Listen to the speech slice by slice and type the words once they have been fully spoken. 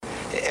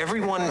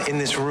Everyone in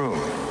this room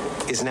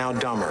is now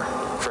dumber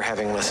for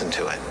having listened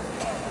to it.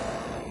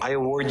 I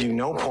award you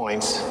no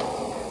points,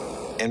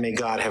 and may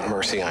God have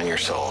mercy on your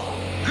soul.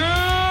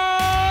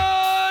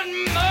 Good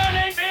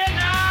morning,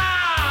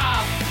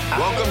 Vietnam!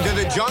 Welcome to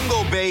the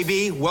jungle,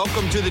 baby.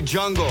 Welcome to the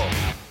jungle.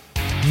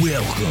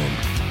 Welcome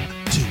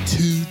to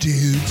Two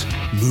Dudes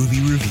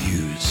Movie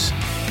Reviews.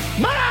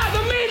 Mana, the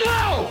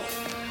meatloaf!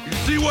 You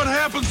see what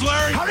happens,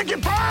 Larry? How'd it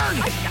get burned?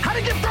 How'd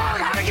it get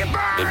burned? How'd it get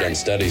burned? They've done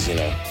studies,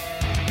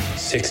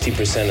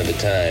 60% of the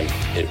time,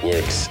 it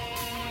works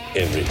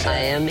every I time.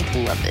 am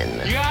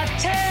McLovin. You are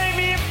tearing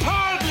me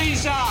apart,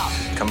 Lisa!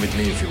 Come with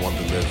me if you want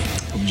to live.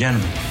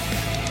 Gentlemen,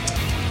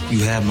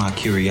 you have my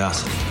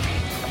curiosity,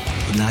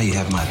 but now you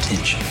have my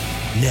attention.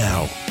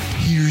 Now,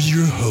 here's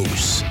your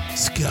hosts,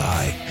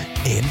 Sky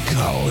and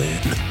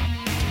Colin.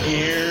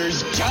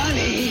 Here's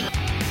Johnny!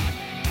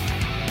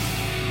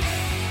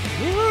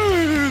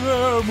 Hey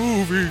there,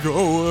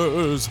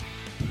 moviegoers!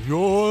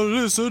 You're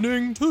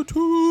listening to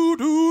Two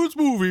Dudes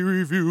Movie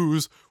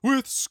Reviews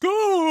with Sky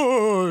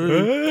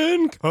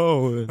and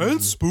Colin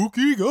and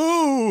Spooky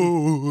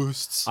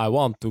Ghosts. I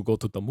want to go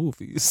to the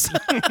movies.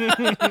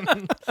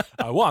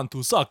 I want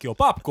to suck your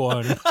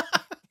popcorn.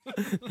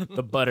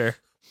 The butter.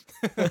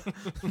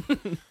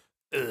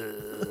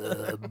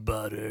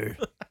 Butter.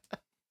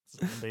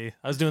 Zombie.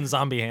 I was doing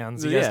zombie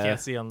hands. You guys can't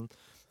see them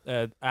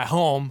at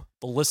home.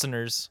 The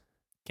listeners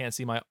can't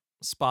see my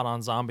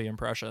spot-on zombie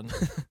impression.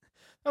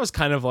 That was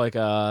kind of like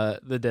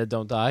The Dead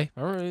Don't Die.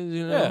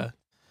 Yeah.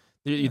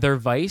 Their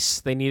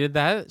vice, they needed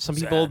that. Some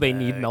people, they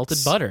need melted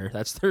Xanax. butter.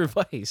 That's their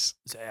vice.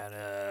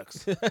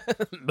 Xanax.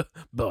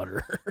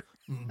 Butter.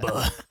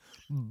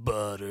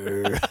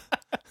 Butter.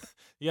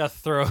 Yeah,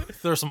 throw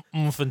some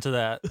oomph into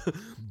that.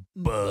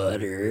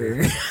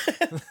 Butter.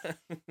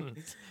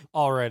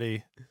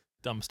 Already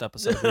dumbest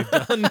episode we've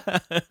done.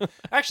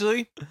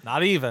 Actually,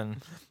 not even.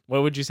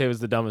 What would you say was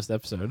the dumbest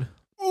episode?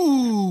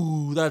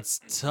 Ooh, that's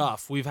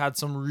tough. We've had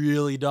some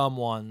really dumb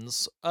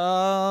ones.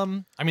 I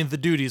mean, the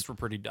duties were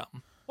pretty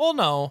dumb. Well,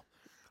 no.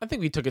 I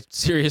think we took it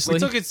seriously. We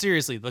took it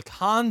seriously. The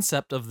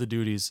concept of the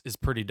duties is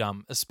pretty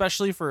dumb,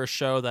 especially for a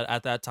show that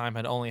at that time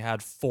had only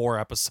had 4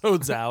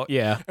 episodes out.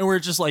 Yeah. And we're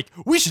just like,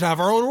 we should have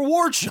our own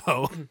award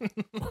show.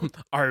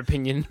 Our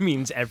opinion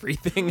means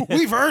everything.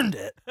 We've earned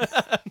it.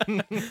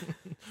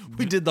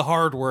 We did the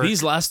hard work.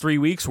 These last 3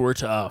 weeks were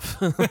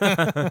tough.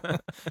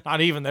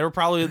 Not even. They were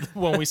probably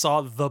when we saw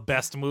the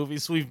best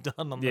movies we've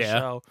done on the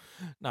show.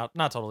 Not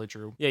totally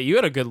true. Yeah, you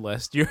had a good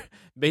list. You're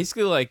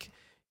basically like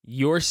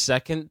your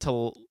second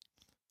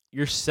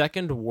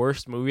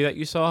worst movie that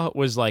you saw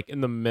was like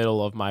in the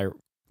middle of my list.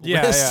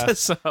 Yeah.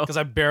 So Because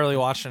I barely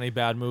watched any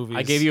bad movies.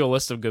 I gave you a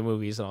list of good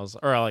movies, and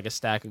or like a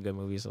stack of good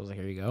movies. I was like,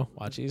 here you go,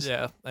 watch these.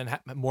 Yeah, and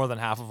more than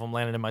half of them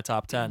landed in my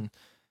top 10.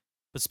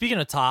 But speaking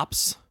of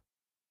tops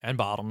and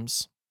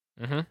bottoms,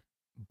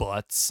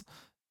 butts,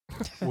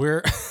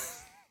 we're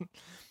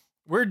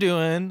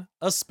doing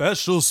a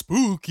special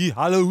spooky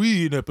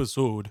Halloween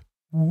episode.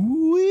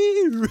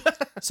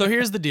 So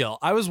here's the deal.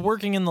 I was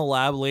working in the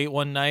lab late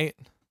one night.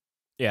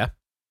 Yeah.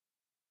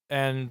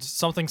 And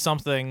something,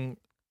 fast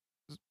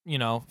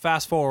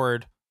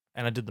forward,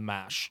 and I did the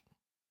mash.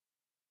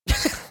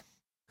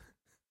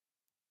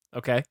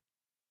 Okay.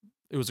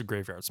 It was a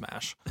graveyard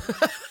smash.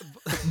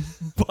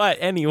 But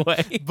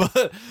anyway.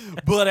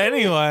 But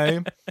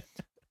anyway,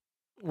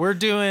 we're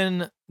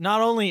doing,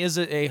 not only is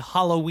it a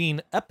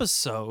Halloween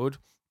episode,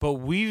 but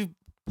we've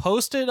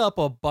posted up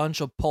a bunch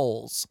of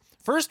polls.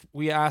 First,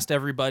 we asked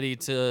everybody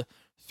to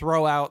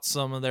throw out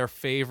some of their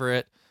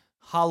favorite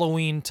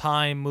Halloween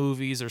time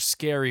movies or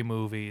scary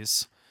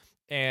movies.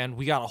 And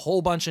we got a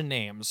whole bunch of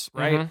names,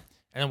 right? And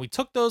then we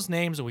took those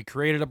names and we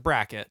created a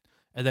bracket.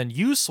 And then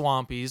you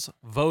Swampies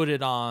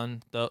voted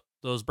on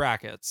those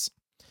brackets.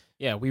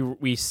 Yeah,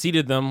 we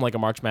seeded them like a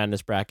March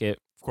Madness bracket,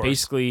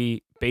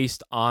 basically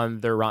based on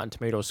their Rotten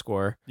Tomato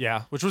score.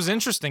 Yeah, which was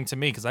interesting to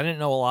me because I didn't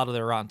know a lot of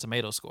their Rotten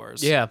Tomato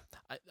scores. Yeah,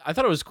 I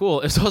thought it was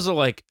cool. It's also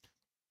like,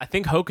 I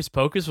think Hocus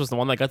Pocus was the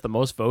one that got the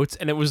most votes,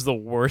 and it was the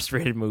worst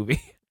rated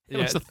movie. It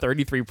was a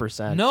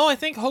 33%. No, I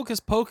think Hocus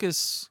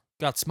Pocus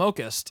got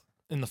smokest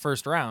in the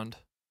first round.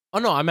 Oh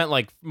no, I meant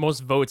like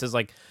most votes is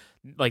like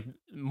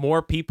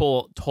more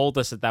people told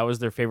us that was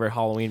their favorite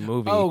Halloween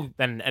movie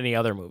than any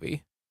other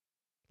movie.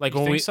 Like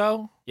You think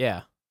so?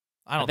 Yeah,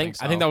 I don't think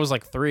so. I think that was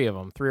like 3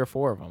 or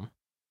 4 of them.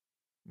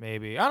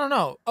 Maybe. I don't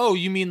know. Oh,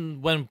 you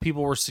mean when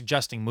people were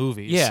suggesting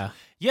movies? Yeah.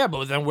 Yeah,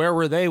 but then where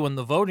were they when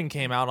the voting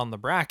came out on the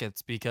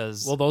brackets?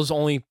 Because those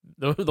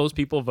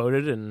people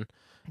voted and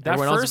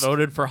everyone else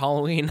voted for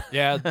Halloween.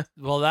 Yeah,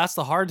 well, that's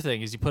the hard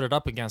thing is you put it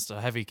up against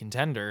a heavy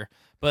contender.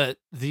 But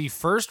the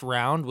first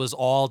round was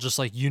all just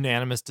like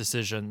unanimous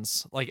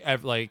decisions,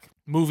 like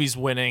movies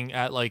winning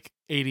at like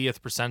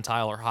 80th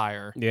percentile or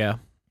higher. Yeah.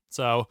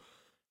 So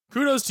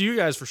kudos to you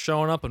guys for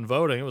showing up and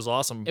voting. It was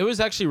awesome. It was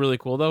actually really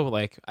cool though.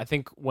 Like I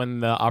think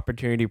when the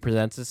opportunity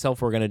presents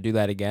itself, we're gonna do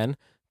that again.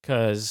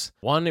 Because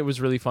 1, it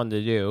was really fun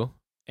to do,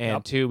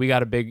 and 2, we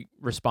got a big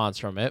response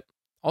from it.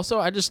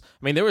 Also,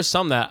 there was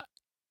some that,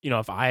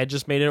 if I had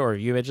just made it or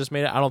you had just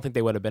made it, I don't think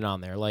they would have been on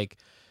there. Like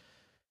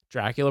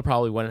Dracula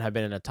probably wouldn't have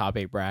been in a top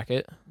 8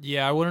 bracket.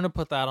 Yeah, I wouldn't have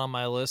put that on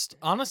my list.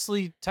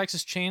 Honestly,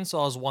 Texas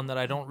Chainsaw is one that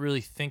I don't really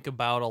think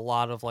about a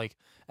lot of like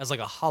as like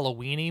a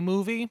Halloween-y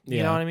movie. You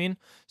Yeah. know what I mean?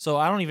 So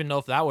I don't even know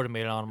if that would have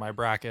made it on my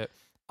bracket.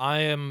 I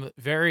am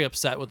very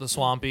upset with the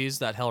Swampies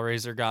that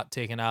Hellraiser got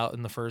taken out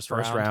in the first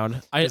round.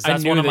 'Cause That's I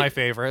knew one of that- my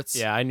favorites.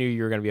 Yeah, I knew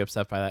you were going to be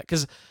upset by that.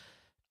 Because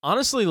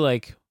honestly,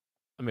 like,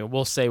 I mean,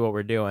 we'll say what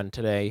we're doing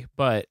today,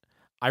 but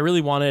I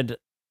really wanted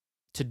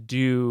to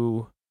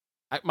do.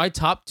 My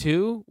top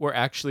 2 were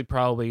actually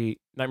probably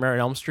Nightmare on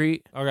Elm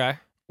Street Okay.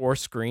 or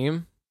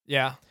Scream.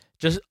 Yeah.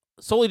 Just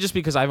solely just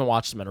because I haven't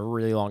watched them in a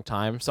really long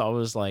time. So I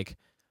was like,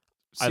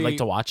 I'd like See,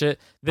 to watch it.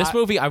 This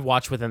movie I've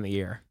watched within the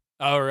year.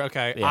 Oh,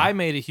 okay. Yeah. I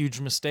made a huge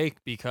mistake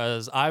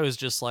because I was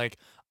just like,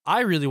 I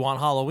really want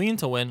Halloween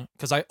to win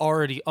because I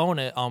already own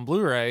it on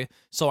Blu-ray,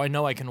 so I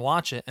know I can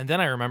watch it. And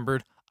then I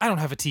remembered I don't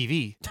have a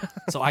TV,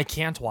 so I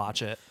can't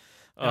watch it.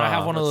 And I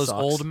have one of that those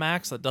sucks. old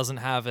Macs that doesn't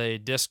have a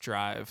disc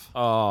drive.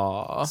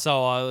 Oh,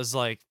 So I was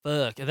like,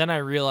 fuck. And then I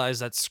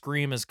realized that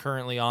Scream is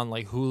currently on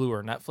like Hulu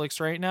or Netflix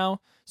right now.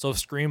 So if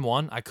Scream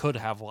won, I could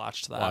have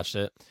watched that. watched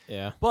it.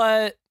 Yeah.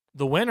 But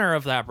the winner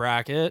of that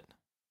bracket,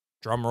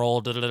 drum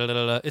roll,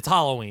 it's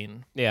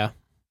Halloween. Yeah.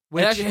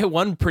 Which, It actually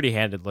won pretty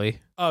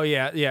handedly. oh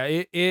yeah,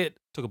 it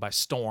took it by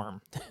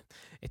storm.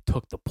 It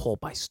took the poll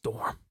by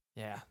storm.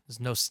 Yeah, there's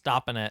no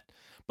stopping it.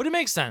 But it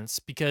makes sense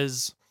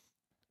because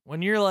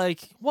when you're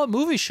like, what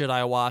movie should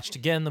I watch to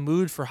get in the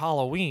mood for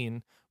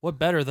Halloween? What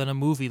better than a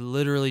movie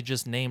literally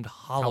just named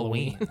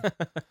Halloween?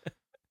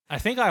 I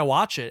think I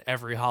watch it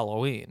every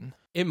Halloween.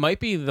 It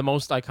might be the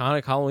most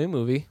iconic Halloween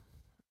movie.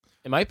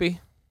 It might be.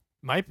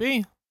 Might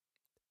be.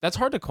 That's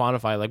hard to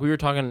quantify. Like we were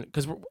talking,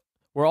 because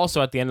we're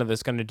also at the end of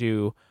this going to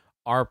do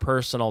our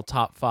personal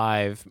top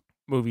 5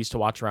 movies to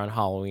watch around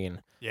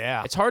Halloween.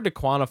 Yeah. It's hard to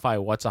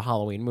quantify what's a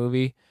Halloween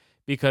movie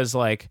because,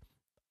 like,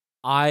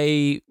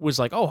 I was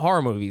like, oh,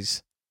 horror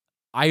movies.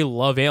 I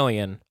love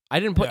Alien. I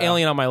didn't put Yeah.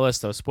 Alien on my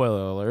list, though.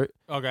 Spoiler alert.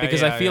 Okay.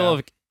 Because yeah, I feel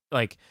yeah.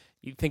 like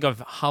you think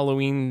of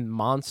Halloween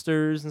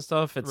monsters and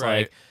stuff. It's Right.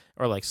 like,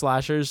 or like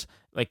slashers.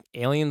 Like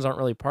aliens aren't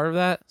really part of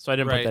that, so I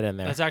didn't put that in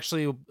there. That's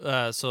actually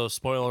so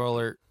spoiler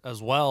alert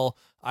as well.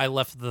 I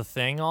left The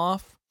Thing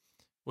off,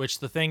 which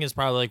The Thing is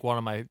probably like one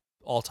of my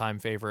all-time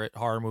favorite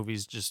horror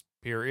movies, just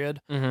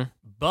period. Mm-hmm.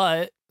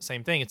 But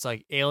same thing, it's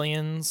like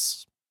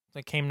aliens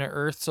that came to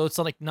Earth, so it's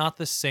like not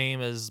the same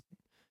as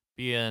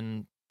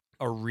being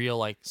a real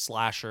like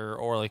slasher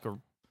or like a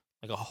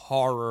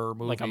horror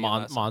movie, Like a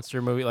unless-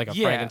 monster movie, like a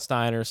Yeah.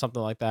 Frankenstein or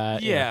something like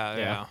that.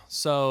 Yeah.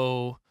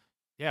 So,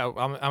 yeah,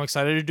 I'm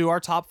excited to do our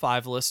top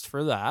 5 list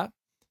for that.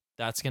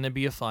 That's going to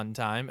be a fun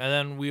time. And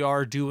then we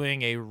are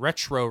doing a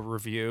retro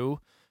review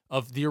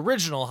of the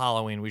original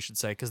Halloween, we should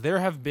say, because there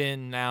have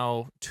been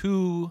now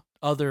 2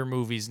 other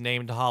movies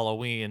named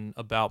Halloween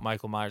about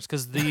Michael Myers.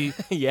 Because the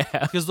Yeah.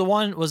 because the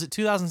one, was it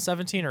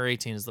 2017 or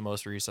 18 is the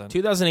most recent?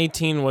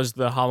 2018 was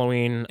the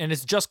Halloween. And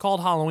it's just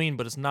called Halloween,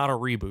 but it's not a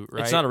reboot,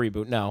 right? It's not a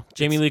reboot. No,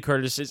 Jamie Lee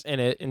Curtis is in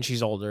it, and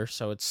she's older,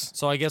 so it's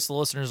So I guess the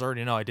listeners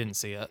already know I didn't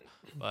see it,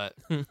 but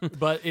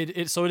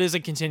so it is a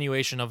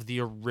continuation of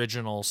the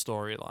original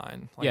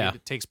storyline. Like Yeah.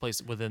 it takes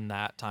place within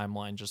that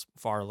timeline, just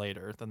far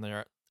later than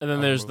there. And then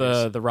other there's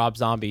movies. the Rob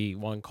Zombie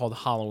one called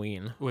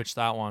Halloween. Which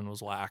that one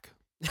was whack.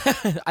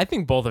 I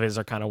think both of his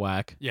are kind of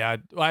whack. Yeah,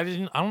 I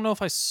don't know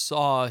if I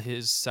saw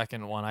his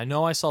second one. I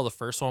know I saw the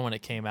first one when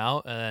it came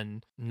out,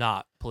 and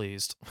not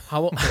pleased. I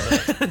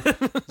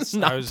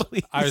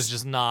was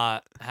just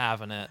not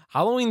having it.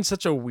 Halloween's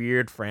such a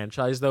weird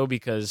franchise though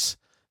because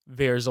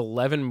there's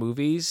 11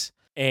 movies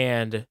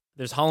and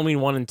there's Halloween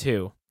 1 and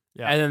 2.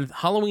 Yeah. And then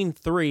Halloween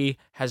 3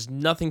 has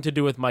nothing to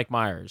do with Mike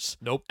Myers.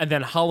 Nope. And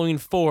then Halloween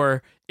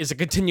 4 is a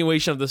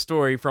continuation of the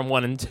story from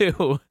 1 and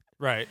 2.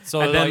 Right.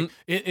 So And then- like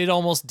it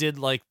almost did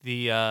like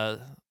the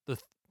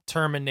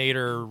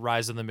Terminator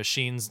Rise of the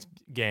Machines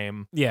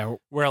game. Yeah.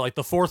 Where like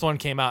the fourth one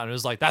came out and it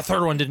was like that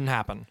third one didn't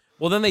happen.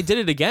 Well, then they did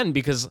it again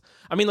because,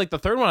 I mean, like the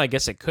third one, I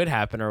guess it could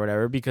happen or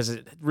whatever because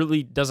it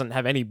really doesn't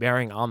have any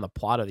bearing on the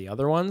plot of the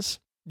other ones.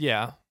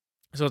 Yeah.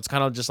 So it's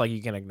kind of just like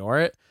you can ignore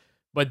it.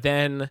 But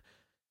then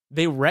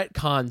they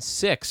retcon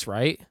 6,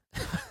 right?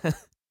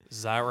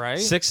 Is that right?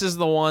 6 is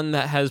the one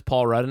that has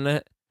Paul Rudd in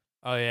it.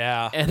 Oh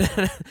yeah.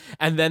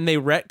 And then they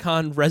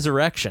retcon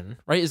Resurrection,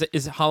 right? Is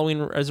it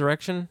Halloween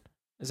Resurrection?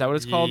 Is that what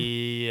it's called?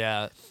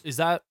 Yeah. Is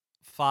that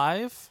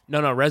 5?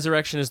 No,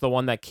 Resurrection is the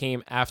one that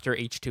came after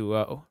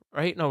H2O,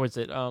 right? No, was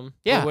it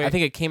yeah, wait. I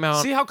think it came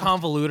out. See how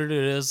convoluted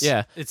it is?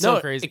 Yeah. It's no,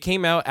 so crazy. It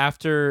came out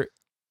after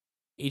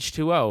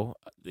H2O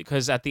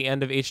because at the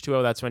end of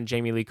H2O that's when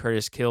Jamie Lee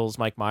Curtis kills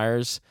Mike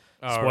Myers.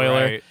 Oh, Spoiler.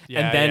 right. Yeah,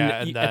 and then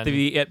yeah, and at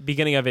the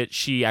beginning of it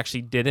she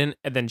actually didn't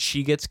and then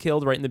she gets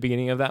killed right in the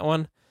beginning of that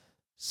one.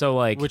 So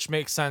like, which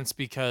makes sense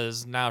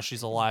because now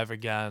she's alive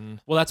again.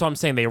 well, that's what I'm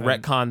saying. They And-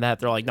 retcon that.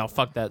 They're like, no,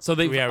 fuck that. So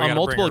they've Yeah, we on gotta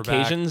multiple bring her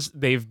back. occasions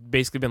they've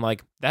basically been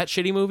like, that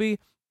shitty movie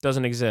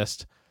doesn't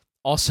exist.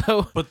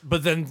 Also,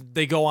 But then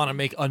they go on and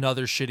make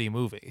another shitty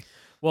movie.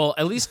 well,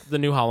 at least the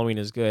new Halloween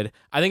is good.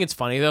 I think it's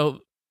funny though.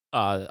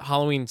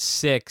 Halloween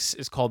 6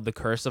 is called The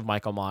Curse of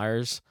Michael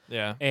Myers.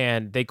 Yeah.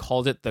 And they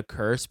called it The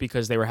Curse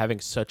because they were having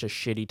such a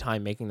shitty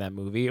time making that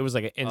movie. It was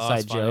like an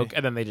inside joke,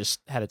 and then they just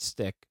had it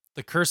stick.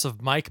 The Curse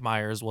of Mike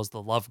Myers was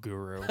the love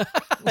guru.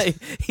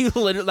 He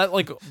literally, that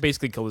like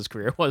basically killed his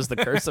career, was the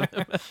curse of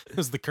him. It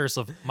was the Curse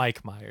of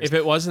Mike Myers. If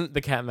it wasn't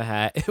the Cat in the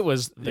Hat, it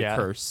was the Yeah.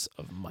 curse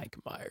of Mike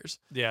Myers.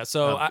 Yeah,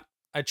 so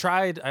I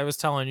tried, I was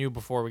telling you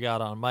before we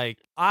got on mic,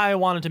 I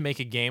wanted to make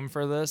a game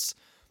for this.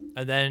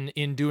 And then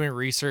in doing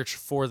research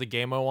for the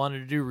game I wanted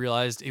to do,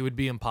 realized it would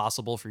be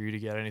impossible for you to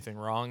get anything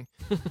wrong.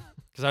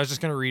 Because I was just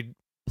going to read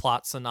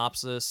plot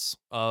synopsis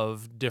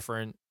of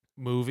different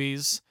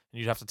movies. And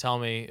you'd have to tell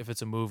me if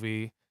it's a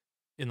movie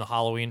in the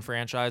Halloween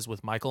franchise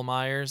with Michael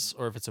Myers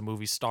or if it's a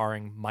movie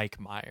starring Mike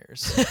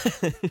Myers.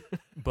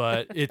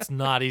 But it's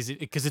not easy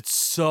because it's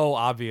so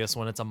obvious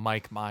when it's a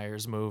Mike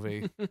Myers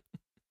movie.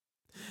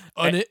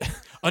 An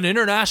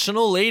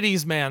international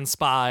ladies' man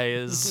spy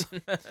is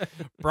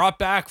brought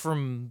back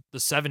from the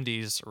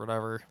 70s or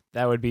whatever.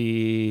 That would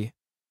be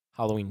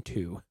Halloween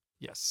 2.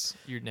 Yes,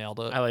 you nailed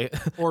it. I like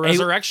or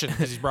Resurrection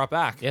because he's brought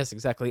back. Yes,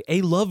 exactly.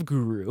 A love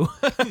guru.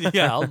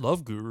 Yeah, a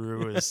love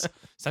guru is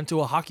sent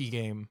to a hockey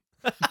game.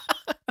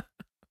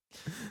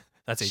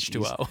 That's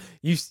H2O.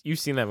 You've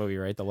seen that movie,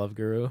 right? The Love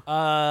Guru.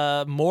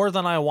 More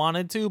than I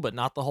wanted to, but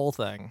not the whole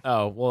thing.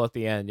 Oh well, at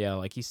the end, yeah,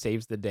 like he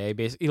saves the day.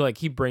 Basically, like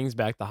he brings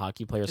back the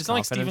hockey players' Isn't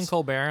like confidence. Stephen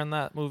Colbert in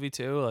that movie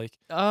too? Like,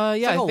 yeah,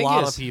 it's like I a think lot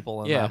he of is.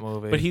 people in Yeah, that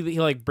movie. but he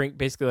like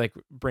basically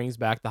brings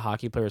back the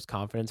hockey players'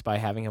 confidence by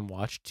having him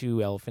watch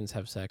two elephants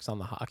have sex on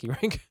the hockey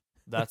rink.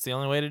 That's the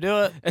only way to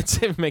do it.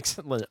 It makes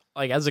it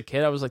like as a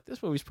kid, I was like,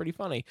 this movie's pretty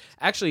funny.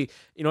 Actually,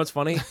 you know what's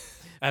funny?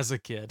 As a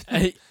kid,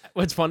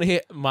 what's funny?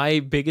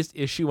 My biggest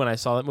issue when I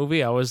saw that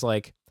movie, I was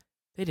like,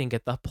 they didn't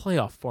get the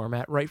playoff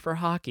format right for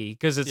hockey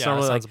because it's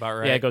normally sounds like about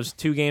right. yeah, it goes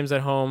 2 games at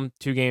home,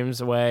 2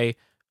 games away,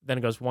 then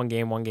it goes 1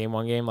 game, 1 game,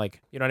 1 game.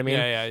 Like you know what I mean?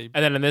 Yeah.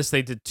 And then in this,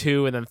 they did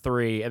 2 and then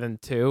 3 and then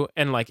 2,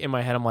 and like in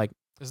my head, I'm like,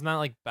 Isn't that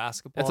like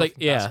basketball? It's like,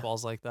 yeah.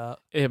 Basketball's like that.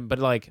 but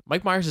like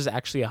Mike Myers is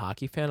actually a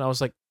hockey fan. I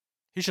was like,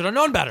 He should have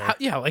known better.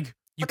 yeah, like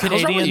You what the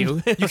hell's wrong with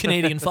Canadian, you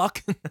Canadian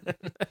fuck.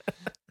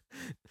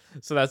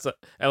 So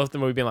I left the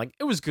movie being like,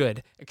 it was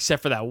good,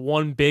 except for that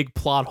one big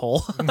plot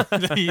hole.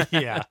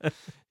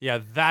 yeah,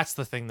 that's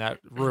the thing that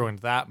ruined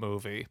that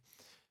movie.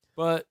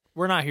 But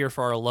we're not here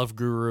for our Love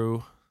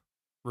Guru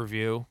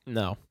review.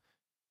 No,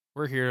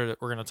 we're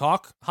gonna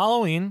talk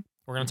Halloween.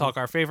 We're gonna talk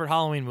our favorite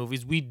Halloween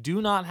movies. We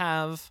do not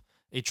have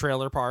a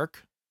trailer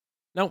park.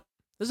 Nope.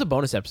 This is a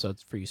bonus episode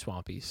for you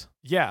Swampies.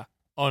 Yeah.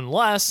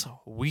 Unless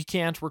we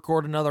can't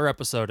record another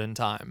episode in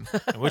time,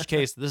 in which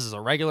case this is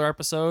a regular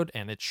episode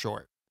and it's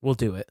short. We'll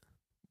do it.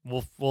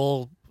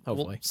 We'll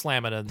Hopefully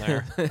slam it in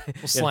there. We'll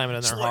slam it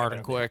in there hard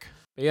and quick.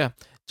 But yeah,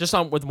 just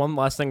with one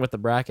last thing with the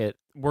bracket,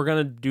 we're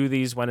gonna do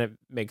these when it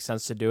makes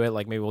sense to do it.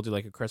 Like maybe we'll do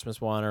like a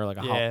Christmas one or like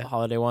a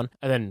holiday one,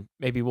 and then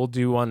maybe we'll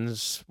do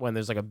ones when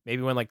there's like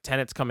maybe when like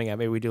Tenet's coming out,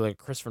 maybe we do like a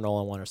Christopher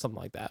Nolan one or something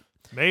like that.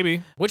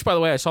 Maybe. Which, by the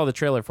way, I saw the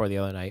trailer for the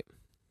other night.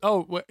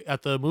 Oh,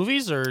 at the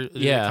movies or did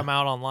it come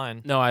out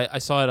online? No, I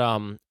saw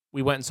it.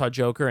 We went and saw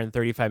Joker in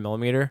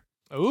 35mm.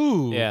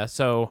 Ooh. Yeah,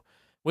 so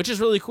which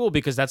is really cool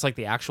because that's like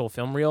the actual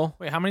film reel.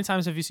 Wait, how many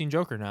times have you seen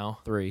Joker now?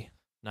 3.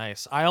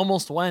 Nice. I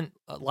almost went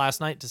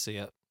last night to see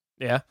it.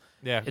 Yeah.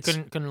 Yeah.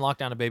 Couldn't lock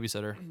down a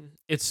babysitter.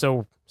 It's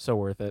so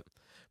worth it.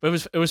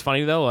 But it was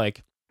funny though,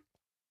 like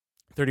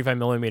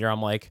 35mm,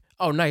 I'm like,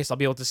 oh nice, I'll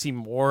be able to see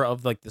more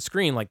of like the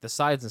screen, like the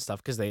sides and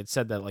stuff, because they had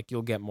said that like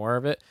you'll get more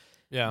of it.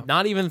 Yeah.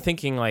 Not even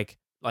thinking like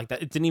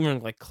that, it didn't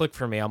even like click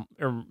for me. I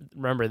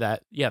remember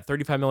that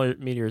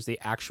 35mm is the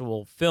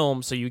actual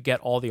film, so you get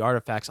all the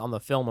artifacts on the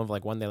film of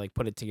like when they like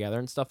put it together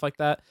and stuff like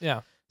that.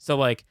 Yeah. So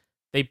like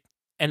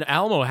and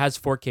Alamo has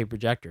 4K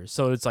projectors,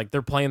 so it's like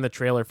they're playing the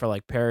trailer for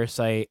like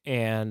Parasite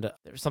and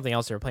there's something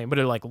else they were playing, but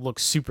it like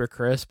looks super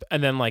crisp.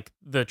 And then like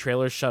the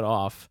trailer shut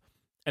off,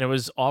 and it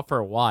was off for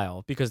a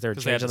while because they're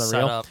changing the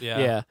reel.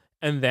 Yeah,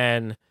 and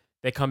then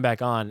they come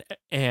back on,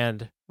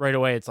 and right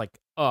away it's like,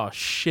 oh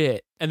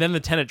shit! And then the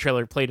Tenet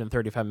trailer played in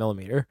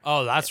 35mm.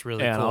 Oh, that's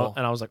really cool.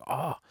 And I was like,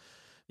 oh.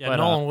 Yeah, but,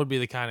 Nolan would be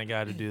the kind of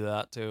guy to do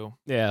that too.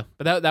 Yeah,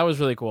 but that was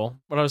really cool.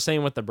 What I was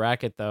saying with the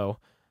bracket though,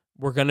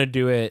 we're gonna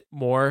do it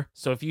more.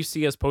 So if you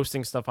see us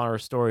posting stuff on our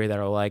story that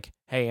are like,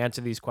 hey, answer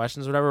these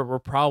questions, whatever, we're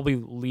probably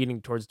leaning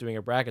towards doing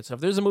a bracket. So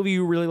if there's a movie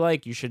you really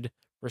like, you should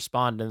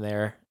respond in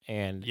there.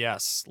 And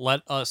yes,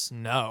 let us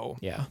know.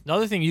 Yeah.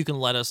 Another thing you can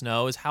let us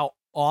know is how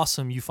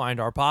awesome you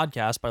find our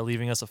podcast by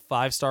leaving us a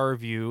 5-star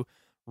review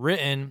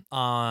written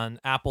on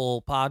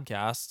Apple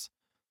Podcasts,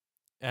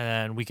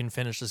 and we can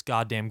finish this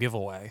goddamn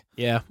giveaway.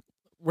 Yeah,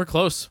 we're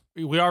close.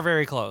 We are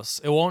very close.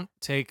 It won't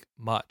take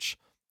much.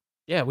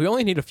 Yeah, we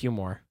only need a few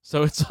more.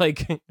 So it's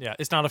like... yeah,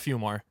 it's not a few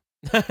more.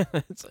 It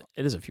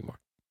is a few more.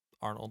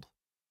 Arnold.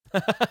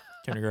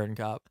 Kindergarten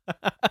Cop.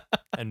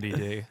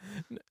 NBD.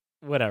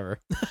 Whatever.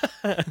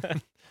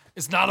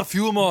 It's not a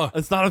few more.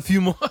 It's not a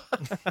few more.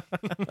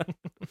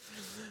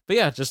 But But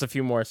yeah, just a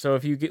few more. So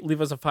if you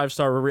leave us a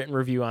 5-star written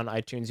review on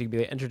iTunes, you can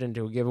be entered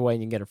into a giveaway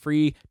and you can get a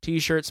free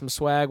t-shirt, some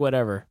swag,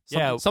 whatever.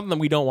 Something that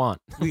we don't want.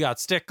 We got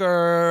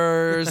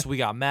stickers, we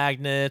got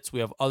magnets,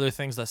 we have other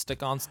things that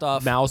stick on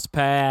stuff. Mouse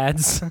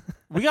pads.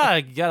 We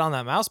gotta get on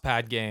that mouse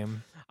pad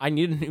game. I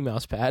need a new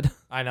mouse pad.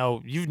 I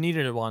know you've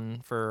needed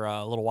one for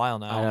a little while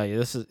now. I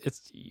know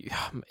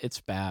it's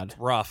bad.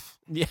 Rough.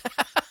 Yeah.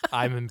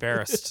 I'm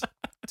embarrassed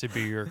to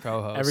be your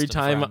co-host. Every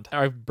time friend.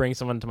 I bring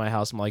someone to my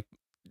house, I'm like,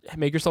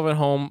 make yourself at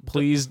home.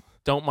 Please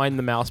don't mind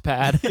the mouse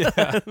pad.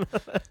 Yeah.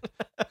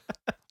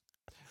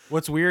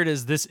 What's weird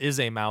is this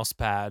is a mouse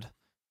pad,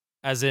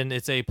 as in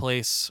it's a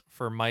place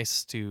for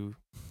mice to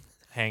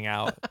hang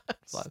out.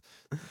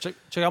 Check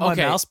out my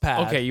mouse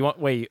pad. Okay, you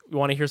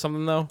want to hear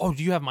something though? Oh,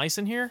 do you have mice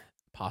in here?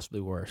 Possibly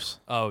worse.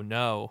 Oh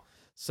no.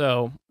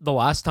 So the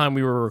last time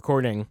we were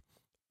recording,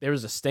 there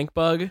was a stink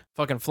bug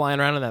fucking flying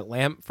around in that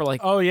lamp for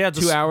like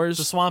 2 hours.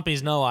 The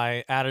Swampies know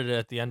I added it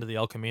at the end of the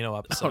El Camino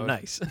episode. Oh,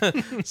 nice.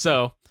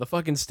 So the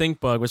fucking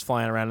stink bug was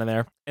flying around in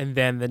there. And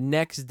then the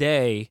next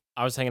day,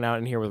 I was hanging out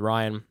in here with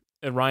Ryan.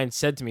 And Ryan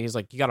said to me, he's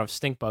like, you got a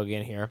stink bug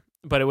in here.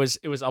 But it was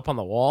up on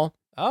the wall.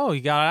 Oh, you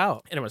got it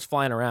out. And it was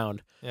flying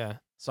around. Yeah.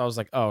 So I was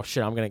like, oh,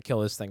 shit, I'm going to kill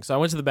this thing. So I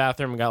went to the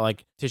bathroom and got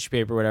like tissue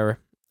paper or whatever.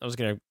 I was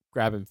going to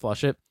grab and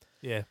flush it.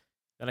 Yeah.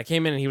 Then I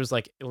came in and he was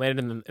like, it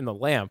landed in the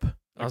lamp.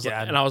 I was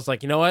Again. I was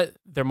like, you know what?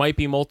 There might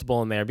be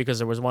multiple in there because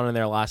there was one in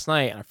there last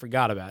night and I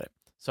forgot about it.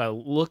 So I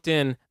looked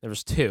in, there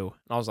was 2.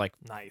 And I was like,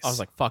 nice. I was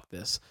like, fuck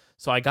this.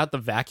 So I got the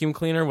vacuum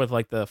cleaner with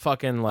like the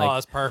fucking like. Oh,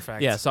 that's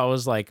perfect. Yeah. So I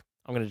was like,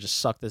 I'm going to just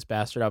suck this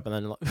bastard up and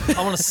then.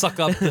 I want to suck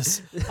up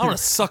this. I want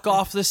to suck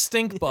off this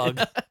stink bug.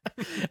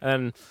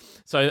 And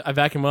so I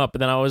vacuumed up, but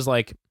then I was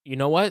like, you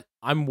know what?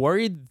 I'm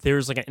worried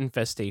there's like an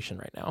infestation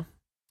right now.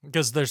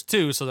 Because there's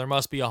 2, so there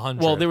must be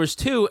 100. Well, there was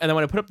 2, and then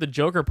when I put up the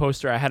Joker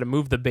poster, I had to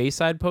move the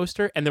Bayside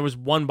poster, and there was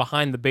one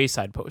behind the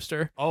Bayside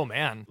poster. Oh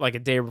man! Like a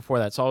day before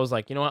that, so I was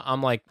like, you know what?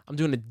 I'm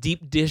doing a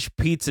deep dish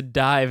pizza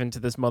dive into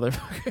this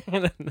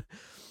motherfucker.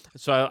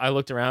 So I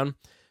looked around,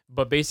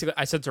 but basically,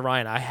 I said to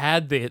Ryan, I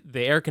had the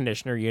air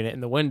conditioner unit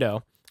in the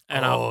window,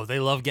 and they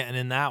love getting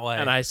in that way.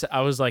 And I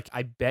was like,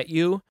 I bet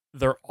you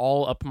they're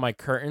all up in my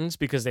curtains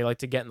because they like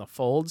to get in the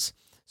folds.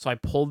 So I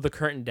pulled the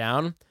curtain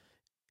down.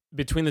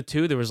 Between the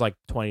 2, there was like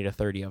 20 to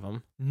 30 of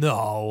them.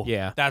 No.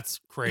 Yeah. That's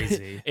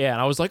crazy. Yeah, and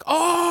I was like,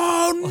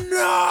 oh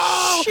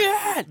no!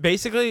 Shit!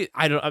 Basically,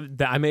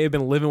 I may have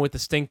been living with the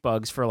stink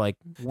bugs for like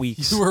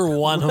weeks. You were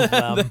one of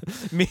them.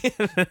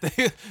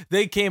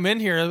 They came in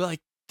here and were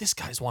like, this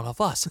guy's one of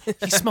us.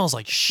 He smells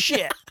like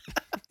shit.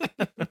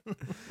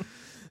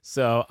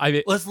 So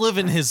let's live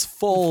in his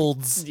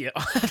folds. Yeah.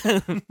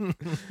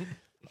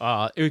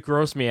 It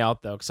grossed me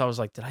out though, because I was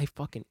like, "Did I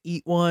fucking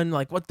eat one?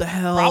 Like, what the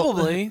hell?"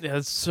 Probably. Yeah,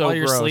 that's so While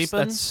gross. you're sleeping?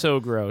 That's so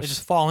gross. They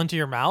just fall into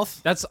your mouth.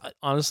 That's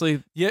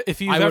honestly, yeah.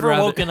 If you've ever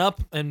woken up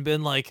and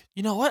been like,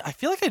 you know what? I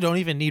feel like I don't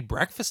even need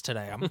breakfast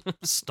today. I'm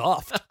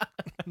stuffed.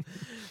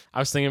 I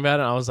was thinking about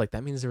it. And I was like,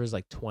 that means there was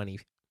like 20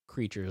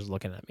 creatures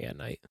looking at me at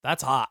night.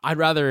 That's hot. I'd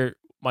rather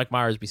Mike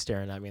Myers be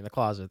staring at me in the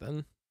closet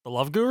than the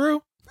Love Guru.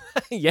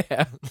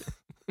 Yeah.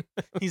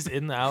 He's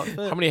in the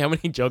outfit. How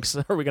many jokes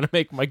are we gonna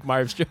make? Mike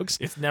Myers jokes?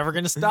 It's never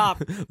gonna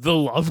stop. The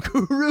Love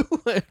Guru.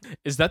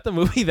 Is that the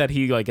movie that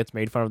he like gets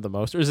made fun of the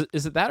most, or is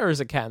it that, or is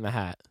it Cat in the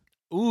Hat?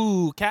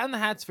 Ooh, Cat in the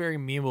Hat's very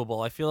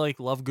memeable. I feel like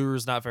Love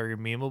Guru's not very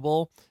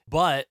memeable,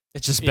 but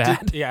it's just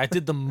bad. It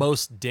did the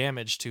most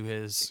damage to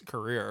his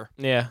career.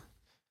 Yeah.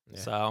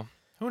 So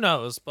who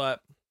knows? But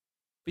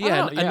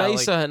yeah,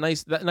 a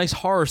nice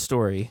horror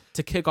story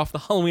to kick off the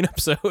Halloween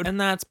episode, and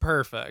that's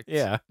perfect.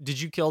 Yeah. Did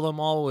you kill them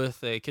all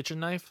with a kitchen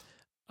knife?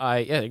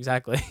 Yeah,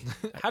 exactly.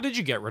 How did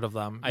you get rid of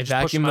them? I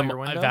vacuumed them.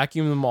 I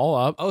vacuumed them all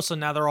up. Oh, so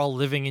now they're all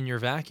living in your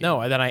vacuum.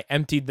 No, and then I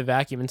emptied the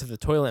vacuum into the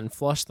toilet and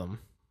flushed them.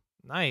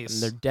 Nice.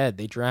 And they're dead.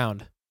 They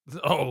drowned.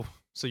 Oh,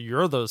 so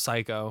you're the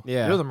psycho.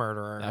 Yeah. You're the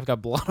murderer. I've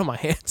got blood on my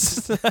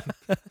hands.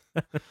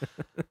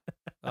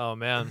 Oh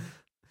man.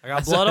 I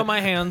got blood on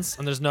my hands,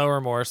 and there's no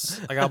remorse.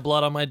 I got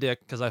blood on my dick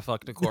because I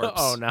fucked a corpse.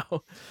 Oh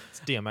no, it's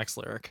a DMX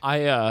lyric.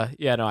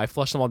 I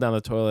flushed them all down the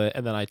toilet,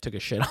 and then I took a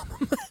shit on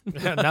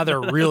them. Now they're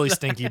really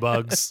stinky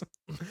bugs.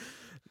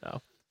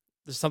 No,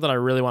 there's something I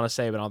really want to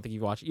say, but I don't think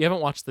you've watched. You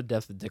haven't watched The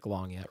Death of Dick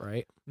Long yet,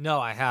 right? No,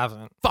 I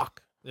haven't.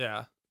 Fuck.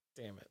 Yeah.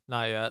 Damn it.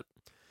 Not yet.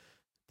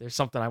 There's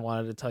something I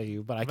wanted to tell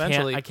you, but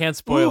Eventually. I can't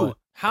spoil it.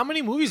 How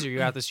many movies are you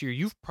at this year?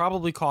 You've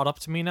probably caught up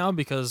to me now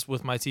because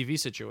with my TV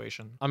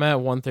situation. I'm at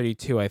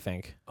 132, I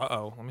think.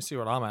 Uh-oh. Let me see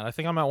what I'm at. I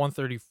think I'm at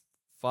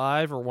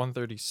 135 or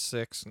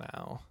 136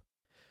 now.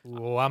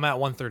 Ooh, I'm at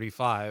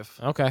 135.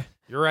 Okay.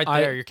 You're right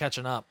there. You're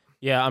catching up.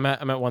 Yeah, I'm at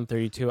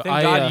 132.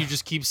 Thank God you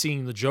just keep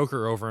seeing the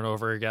Joker over and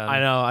over again. I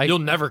know. You'll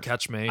never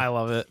catch me. I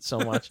love it so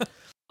much.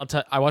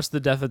 I watched The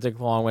Death of Dick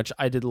Long, which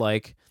I did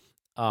like.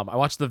 I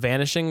watched The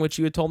Vanishing, which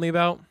you had told me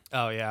about.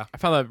 Oh, yeah. I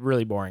found that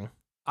really boring.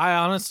 I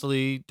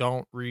honestly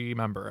don't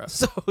remember it.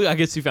 So I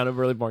guess you found it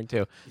really boring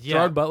too. Yeah.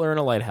 Gerard Butler in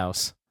a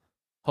lighthouse.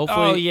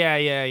 Hopefully. Oh,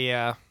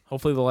 yeah.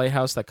 Hopefully the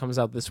lighthouse that comes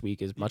out this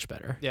week is much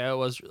better. Yeah, it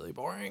was really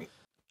boring.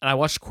 And I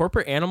watched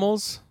Corporate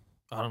Animals.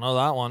 I don't know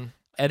that one.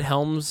 Ed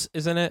Helms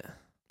is in it.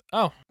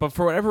 Oh. But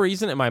for whatever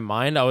reason, in my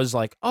mind, I was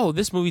like, oh,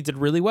 this movie did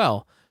really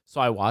well. So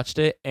I watched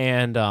it,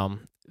 and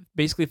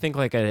basically think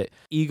like a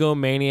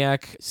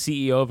egomaniac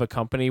CEO of a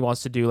company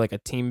wants to do like a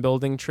team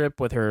building trip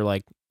with her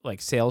like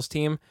sales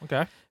team.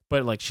 Okay.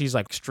 But like she's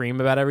like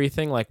extreme about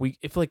everything. Like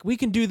if we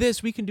can do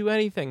this, we can do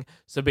anything.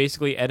 So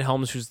basically, Ed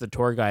Helms, who's the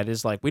tour guide,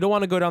 is like, we don't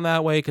want to go down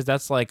that way because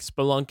that's like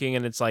spelunking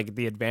and it's like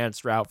the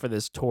advanced route for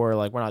this tour.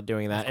 Like we're not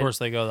doing that. Of course,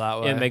 they go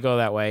that way. And they go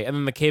that way, and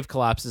then the cave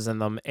collapses in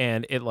them,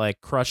 and it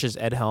like crushes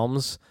Ed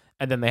Helms,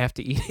 and then they have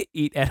to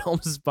eat Ed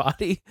Helms'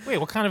 body. Wait,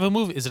 what kind of a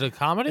movie? Is it a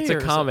comedy? It's a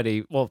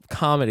comedy. Well,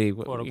 comedy,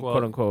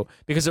 quote unquote,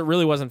 because it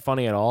really wasn't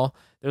funny at all.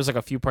 There was like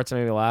a few parts that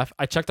made me laugh.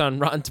 I checked on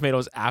Rotten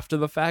Tomatoes after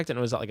the fact, and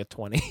it was at like a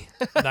 20.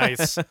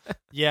 Nice.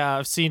 Yeah,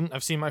 I've seen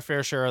my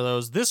fair share of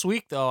those. This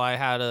week though, I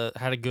had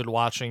a good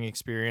watching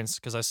experience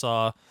because I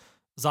saw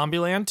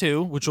Zombieland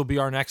 2, which will be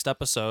our next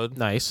episode.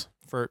 Nice.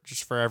 For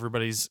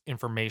everybody's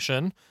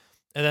information.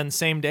 And then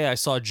same day I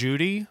saw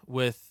Judy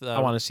with I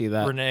want to see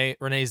that.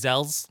 Renee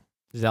Zell's.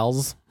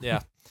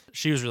 Yeah.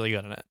 She was really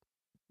good in it,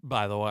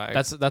 by the way.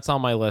 That's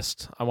on my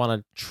list. I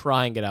want to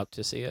try and get out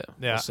to see it.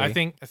 Yeah, We'll see.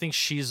 I think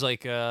she's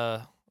like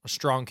a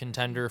strong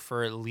contender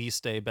for at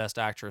least a Best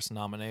Actress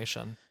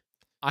nomination.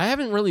 I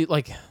haven't really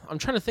I'm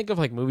trying to think of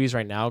like movies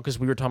right now because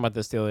we were talking about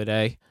this the other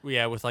day.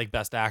 Yeah, with like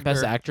Best Actor.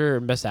 Best Actor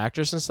and Best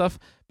Actress and stuff.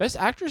 Best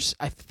Actress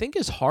I think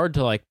is hard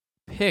to like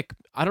pick.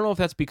 I don't know if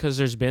that's because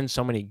there's been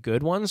so many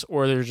good ones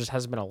or there just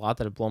hasn't been a lot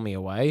that have blown me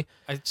away.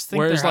 I just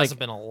think there hasn't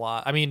been a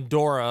lot. I mean,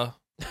 Dora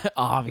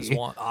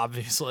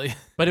obviously.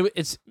 But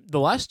it's the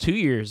last 2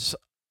 years,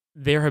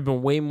 there have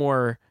been way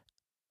more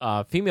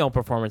female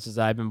performances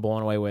that I've been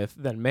blown away with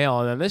than male.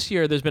 And then this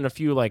year, there's been a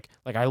few like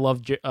I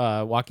loved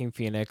Joaquin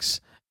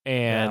Phoenix,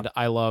 and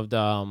I loved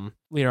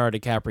Leonardo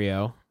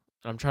DiCaprio.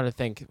 I'm trying to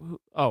think.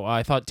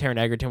 I thought Taron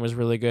Egerton was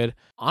really good.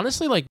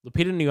 Honestly, like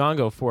Lupita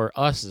Nyong'o for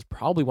Us is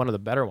probably one of the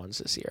better ones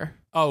this year.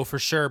 Oh, for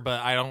sure,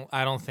 but I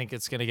don't think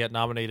it's gonna get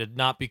nominated.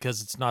 Not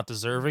because it's not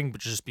deserving,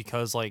 but just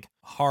because like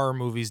horror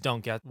movies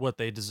don't get what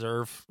they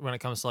deserve when it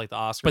comes to like the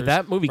Oscars. But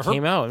that movie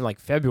came out in like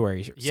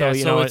February. Yeah,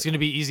 so it's gonna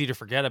be easy to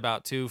forget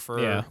about too for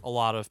a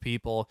lot of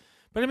people.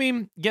 But I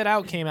mean, Get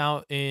Out came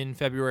out in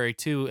February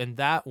too, and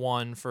that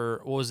won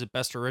for what was it,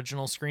 Best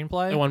Original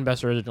Screenplay? It won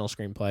Best Original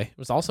Screenplay. It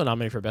was also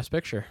nominated for Best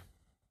Picture.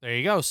 There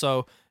you go.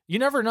 So you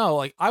never know.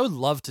 Like I would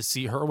love to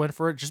see her win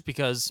for it just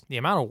because the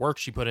amount of work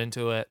she put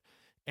into it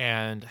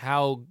and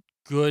how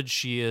good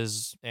she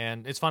is.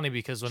 And it's funny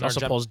because when She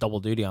also pulls double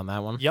duty on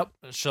that one. Yep.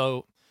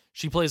 So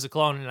she plays a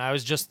clone, and I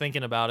was just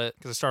thinking about it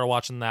because I started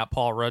watching that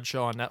Paul Rudd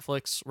show on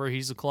Netflix where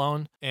he's a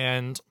clone.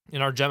 And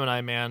in our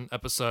Gemini Man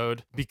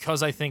episode,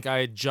 because I think I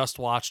had just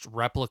watched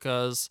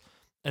Replicas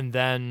and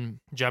then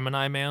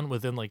Gemini Man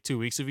within like 2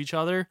 weeks of each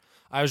other,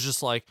 I was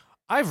just like,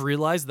 I've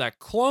realized that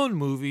clone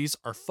movies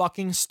are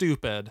fucking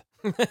stupid.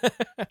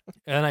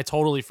 And I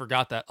totally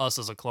forgot that Us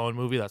is a clone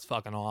movie. That's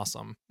fucking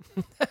awesome.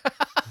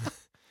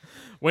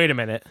 Wait a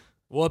minute.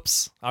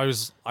 Whoops. I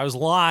was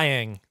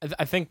lying.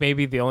 I think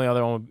maybe the only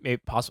other one would be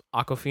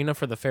Aquafina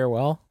for The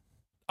Farewell.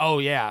 Oh,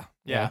 yeah.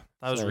 Yeah.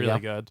 That was really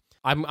good.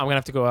 I'm going to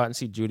have to go out and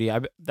see Judy.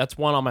 That's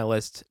one on my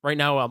list. Right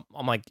now,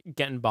 I'm like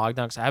getting bogged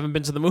down because I haven't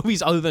been to the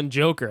movies other than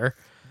Joker.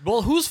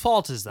 Well, whose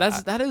fault is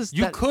that?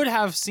 You could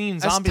have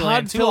seen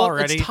Zombieland 2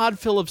 already. It's Todd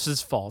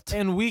Phillips' fault.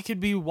 And we could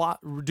be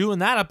doing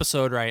that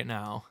episode right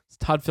now. It's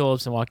Todd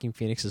Phillips and Joaquin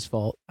Phoenix's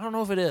fault. I don't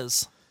know if it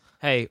is.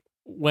 Hey,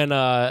 when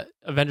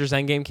Avengers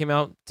Endgame came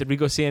out, did we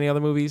go see any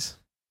other movies?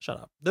 Shut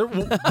up.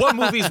 What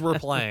movies were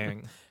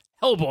playing?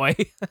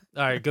 Hellboy.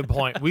 All right, good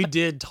point. We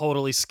did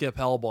totally skip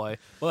Hellboy,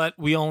 but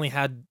we only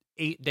had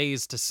 8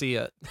 days to see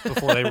it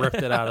before they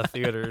ripped it out of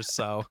theaters,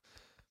 so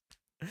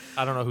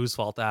I don't know whose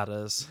fault that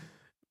is.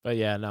 But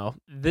yeah, no.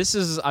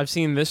 I've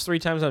seen this 3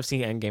 times. I've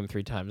seen Endgame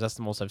 3 times. That's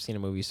the most I've seen a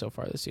movie so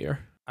far this year.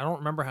 I don't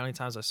remember how many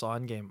times I saw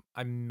Endgame.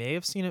 I may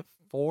have seen it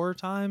 4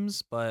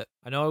 times, but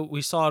I know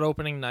we saw it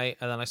opening night,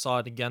 and then I saw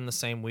it again the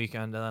same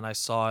weekend, and then I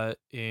saw it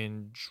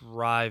in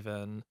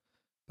drive-in,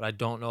 but I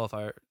don't know if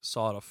I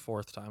saw it a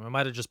 4th time. It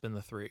might have just been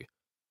the 3.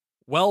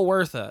 Well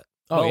worth it.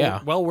 Oh,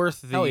 yeah. Well worth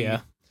the, Hell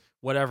yeah.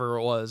 whatever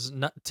it was,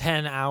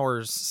 10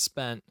 hours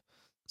spent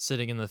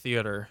sitting in the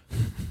theater.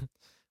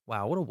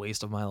 Wow, what a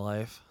waste of my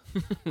life.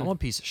 I'm a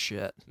piece of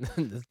shit.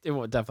 It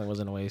definitely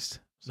wasn't a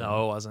waste. So.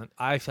 No, it wasn't.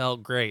 I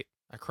felt great.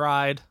 I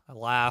cried. I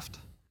laughed.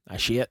 I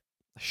shit.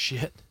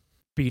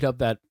 Beat up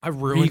that I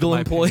ruined Regal my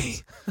employee.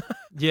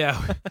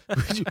 Yeah.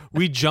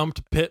 we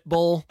jumped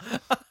Pitbull,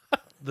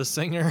 the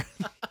singer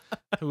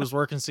who was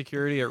working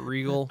security at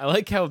Regal. I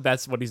like how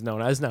that's what he's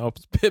known as now.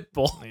 It's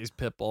Pitbull. He's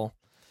Pitbull.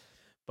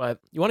 But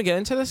you want to get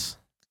into this?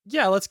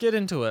 Yeah, let's get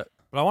into it.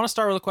 But I want to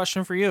start with a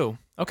question for you.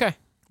 Okay.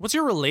 What's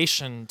your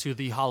relation to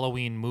the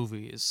Halloween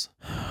movies?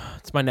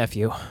 It's my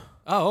nephew.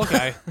 Oh,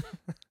 okay.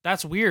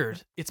 That's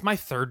weird. It's my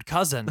 3rd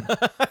cousin.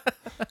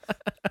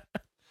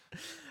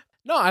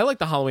 No, I like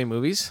the Halloween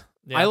movies.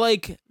 Yeah. I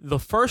like the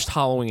first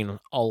Halloween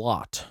a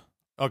lot.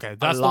 Okay,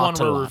 that's the one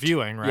we're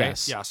reviewing, right?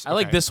 Yes. Okay. I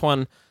like this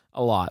one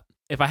a lot.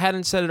 if I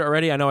hadn't said it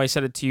already, I know I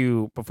said it to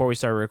you before we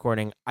started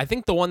recording. I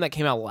think the one that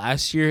came out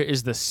last year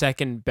is the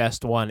second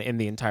best one in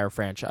the entire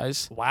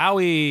franchise.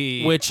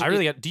 Wowie. Which I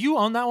really do you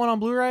own that one on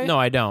Blu-ray? No,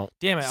 I don't.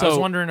 Damn it. I So- was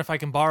wondering if I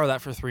can borrow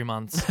that for 3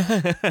 months.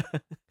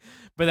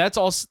 But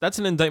that's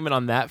an indictment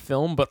on that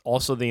film, but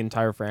also the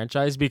entire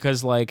franchise,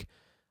 because like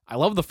I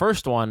love the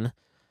first one,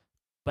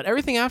 but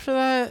everything after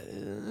that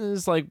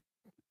is like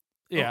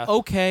Yeah.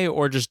 okay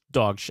or just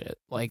dog shit.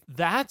 Like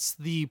That's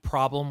the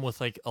problem with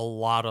like a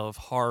lot of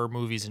horror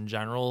movies in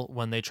general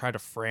when they try to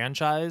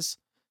franchise.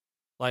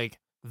 Like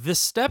the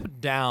step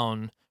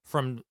down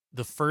from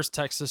the first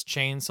Texas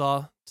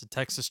Chainsaw to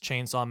Texas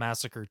Chainsaw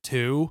Massacre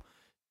 2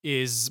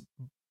 is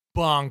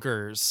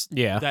bonkers.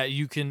 Yeah. That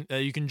you can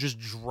just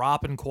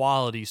drop in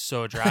quality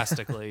so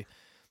drastically.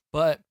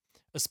 But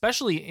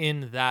especially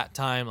in that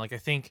time, like I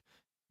think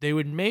they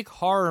would make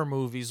horror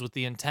movies with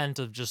the intent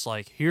of just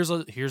like here's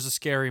a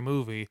scary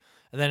movie,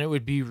 and then it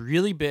would be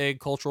really big,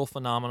 cultural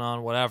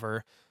phenomenon,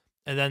 whatever.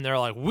 And then they're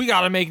like, we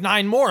got to make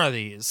 9 more of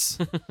these.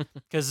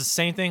 Because the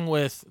same thing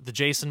with the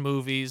Jason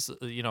movies,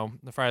 you know,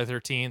 the Friday the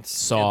 13th,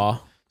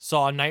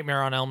 Saw,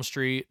 Nightmare on Elm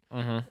Street.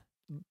 Mm-hmm.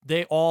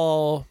 They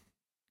all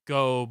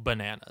go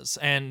bananas.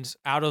 And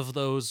out of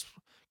those,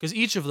 because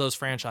each of those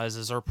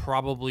franchises are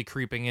probably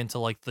creeping into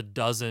like the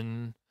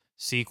dozen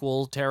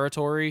sequel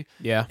territory.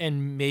 Yeah.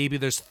 And maybe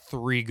there's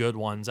 3 good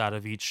ones out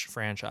of each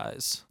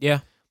franchise. Yeah.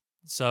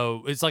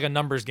 So it's like a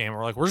numbers game.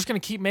 We're like, we're just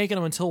going to keep making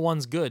them until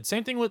one's good.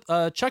 Same thing with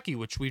Chucky,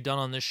 which we've done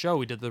on this show.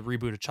 We did the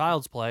reboot of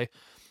Child's Play.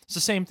 It's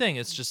the same thing.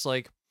 It's just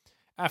like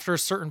after a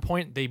certain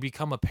point, they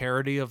become a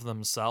parody of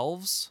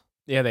themselves.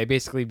 Yeah, they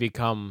basically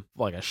become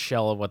like a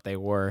shell of what they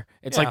were.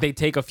 It's Yeah. like they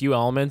take a few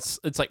elements.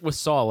 It's like with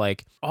Saw,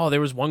 like, oh,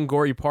 there was one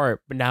gory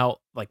part, but now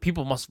like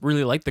people must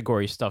really like the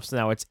gory stuff. So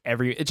now it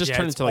just Yeah,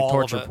 turned it's into like all of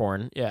torture it.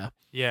 porn. Yeah.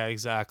 Yeah,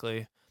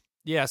 exactly.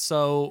 Yeah,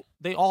 so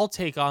they all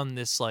take on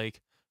this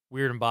like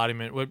weird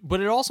embodiment,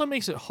 but it also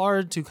makes it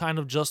hard to kind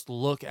of just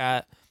look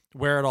at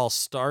where it all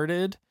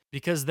started,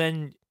 because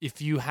then if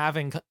you have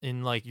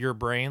in like your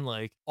brain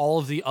like all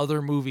of the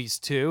other movies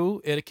too,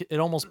 it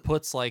almost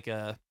puts like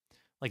a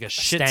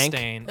shit stank.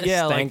 stain, A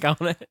yeah, stank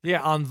like, on it.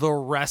 yeah, on the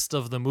rest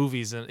of the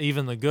movies and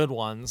even the good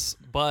ones.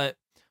 But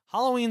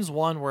Halloween's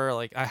one where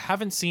like I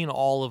haven't seen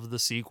all of the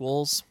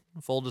sequels.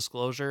 Full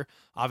disclosure,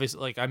 obviously,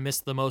 like I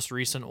missed the most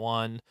recent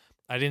one.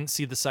 I didn't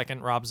see the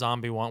second Rob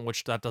Zombie one,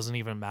 which that doesn't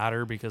even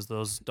matter because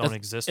those don't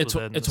exist. It's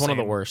within it's the one of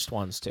the same- worst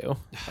ones too.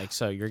 Like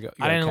so you're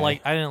I didn't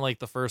okay. like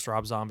the first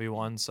Rob Zombie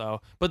one,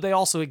 so but they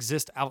also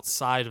exist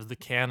outside of the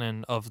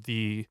canon of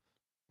the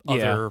Yeah.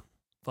 other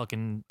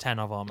fucking 10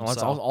 of them. Well,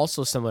 it's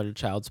also similar to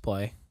Child's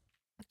Play.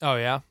 Oh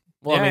yeah.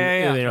 Well, Yeah, I mean,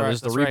 yeah, you know, right,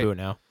 there's the that's right. reboot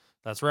now.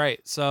 That's right.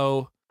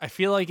 So I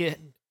feel like it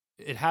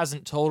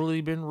hasn't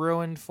totally been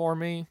ruined for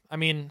me. I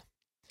mean,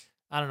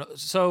 I don't know.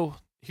 So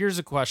here's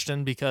a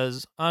question,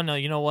 because no,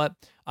 you know what?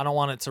 I don't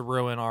want it to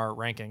ruin our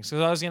rankings.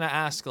 So I was gonna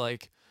ask,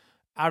 like,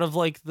 out of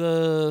like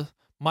the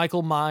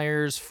Michael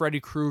Myers,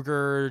 Freddy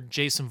Krueger,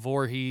 Jason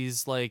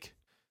Voorhees, like,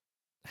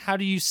 how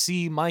do you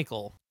see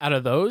Michael? Out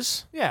of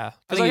those, Yeah, I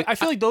because think I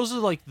feel like those are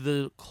like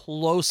the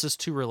closest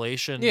to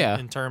relation Yeah.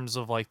 in terms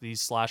of like these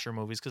slasher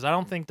movies, because I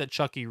don't think that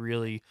Chucky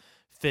really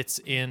fits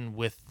in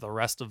with the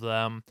rest of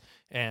them,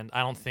 and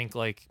I don't think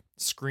like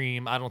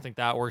Scream, I don't think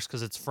that works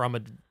because it's from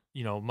a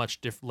much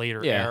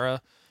later Yeah.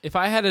 era. if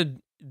I had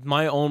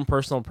my own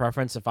personal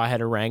preference, if I had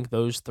to rank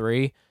those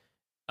 3,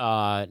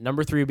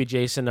 number 3 would be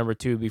Jason, number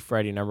 2 would be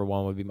Freddy, number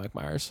 1 would be Mike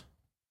Myers.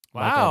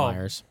 Michael Wow,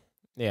 Myers.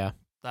 Yeah.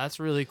 that's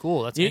really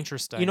cool. That's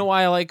interesting. You know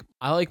why I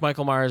like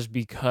Michael Myers?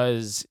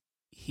 Because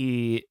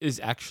he is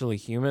actually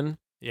human.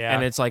 Yeah,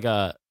 And it's like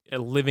a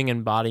living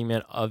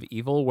embodiment of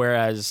evil,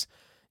 whereas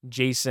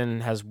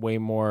Jason has way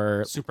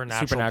more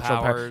supernatural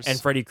power. powers. And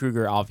Freddy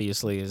Krueger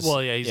obviously is.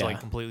 well, yeah, he's like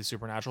completely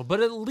supernatural,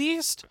 but at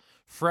least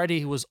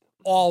Freddy was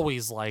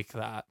always like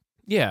that.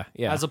 yeah.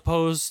 As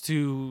opposed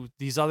to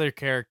these other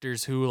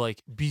characters who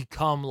like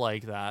become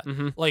like that.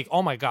 Mhm. Like,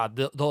 oh my god,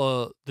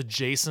 the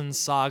Jason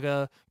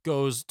saga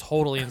goes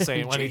totally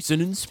insane. When Jason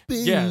in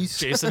space. yeah,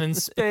 Jason in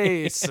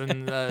space,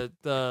 and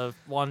the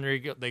one where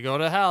they go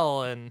to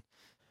hell, and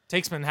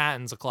Takes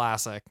Manhattan's a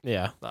classic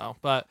Yeah. though.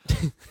 But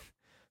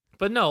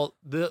but no,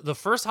 the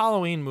first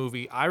Halloween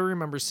movie, I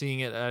remember seeing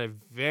it at a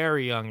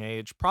very young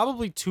age,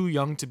 probably too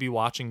young to be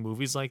watching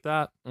movies like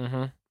that.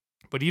 Mm-hmm.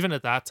 But even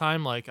at that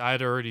time, like I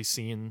had already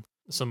seen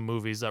some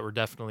movies that were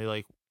definitely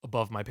like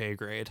above my pay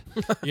grade,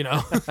 you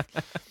know?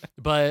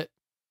 But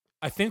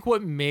I think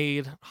what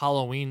made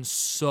Halloween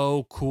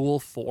so cool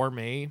for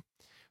me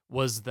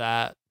was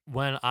that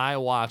when I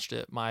watched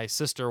it, my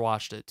sister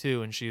watched it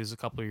too, and she was a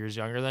couple of years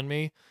younger than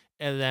me.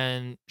 And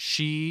then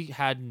she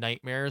had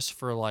nightmares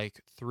for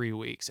like 3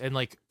 weeks and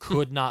like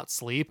could not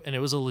sleep. And it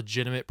was a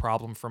legitimate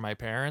problem for my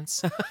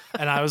parents.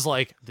 And I was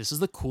like, this is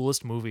the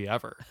coolest movie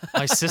ever.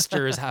 My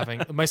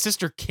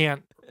sister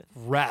can't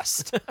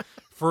rest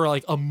for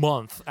like a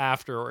month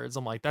afterwards.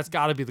 I'm like, that's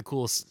got to be the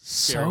coolest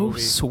scary So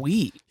movie.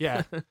 sweet.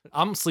 Yeah.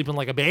 I'm sleeping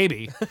like a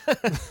baby.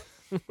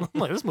 I'm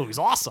like, this movie's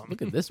awesome.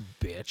 Look at this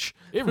bitch.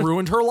 It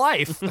ruined her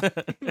life.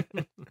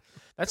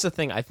 That's the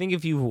thing. I think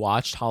if you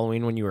watched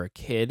Halloween when you were a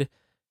kid,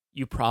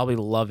 you probably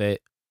love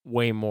it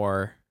way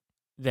more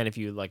than if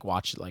you like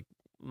watched it like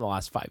in the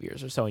last 5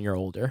 years or so and you're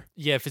older.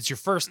 Yeah, if it's your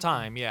first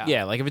time, yeah.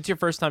 Yeah, like if it's your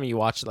first time and you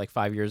watched it like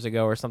 5 years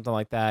ago or something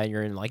like that, and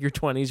you're in like your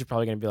 20s, you're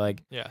probably gonna be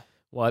like, Yeah.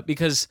 what?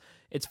 Because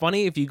it's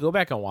funny if you go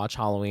back and watch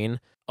Halloween,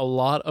 a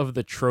lot of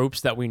the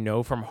tropes that we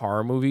know from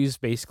horror movies,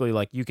 basically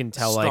like you can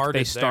tell like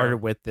they started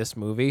with this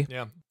movie.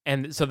 Yeah.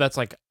 And so that's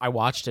like I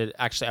watched it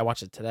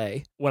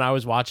today. When I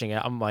was watching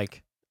it, I'm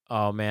like,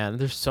 oh man,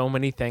 there's so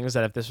many things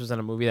that if this was in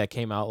a movie that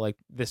came out like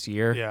this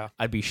year, Yeah.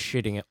 I'd be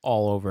shitting it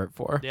all over it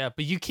for. Yeah,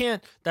 but you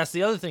can't. That's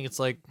the other thing. It's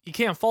like you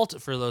can't fault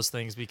it for those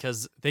things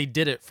because they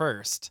did it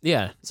first.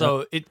 Yeah.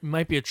 So it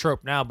might be a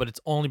trope now, but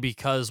it's only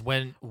because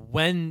when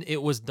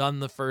it was done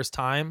the first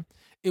time,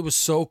 it was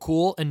so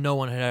cool and no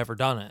one had ever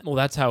done it. Well,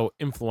 that's how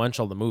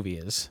influential the movie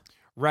is.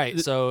 Right.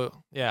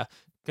 So yeah,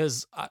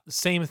 because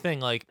same thing.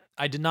 Like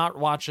I did not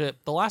watch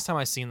it. The last time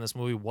I seen this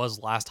movie was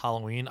last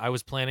Halloween. I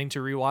was planning to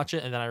rewatch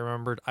it, and then I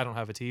remembered I don't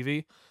have a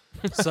TV.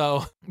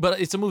 So, but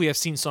it's a movie I've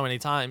seen so many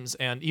times,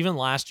 and even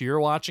last year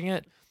watching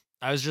it,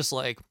 I was just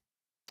like,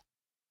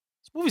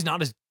 this movie's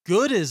not as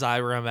good as I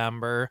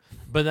remember.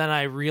 But then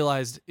I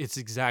realized it's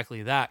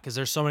exactly that because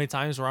there's so many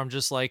times where I'm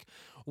just like,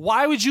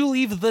 why would you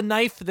leave the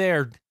knife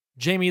there?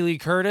 Jamie Lee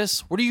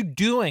Curtis, what are you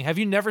doing? Have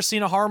you never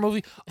seen a horror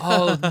movie?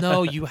 Oh,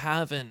 no, you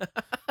haven't.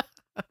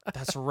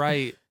 That's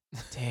right.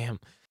 Damn.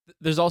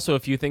 There's also a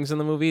few things in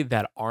the movie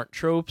that aren't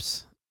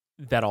tropes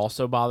that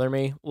also bother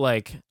me.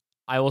 Like,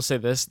 I will say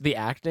this, the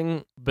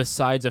acting,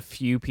 besides a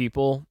few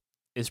people,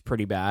 is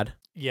pretty bad.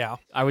 Yeah.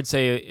 I would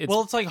say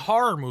it's like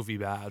horror movie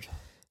bad.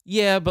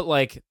 Yeah, but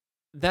like,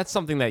 that's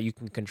something that you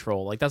can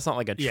control. Like, that's not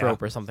like a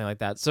trope or something like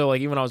that. So,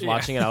 like, even when I was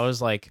watching it, I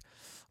was like,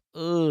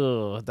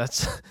 ugh,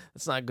 that's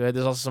not good.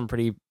 There's also some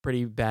pretty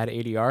bad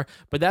ADR.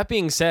 But that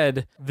being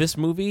said, this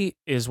movie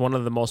is one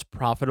of the most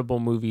profitable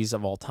movies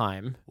of all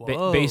time,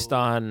 based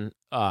on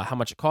how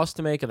much it cost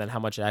to make and then how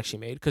much it actually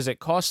made. Because it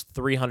cost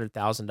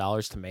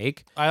 $300,000 to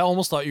make. I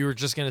almost thought you were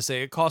just gonna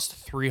say it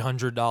cost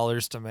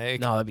 $300 to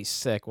make. No, that'd be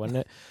sick, wouldn't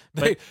it?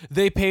 But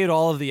they paid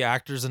all of the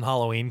actors in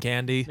Halloween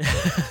candy.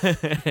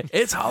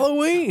 It's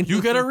Halloween.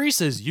 You get a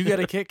Reese's. You get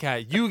a Kit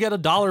Kat. You get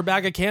 $1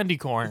 bag of candy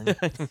corn.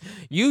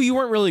 You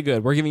weren't really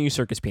good. We're giving you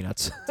circus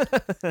peanuts.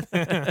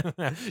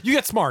 You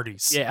get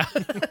Smarties. Yeah.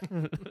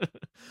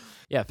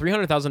 Yeah,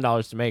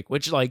 $300,000 to make,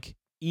 which like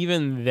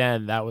even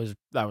then that was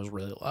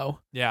really low.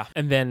 Yeah.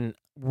 And then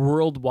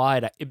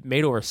worldwide it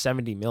made over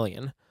 70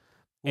 million. Oof,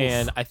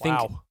 and I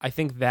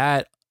think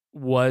that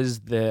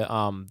was the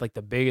like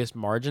the biggest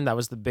margin. That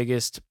was the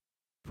biggest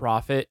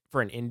profit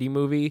for an indie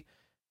movie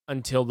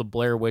until the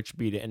Blair Witch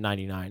beat it in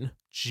 99.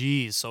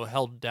 Jeez, so it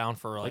held down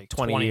for like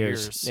 20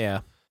 years.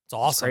 Yeah. It's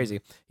awesome. It's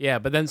crazy. Yeah,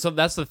 but then so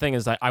that's the thing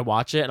is that I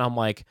watch it and I'm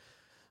like,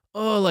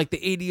 oh, like the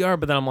ADR,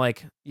 but then I'm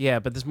like, yeah,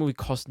 but this movie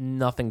cost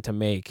nothing to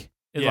make.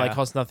 It like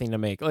costs nothing to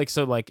make. Like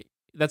so like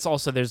that's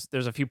also there's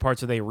a few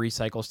parts where they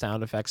recycle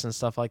sound effects and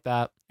stuff like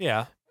that.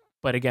 Yeah.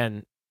 But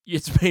again,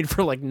 it's made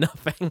for like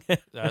nothing.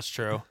 That's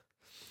true.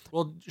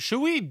 Well, should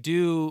we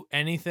do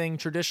anything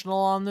traditional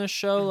on this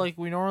show like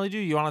we normally do?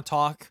 You want to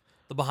talk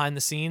the behind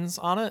the scenes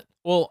on it?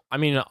 Well, I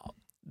mean,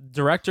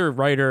 director,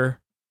 writer,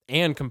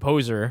 and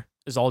composer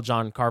is all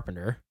John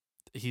Carpenter.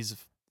 He's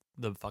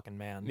the fucking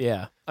man.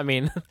 Yeah. I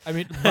mean,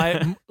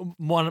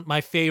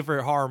 my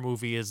favorite horror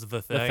movie is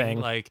The Thing.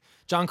 Like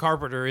John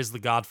Carpenter is the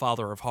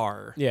godfather of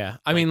horror. Yeah.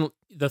 I mean,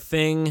 The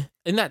Thing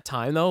in that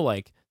time though,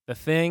 like The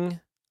Thing,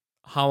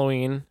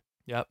 Halloween,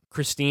 yep,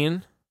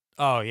 Christine.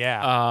 Oh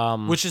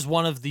yeah. Which is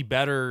one of the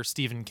better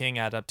Stephen King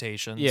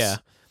adaptations. Yeah.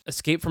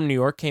 Escape from New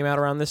York came out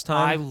around this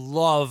time. I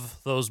love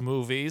those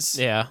movies.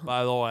 Yeah.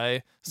 By the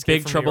way,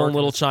 Big Trouble in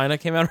Little China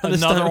came out around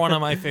this time. Another one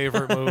of my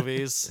favorite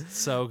movies.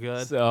 So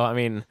good. So, I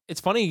mean, it's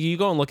funny. You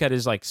go and look at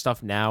his like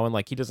stuff now and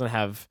like he doesn't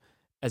have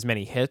as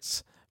many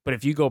hits. But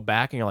if you go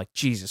back and you're like,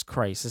 Jesus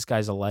Christ, this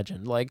guy's a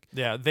legend. Like,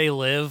 yeah, They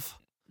Live.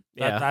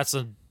 Yeah. That's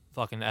a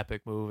fucking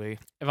epic movie.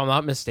 If I'm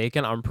not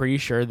mistaken, I'm pretty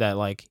sure that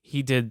like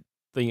he did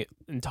the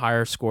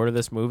entire score to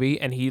this movie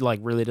and he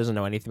like really doesn't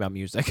know anything about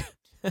music.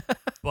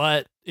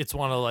 But it's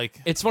one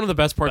of the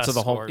best parts of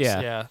the whole. Scores.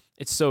 Yeah.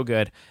 It's so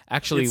good.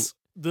 Actually,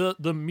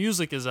 the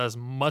music is as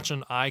much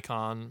an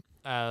icon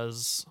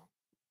as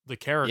the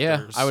characters.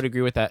 Yeah, I would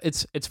agree with that.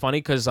 It's funny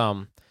because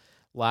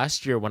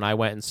last year when I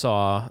went and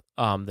saw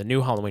the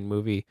new Halloween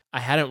movie,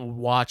 I hadn't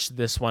watched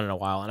this one in a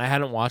while, and I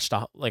hadn't watched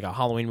a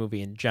Halloween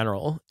movie in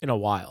general in a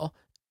while.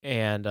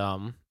 And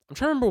I'm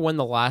trying to remember when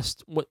the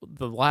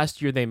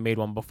last year they made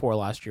one before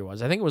last year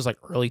was. I think it was like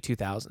early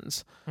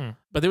 2000s.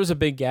 But there was a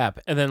big gap.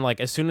 And then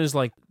like as soon as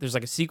like there's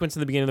like a sequence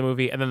in the beginning of the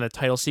movie and then the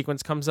title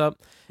sequence comes up.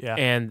 Yeah.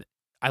 And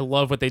I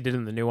love what they did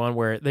in the new one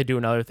where they do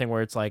another thing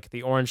where it's like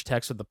the orange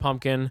text with the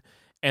pumpkin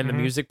and the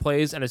music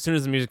plays. And as soon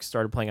as the music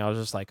started playing, I was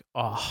just like,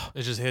 oh.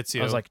 It just hits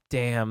you. I was like,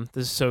 damn,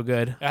 this is so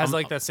good. It has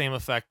like that same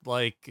effect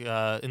like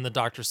in the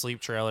Dr. Sleep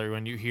trailer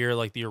when you hear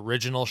like the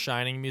original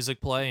Shining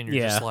music play and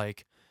you're just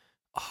like,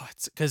 oh,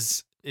 it's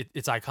because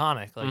it's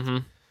iconic.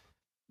 Like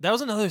That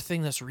was another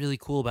thing that's really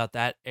cool about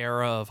that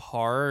era of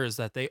horror is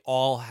that they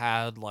all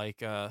had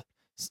like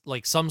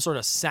some sort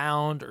of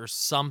sound or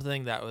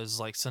something that was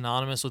like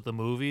synonymous with the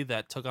movie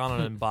that took on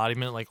an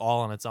embodiment like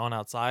all on its own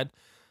outside.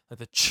 Like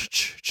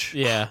the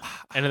Yeah.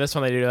 And then this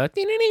one they do like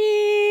yeah.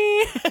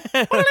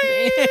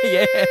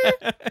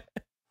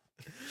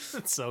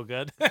 It's so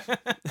good.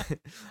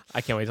 I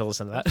can't wait to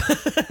listen to that.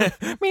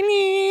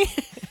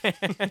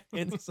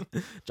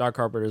 John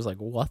Carpenter's like,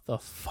 what the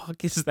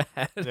fuck is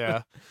that?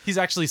 Yeah. He's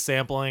actually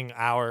sampling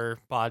our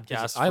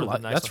podcast. I for the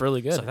like next that's one.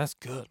 really good. So that's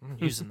good. I'm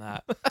using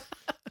that.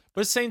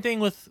 But same thing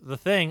with The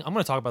Thing. I'm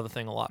going to talk about The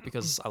Thing a lot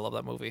because I love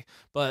that movie.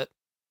 But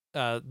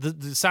the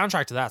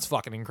soundtrack to that's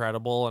fucking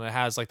incredible, and it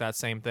has like that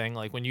same thing.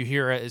 Like when you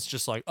hear it, it's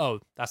just like,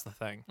 oh, that's The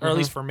Thing, or at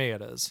least for me,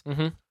 it is.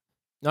 Mm-hmm.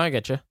 No, I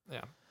get you.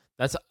 Yeah.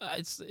 That's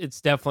it's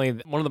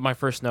definitely one of my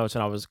first notes,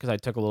 and I was because I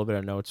took a little bit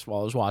of notes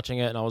while I was watching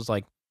it, and I was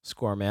like,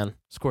 score, man,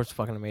 score's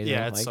fucking amazing.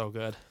 Yeah, it's like, so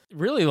good.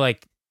 Really,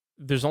 like,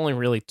 there's only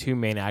really two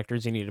main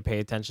actors you need to pay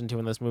attention to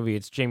in this movie.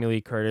 It's Jamie Lee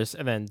Curtis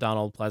and then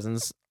Donald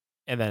Pleasance,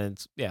 and then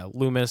it's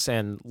Loomis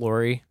and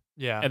Laurie.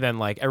 Yeah. And then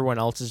like everyone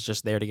else is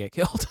just there to get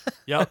killed.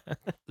 Yep.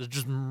 They're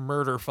just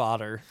murder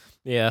fodder.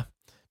 Yeah.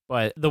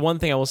 But the one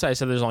thing I will say, I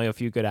said there's only a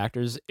few good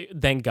actors.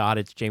 Thank God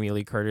it's Jamie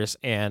Lee Curtis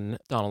and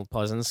Donald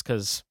Pleasance,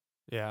 because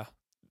yeah,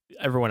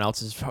 everyone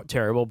else is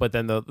terrible. But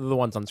then the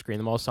ones on screen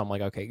the most, so I'm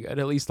like, okay, good.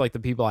 At least like the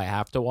people I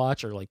have to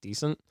watch are like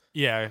decent.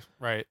 Yeah,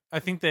 right. I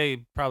think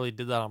they probably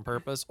did that on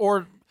purpose,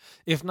 or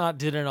if not,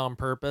 did it on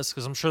purpose,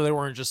 because I'm sure they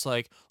weren't just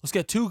like, let's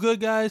get two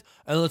good guys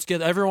and let's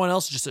get everyone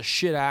else just a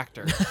shit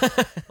actor.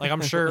 Like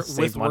I'm sure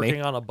with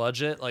working on a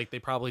budget, like they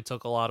probably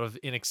took a lot of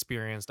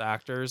inexperienced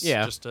actors,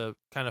 just to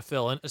kind of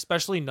fill in,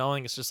 especially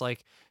knowing it's just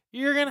like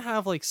you're gonna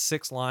have like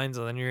 6 lines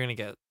and then you're gonna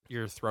get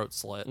your throat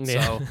slit.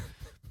 Yeah. So,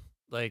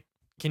 like,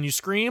 can you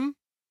scream?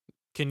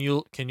 Can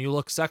you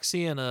look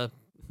sexy in a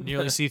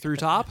nearly see-through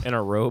top in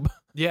a robe?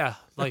 Yeah,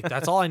 like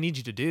that's all I need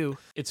you to do.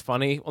 It's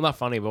funny. Well, not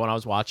funny, but when I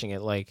was watching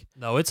it, like,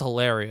 no, it's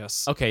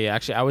hilarious. Okay, yeah,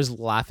 actually, I was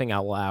laughing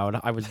out loud.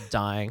 I was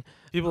dying.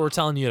 People were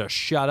telling you to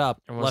shut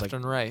up left like,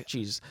 and right.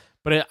 Jeez,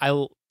 but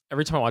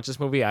every time I watch this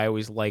movie, I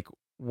always like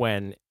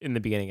when in the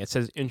beginning it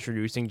says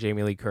introducing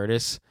Jamie Lee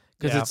Curtis,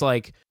 because it's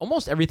like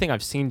almost everything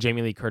I've seen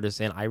Jamie Lee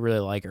Curtis in, I really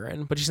like her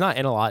in, but she's not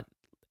in a lot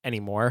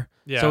anymore.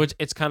 Yeah. So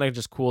it's kind of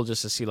just cool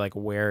just to see like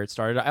where it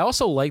started. I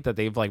also like that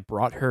they've like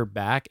brought her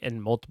back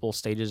in multiple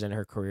stages in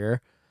her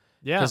career.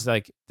 Yeah. Because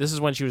like this is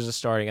when she was just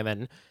starting, and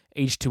then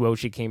H2O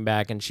she came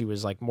back and she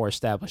was like more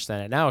established than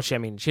it. Now she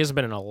hasn't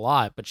been in a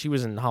lot, but she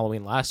was in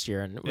Halloween last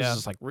year, and it was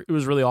just like it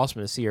was really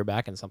awesome to see her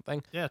back in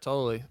something. Yeah,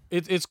 totally.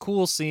 It's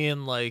cool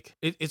seeing like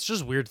it's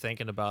just weird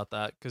thinking about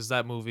that, because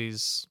that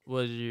movie's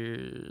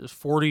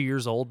 40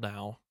 years old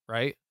now,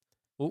 right?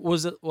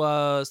 Was it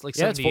like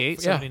 78,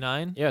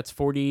 79? Yeah, it's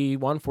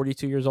 41,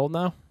 42 years old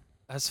now.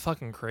 That's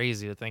fucking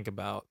crazy to think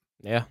about.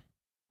 Yeah.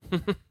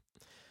 And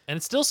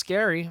it's still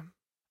scary.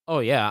 Oh,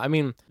 yeah. I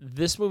mean,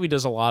 this movie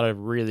does a lot of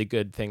really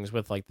good things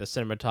with, like, the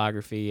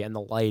cinematography and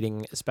the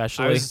lighting,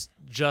 especially. I was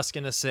just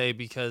going to say,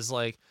 because,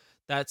 like,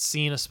 that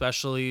scene,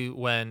 especially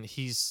when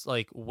he's,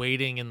 like,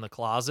 waiting in the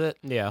closet.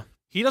 Yeah.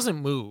 He doesn't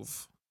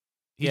move.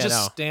 He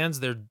just stands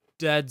there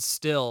dead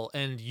still,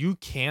 and you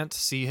can't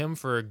see him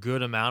for a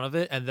good amount of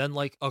it, and then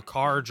like a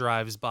car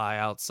drives by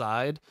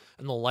outside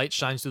and the light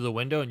shines through the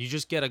window and you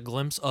just get a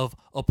glimpse of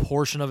a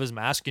portion of his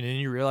mask, and then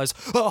you realize,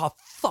 oh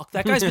fuck,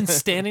 that guy's been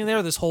standing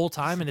there this whole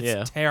time, and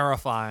it's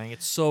terrifying.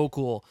 It's so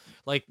cool.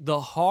 Like the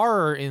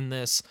horror in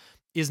this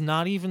is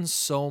not even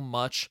so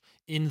much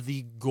in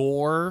the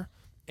gore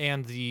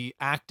and the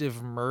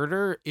active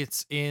murder,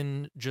 it's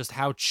in just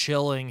how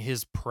chilling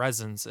his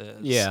presence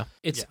is. Yeah.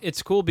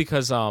 It's cool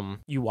because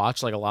you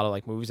watch like a lot of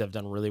like movies that have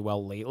done really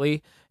well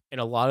lately, and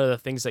a lot of the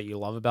things that you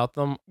love about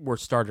them were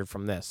started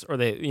from this, or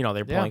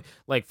they're playing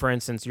like, for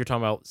instance, you're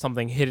talking about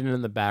something hidden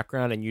in the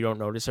background and you don't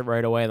notice it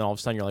right away, and then all of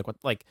a sudden you're like, what?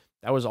 Like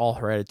that was all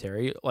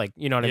Hereditary. Like,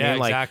 you know what I mean?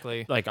 Like,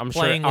 exactly. Like I'm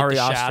Playing sure with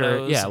Ari the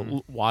Aster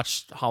shadows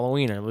watched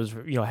Halloween and was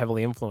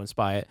heavily influeed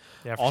by it.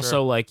 Yeah, for also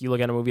sure. like you look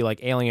at a movie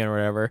like Alien or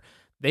whatever,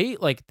 they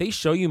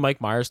show you Mike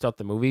Myers throughout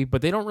the movie,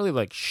 but they don't really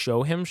like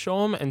show him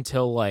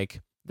until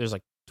like there's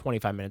like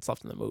 25 minutes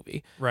left in the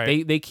movie.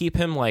 Right. They keep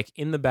him like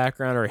in the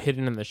background or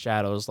hidden in the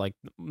shadows like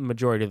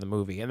majority of the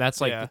movie, and that's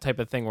like the type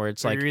of thing where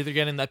it's like you're either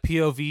getting that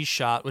POV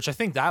shot, which I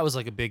think that was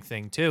like a big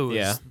thing too.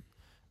 Yeah.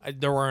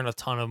 There weren't a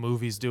ton of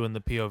movies doing the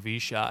POV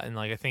shot, and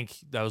like I think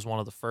that was one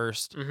of the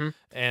first.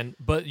 Mm-hmm.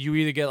 But you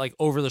either get like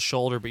over the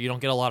shoulder, but you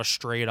don't get a lot of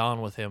straight on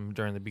with him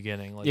during the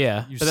beginning. Like,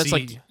 but that's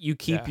like you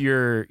keep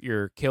your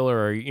killer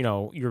or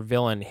your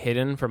villain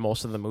hidden for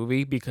most of the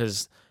movie,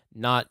 because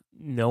not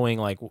knowing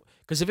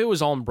because if it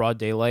was all in broad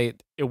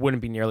daylight, it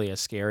wouldn't be nearly as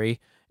scary.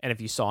 And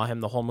if you saw him,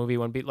 the whole movie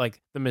wouldn't be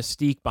like the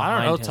mystique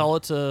behind I don't know. him. Tell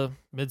it to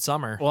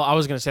Midsummer. Well, I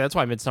was gonna say that's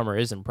why Midsummer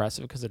is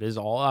impressive, because it is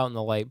all out in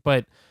the light,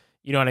 but.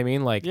 You know what I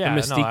mean? Like the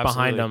mystique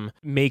behind him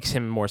makes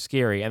him more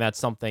scary, and that's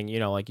something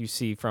like you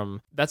see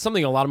that's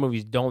something a lot of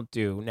movies don't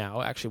do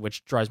now, actually,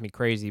 which drives me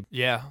crazy.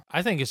 Yeah,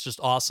 I think it's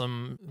just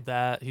awesome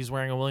that he's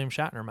wearing a William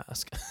Shatner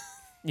mask.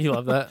 You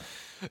love that?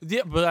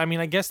 Yeah, but I mean,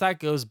 I guess that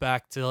goes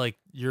back to like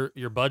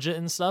your budget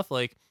and stuff.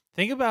 Like,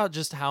 think about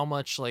just how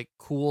much like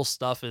cool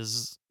stuff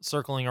is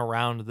circling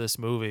around this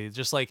movie.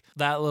 Just like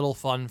that little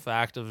fun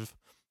fact of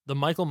the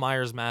Michael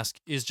Myers mask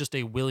is just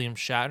a William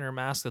Shatner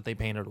mask that they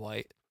painted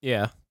white.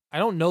 Yeah. I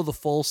don't know the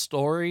full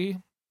story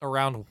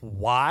around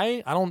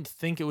why. I don't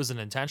think it was an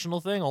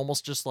intentional thing.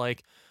 Almost just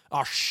like,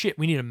 oh shit,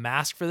 we need a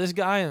mask for this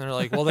guy, and they're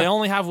like, well, they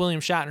only have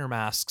William Shatner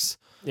masks,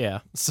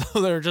 Yeah.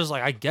 so they're just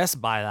like, I guess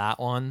buy that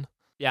one.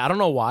 Yeah, I don't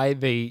know why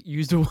they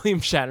used a William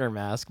Shatner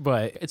mask,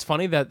 but it's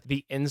funny that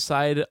the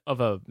inside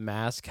of a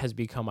mask has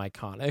become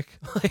iconic.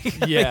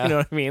 Like, Yeah. you know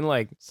what I mean?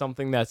 Like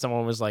something that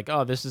someone was like,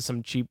 "Oh, this is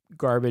some cheap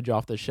garbage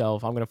off the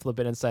shelf. I'm gonna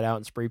flip it inside out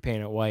and spray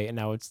paint it white."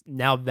 And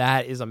now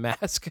that is a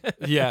mask.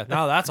 Yeah,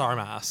 now that's our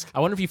mask. I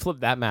wonder if you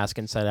flip that mask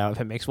inside out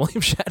if it makes William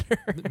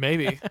Shatner.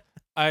 Maybe.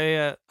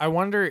 I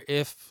wonder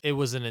if it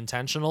was an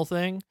intentional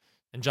thing,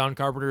 and John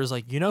Carpenter is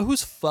like, you know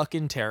who's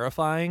fucking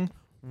terrifying?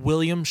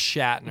 William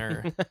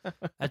Shatner.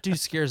 That dude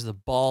scares the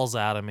balls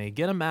out of me.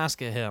 Get a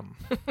mask of him.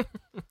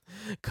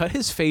 Cut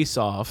his face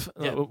off.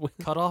 Yeah,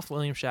 cut off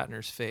William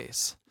Shatner's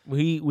face.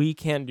 We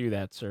can't do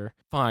that, sir.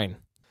 Fine.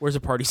 Where's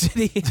a Party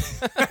City?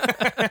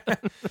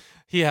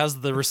 He has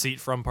the receipt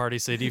from Party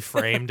City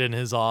framed in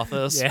his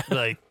office. Yeah.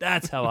 Like,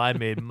 that's how I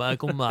made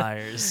Michael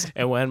Myers.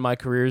 And when my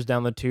career's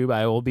down the tube,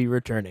 I will be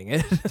returning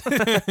it.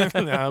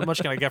 How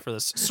much can I get for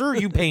this? Sir,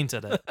 you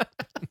painted it.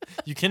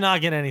 You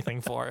cannot get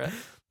anything for it.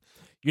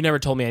 You never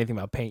told me anything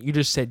about paint. You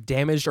just said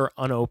damaged or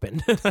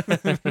unopened.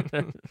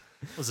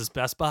 Was this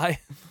Best Buy?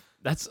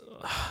 That's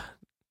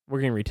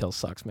working retail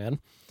sucks,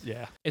 man.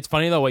 Yeah. It's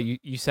funny though what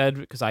you said,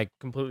 because I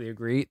completely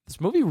agree. This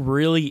movie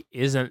really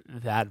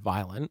isn't that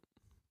violent.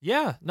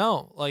 Yeah,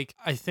 no, like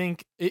I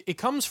think it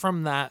comes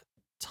from that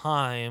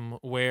time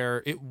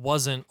where it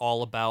wasn't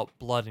all about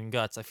blood and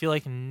guts. I feel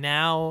like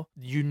now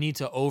you need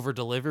to over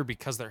deliver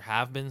because there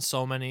have been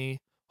so many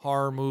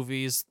horror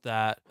movies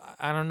that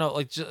I don't know,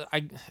 like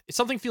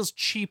something feels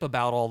cheap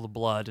about all the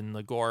blood and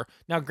the gore.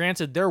 Now,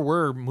 granted, there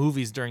were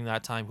movies during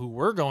that time who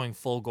were going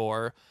full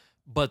gore,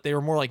 but they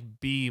were more like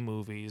B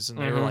movies and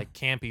they were like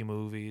campy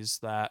movies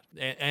that,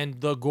 and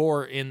the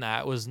gore in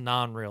that was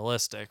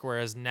non-realistic.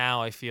 Whereas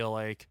now I feel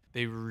like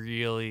they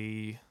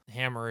really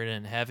hammer it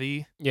in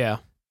heavy. Yeah.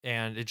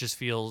 And it just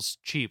feels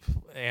cheap.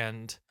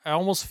 And I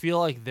almost feel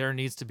like there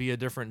needs to be a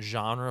different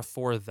genre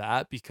for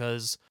that,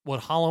 because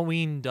what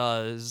Halloween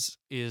does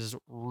is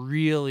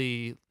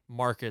really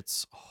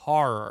markets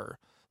horror.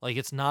 Like,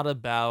 it's not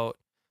about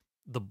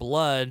the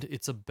blood,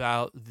 it's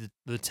about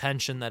the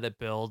tension that it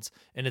builds,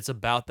 and it's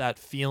about that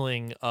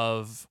feeling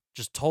of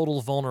just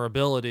total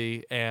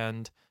vulnerability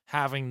and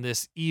having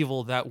this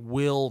evil that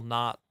will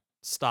not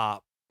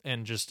stop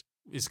and just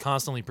is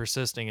constantly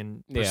persisting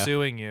and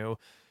pursuing you.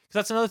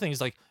 That's another thing.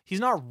 He's like,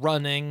 he's not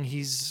running.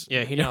 He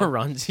never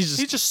runs. He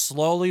just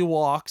slowly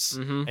walks,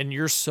 and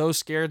you're so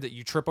scared that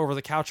you trip over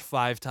the couch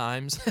 5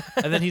 times.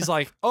 And then he's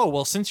like, oh,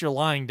 well, since you're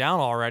lying down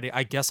already,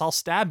 I guess I'll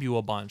stab you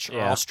a bunch, or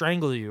I'll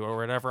strangle you, or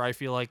whatever I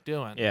feel like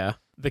doing. Yeah.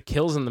 The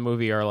kills in the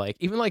movie are like,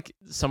 even like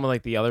some of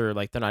like the other,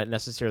 like they're not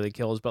necessarily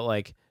kills, but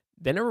like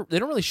they don't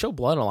really show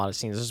blood in a lot of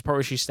scenes. There's a part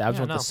where she stabs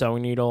him with the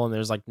sewing needle, and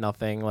there's like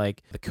nothing,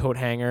 like the coat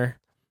hanger.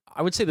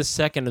 I would say the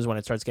second is when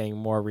it starts getting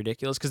more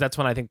ridiculous, because that's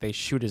when I think they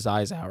shoot his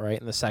eyes out, right?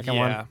 In the second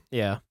one?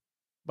 Yeah.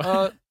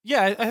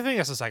 Yeah, I think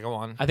that's the second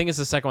one. I think it's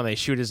the second one. They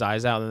shoot his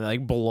eyes out and they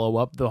like blow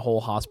up the whole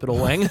hospital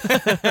wing.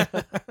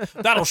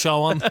 That'll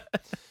show him.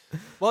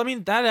 Well, I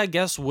mean, that I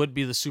guess would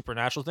be the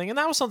supernatural thing. And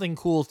that was something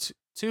cool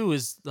too,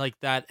 is like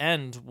that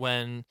end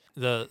when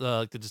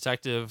the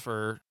detective,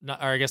 or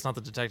I guess not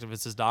the detective,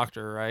 it's his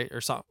doctor, right? Or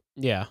something.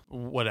 Yeah.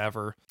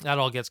 Whatever. That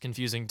all gets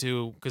confusing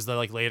too, because they're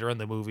like later in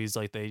the movies,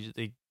 like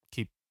they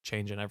keep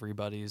changing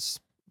everybody's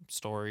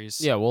stories.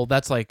 Yeah, well,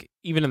 that's like,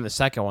 even in the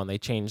second one, they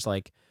changed,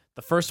 like,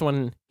 the first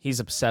one, he's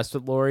obsessed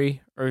with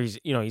Laurie, or he's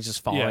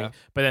just following. Yeah.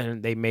 But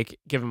then they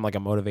give him like a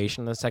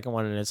motivation in the second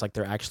one, and it's like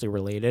they're actually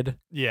related.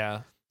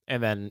 Yeah.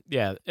 And then,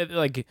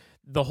 like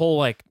the whole,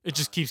 like, it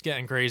just keeps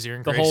getting crazier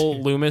and the crazier.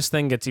 whole Loomis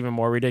thing gets even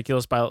more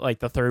ridiculous by like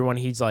the third one.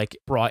 He's like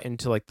brought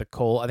into like the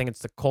cult. I think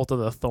it's the Cult of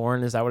the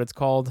Thorn. Is that what it's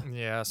called?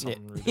 Yeah,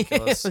 something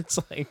ridiculous. It's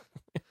like,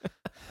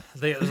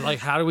 they like,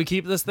 how do we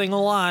keep this thing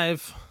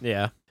alive?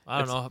 Yeah. I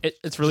don't know.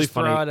 It's really just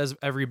funny. Throw out as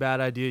every bad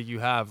idea you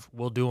have.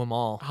 We'll do them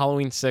all.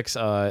 Halloween 6,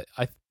 I'm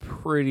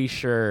pretty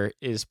sure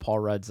is Paul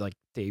Rudd's like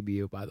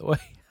debut, by the way.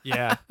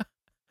 Yeah.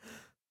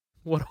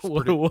 What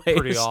a way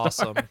Pretty to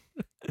awesome. start.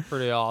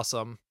 Pretty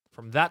awesome.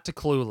 From that to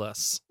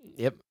Clueless.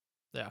 Yep.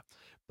 Yeah.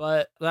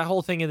 But that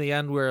whole thing in the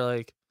end where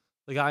like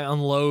the guy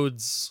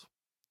unloads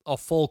a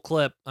full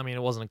clip. I mean,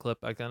 it wasn't a clip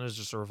back then, it was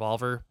just a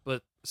revolver,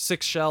 but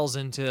 6 shells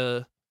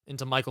into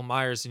Michael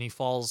Myers, and he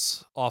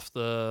falls off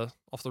the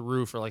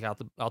roof, or like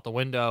out the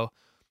window.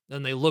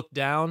 Then they look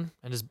down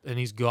and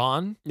he's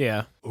gone.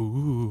 Yeah.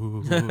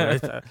 Ooh.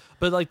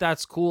 But like,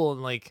 that's cool.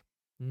 And like,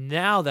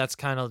 now that's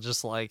kind of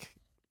just like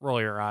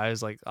roll your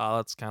eyes, like, oh,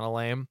 that's kind of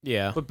lame.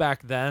 Yeah. But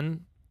back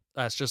then,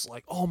 that's just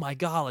like, oh my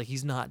God, like,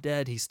 he's not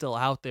dead. He's still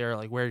out there.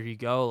 Like, where did he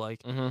go?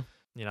 Like,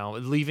 You know,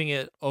 leaving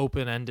it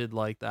open ended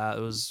like that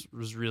was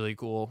really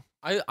cool.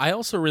 I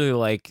also really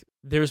like,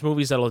 there's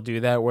movies that'll do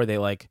that where they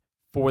like,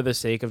 for the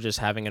sake of just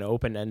having an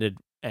open-ended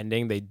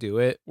ending, they do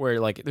it where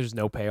like there's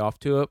no payoff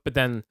to it. But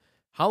then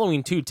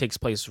Halloween 2 takes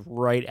place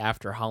right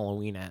after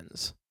Halloween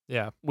ends.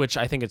 Yeah. Which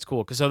I think it's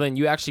cool because so then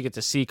you actually get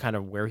to see kind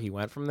of where he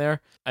went from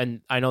there. And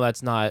I know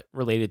that's not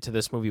related to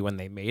this movie when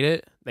they made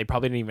it. They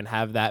probably didn't even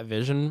have that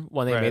vision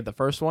when they made the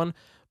first one.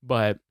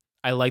 But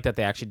I like that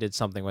they actually did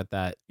something with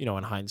that, you know,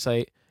 in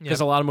hindsight.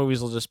 Because a lot of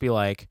movies will just be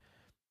like,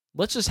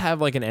 let's just have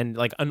like an end,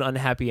 like an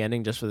unhappy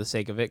ending just for the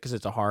sake of it because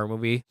it's a horror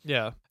movie.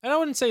 Yeah. And I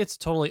wouldn't say it's a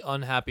totally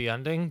unhappy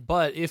ending,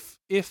 but if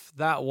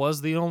that was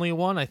the only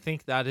one, I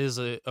think that is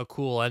a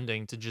cool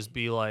ending to just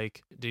be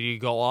like, did he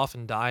go off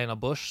and die in a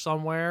bush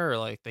somewhere? Or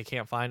like they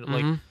can't find it?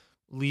 Like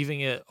leaving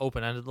it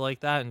open-ended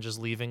like that and just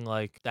leaving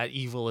like that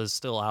evil is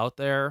still out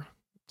there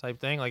type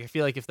thing. Like I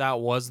feel like if that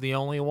was the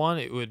only one,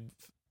 it would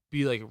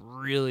be like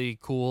really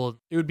cool.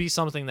 It would be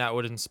something that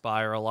would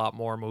inspire a lot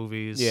more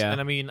movies. Yeah. And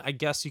I mean, I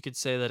guess you could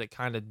say that it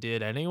kind of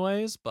did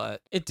anyways,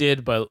 but it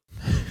did, but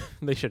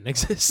they shouldn't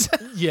exist.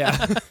 Yeah.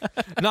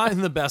 Not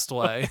in the best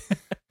way.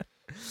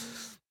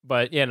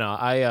 But you know,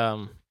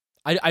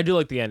 I do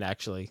like the end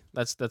actually.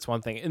 That's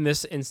one thing. In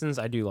this instance,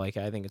 I do like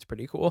it. I think it's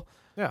pretty cool.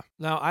 Yeah.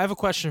 Now, I have a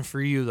question for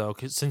you, though,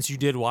 because since you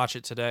did watch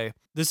it today,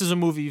 this is a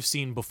movie you've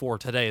seen before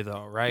today,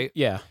 though, right?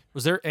 Yeah.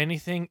 Was there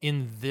anything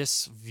in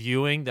this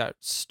viewing that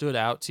stood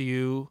out to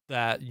you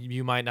that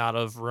you might not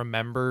have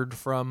remembered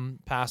from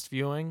past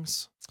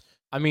viewings?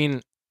 I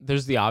mean,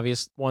 there's the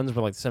obvious ones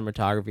with like the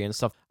cinematography and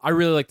stuff. I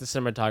really like the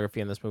cinematography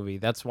in this movie.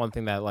 That's one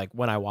thing that like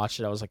when I watched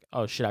it, I was like,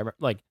 oh shit,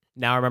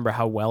 now I remember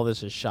how well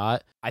this is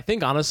shot. I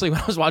think honestly, when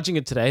I was watching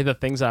it today, the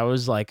things I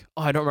was like,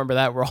 oh, I don't remember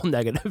that were all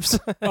negatives.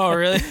 Oh,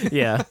 really?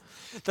 Yeah.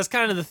 That's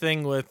kind of the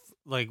thing with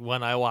like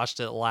when I watched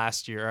it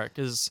last year,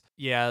 because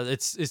yeah,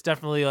 it's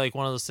definitely like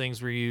one of those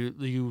things where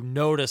you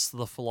notice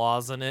the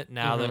flaws in it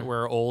now that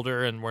we're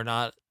older and we're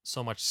not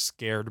so much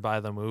scared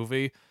by the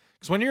movie.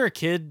 Because when you're a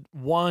kid,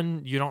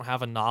 one, you don't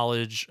have a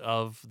knowledge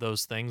of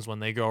those things when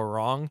they go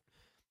wrong,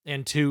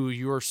 and two,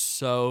 you're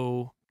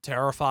so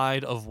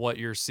terrified of what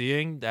you're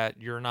seeing that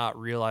you're not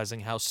realizing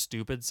how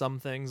stupid some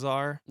things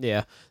are.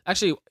 Yeah.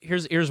 Actually,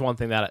 here's one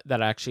thing that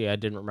actually I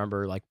didn't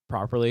remember like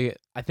properly.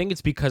 I think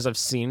it's because I've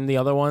seen the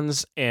other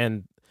ones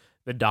and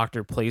the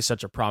doctor plays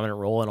such a prominent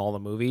role in all the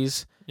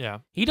movies. Yeah.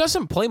 He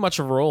doesn't play much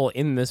of a role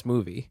in this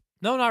movie.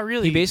 No, not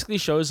really. He basically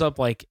shows up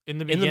like in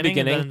the beginning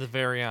and then in the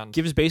very end.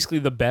 Gives basically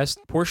the best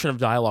portion of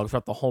dialogue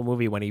throughout the whole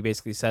movie when he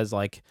basically says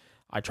like,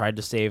 I tried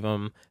to save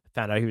him,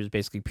 found out he was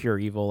basically pure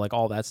evil, like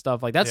all that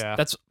stuff. Like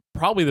that's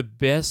probably the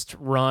best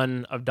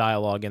run of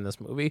dialogue in this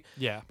movie.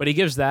 Yeah. But he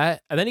gives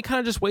that, and then he kind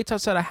of just waits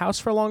outside a house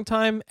for a long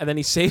time, and then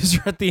he saves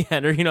her at the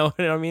end, or you know what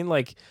I mean?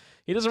 Like,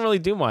 he doesn't really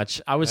do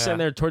much. I was sitting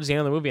there towards the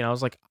end of the movie, and I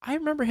was like, I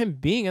remember him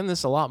being in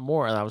this a lot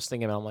more, and I was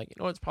thinking, I'm like,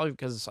 you know, it's probably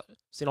because I've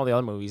seen all the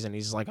other movies, and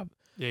he's like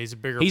he's a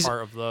bigger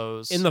part of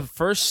those. In the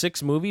first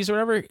 6 movies or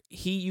whatever,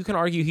 you can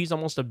argue he's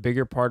almost a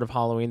bigger part of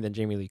Halloween than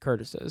Jamie Lee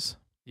Curtis is.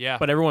 Yeah.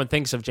 But everyone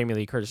thinks of Jamie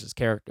Lee Curtis's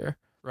character.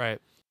 Right.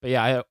 But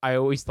yeah, I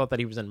always thought that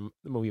he was in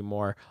the movie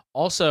more.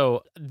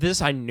 Also,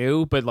 this I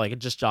knew, but like it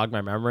just jogged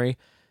my memory.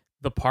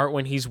 The part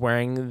when he's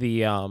wearing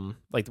the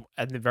like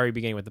at the very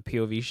beginning with the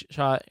POV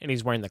shot, and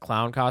he's wearing the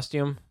clown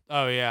costume.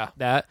 Oh yeah,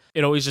 that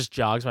it always just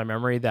jogs my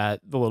memory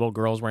that the little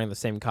girl's wearing the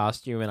same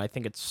costume, and I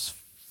think it's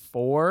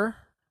 4.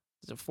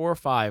 Is it 4 or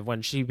 5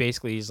 when she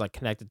basically is like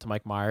connected to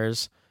Mike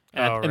Myers,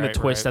 and the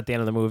twist at the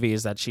end of the movie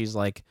is that she's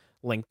like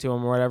linked to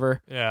him or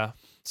whatever. Yeah,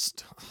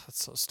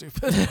 that's so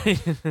stupid.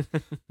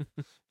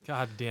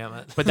 God damn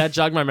it! But that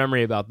jogged my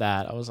memory about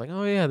that. I was like,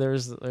 oh yeah,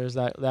 there's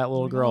that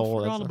little girl.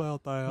 I forgot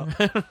about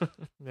that.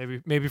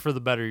 maybe for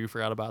the better you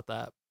forgot about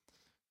that.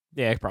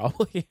 Yeah,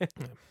 probably.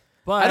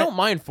 But I don't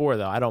mind 4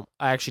 though.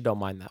 I actually don't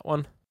mind that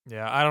one.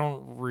 Yeah, I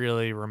don't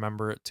really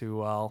remember it too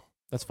well.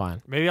 That's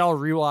fine. Maybe I'll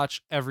rewatch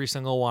every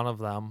single one of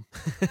them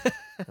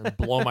and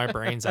blow my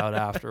brains out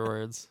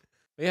afterwards.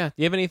 But yeah, do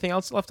you have anything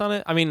else left on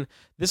it? I mean,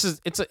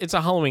 it's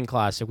a Halloween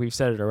classic. We've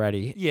said it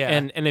already. Yeah.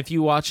 And if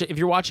you're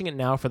watching it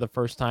now for the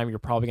first time, you're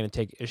probably going to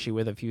take issue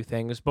with a few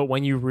things. But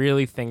when you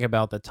really think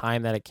about the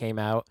time that it came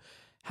out,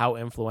 how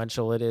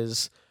influential it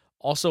is,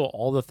 also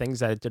all the things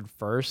that it did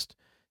first,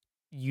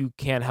 you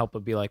can't help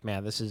but be like,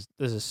 man, this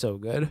is so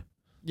good.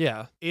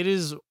 Yeah, it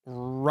is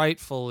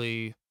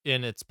rightfully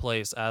in its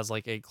place as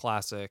like a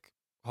classic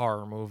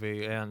horror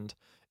movie, and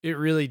it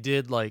really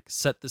did like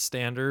set the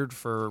standard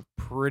for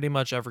pretty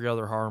much every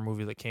other horror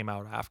movie that came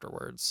out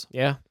afterwards.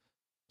 Yeah.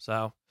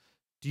 So,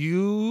 do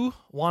you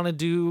want to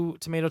do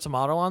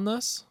tomato on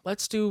this?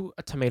 Let's do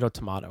a tomato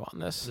on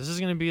this. This is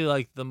going to be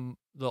like the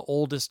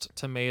oldest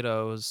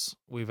tomatoes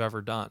we've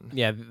ever done.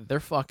 Yeah, they're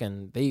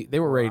fucking they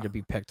were ready to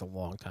be picked a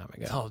long time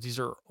ago. Oh, these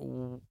are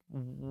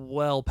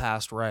well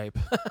past ripe.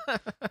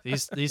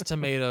 These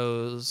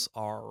tomatoes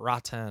are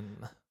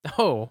rotten.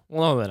 Oh,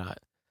 well, no, they're not.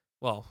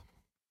 Well,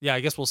 yeah, I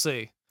guess we'll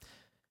see.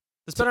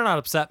 This better not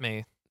upset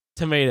me.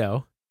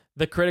 Tomato.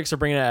 The critics are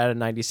bringing it at a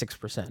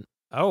 96%.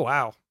 Oh,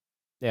 wow.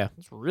 Yeah.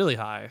 It's really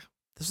high.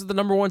 This is the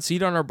number 1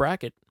 seed on our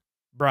bracket.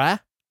 bruh.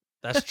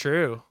 That's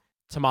true.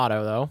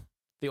 Tomato, though.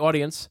 The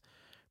audience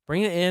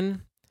bring it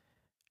in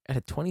at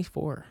a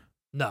 24.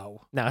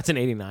 No. No, it's an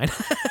 89.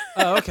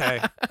 Oh, okay.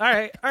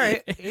 All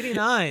right.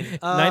 89.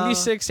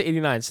 96 to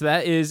 89. So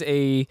that is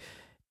a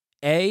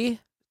A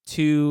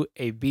to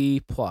a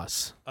B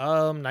plus.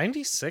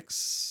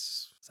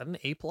 96. Is that an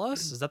A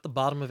plus? Is that the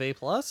bottom of A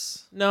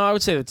plus? No, I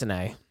would say that's an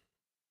A.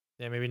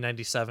 Yeah, maybe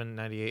 97,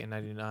 98, and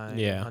 99.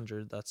 Yeah.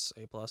 100. That's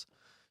A plus.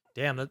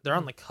 Damn, they're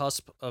on the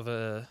cusp of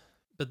a.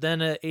 But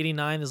then a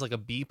 89 is like a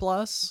B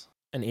plus.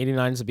 An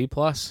 89 is a B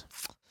plus.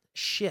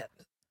 Shit.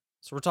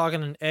 So we're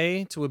talking an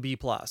A to a B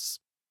plus.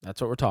 That's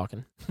what we're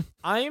talking.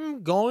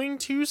 I'm going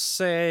to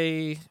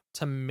say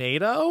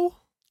tomato.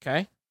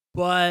 Okay.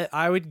 But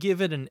I would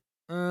give it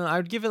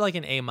like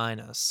an A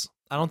minus.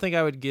 I don't think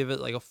I would give it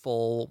like a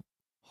full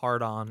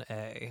hard on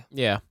A.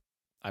 Yeah.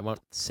 I went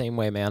the same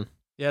way, man.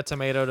 Yeah,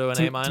 tomato to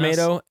an A minus.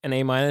 Tomato, an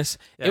A minus.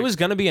 Yeah. It was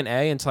gonna be an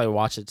A until I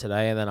watched it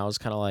today, and then I was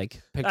kind of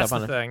like picked That's up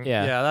on the thing. it.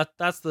 Yeah.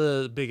 That's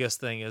the biggest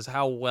thing is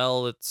how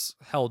well it's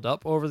held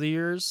up over the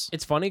years.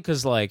 It's funny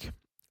because like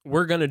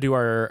we're gonna do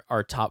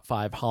our top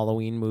 5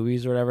 Halloween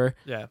movies or whatever.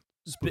 Yeah,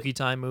 spooky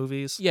time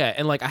movies. Yeah,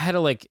 and like I had to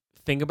like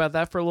think about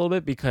that for a little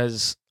bit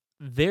because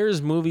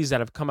there's movies that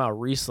have come out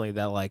recently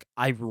that like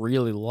I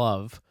really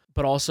love,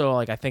 but also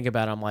like I think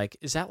about it, I'm like,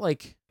 is that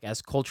like as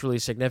culturally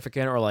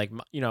significant or like,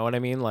 you know what I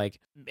mean?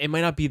 Like it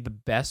might not be the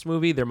best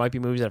movie. There might be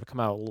movies that have come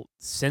out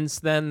since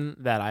then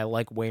that I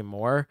like way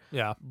more.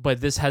 Yeah.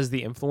 But this has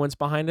the influence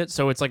behind it.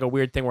 So it's like a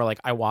weird thing where like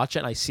I watch it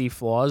and I see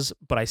flaws,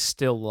 but I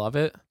still love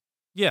it.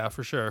 Yeah,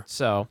 for sure.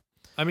 So,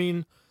 I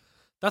mean,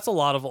 that's a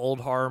lot of old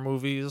horror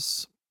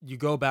movies. You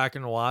go back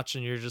and watch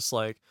and you're just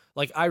like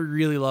I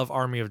really love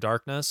Army of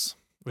Darkness,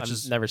 which I've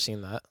is never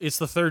seen that. It's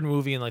the third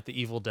movie in like the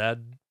Evil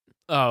Dead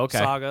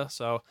saga.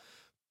 So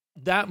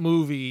that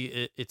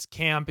movie, it's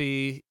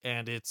campy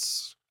and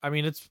it's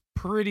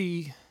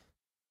pretty.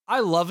 I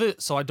love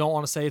it, so I don't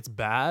want to say it's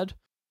bad,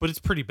 but it's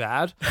pretty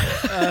bad.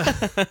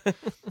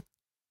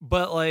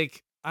 But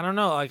like, I don't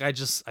know, like I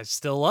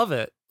still love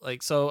it.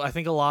 Like, so I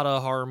think a lot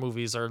of horror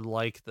movies are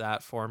like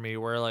that for me,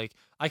 where like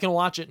I can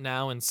watch it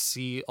now and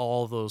see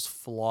all those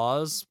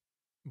flaws,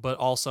 but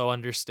also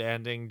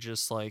understanding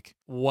just like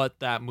what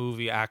that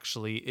movie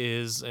actually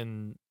is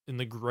and in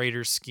the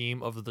greater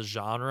scheme of the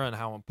genre and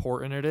how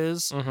important it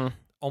is,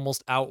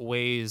 almost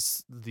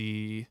outweighs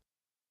the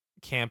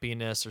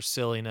campiness or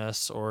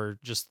silliness or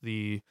just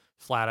the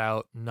flat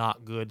out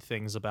not good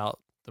things about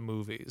the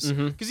movies.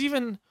 Because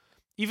even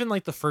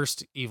like the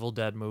first Evil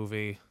Dead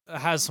movie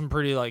has some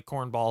pretty like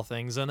cornball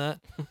things in it,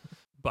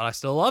 but I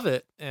still love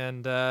it.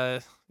 And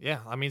yeah,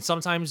 I mean,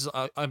 sometimes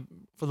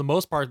for the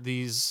most part,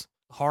 these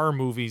horror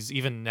movies,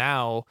 even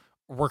now,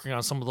 working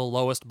on some of the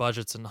lowest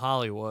budgets in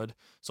Hollywood.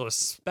 So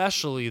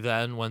especially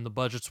then when the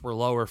budgets were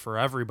lower for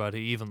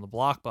everybody, even the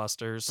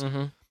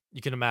blockbusters,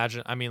 you can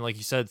imagine. I mean, like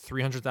you said,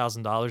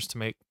 $300,000 to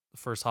make the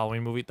first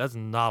Halloween movie. That's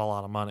not a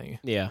lot of money.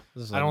 Yeah.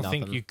 I don't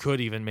think you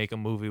could even make a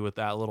movie with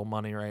that little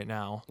money right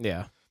now.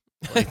 Yeah.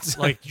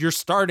 Like you're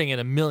starting at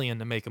 $1 million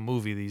to make a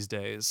movie these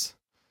days.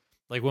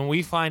 Like when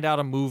we find out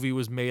a movie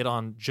was made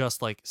on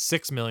just like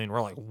 $6 million,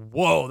 we're like,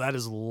 whoa, that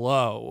is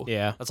low.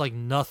 Yeah. That's like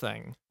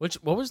nothing.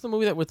 What was the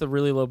movie that with the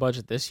really low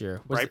budget this year?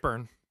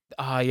 Brightburn.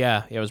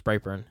 Yeah, it was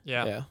Brightburn.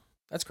 Yeah.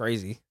 That's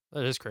crazy.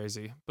 That is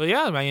crazy. But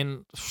yeah, I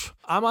mean,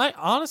 I'm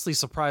honestly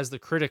surprised the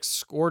critics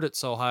scored it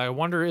so high. I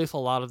wonder if a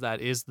lot of that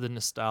is the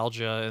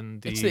nostalgia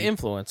and It's the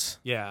influence.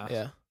 Yeah.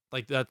 Yeah.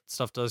 Like that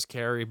stuff does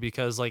carry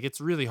because like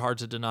it's really hard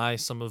to deny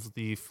some of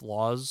the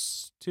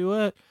flaws to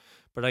it.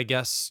 But I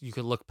guess you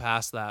could look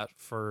past that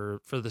for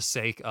the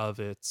sake of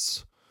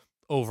its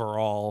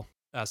overall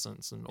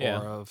essence and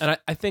aura of. And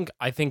I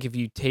think if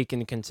you take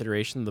into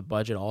consideration the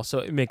budget also,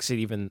 it makes it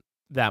even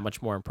that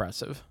much more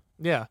impressive.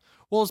 Yeah.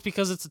 Well, it's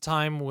because it's a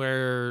time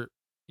where,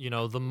 you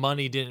know, the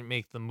money didn't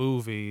make the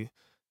movie.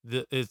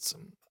 It's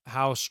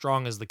how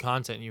strong is the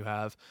content you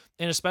have.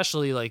 And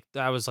especially like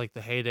that was like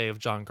the heyday of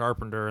John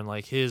Carpenter and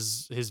like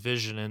his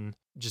vision and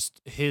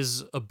just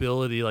his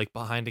ability like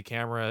behind a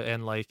camera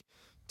and like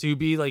to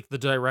be like the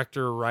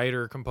director,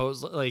 writer,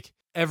 composer, like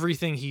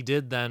everything he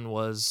did then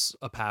was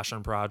a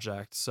passion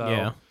project. So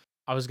yeah.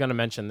 I was going to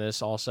mention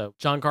this also.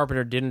 John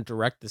Carpenter didn't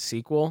direct the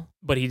sequel,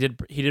 but he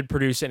did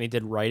produce it and he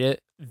did write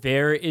it.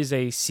 There is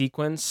a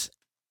sequence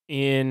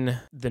in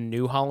the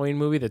new Halloween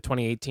movie, the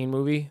 2018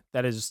 movie,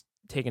 that is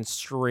taken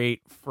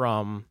straight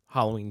from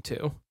Halloween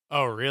 2.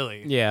 Oh,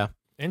 really? Yeah.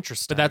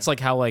 Interesting. But that's like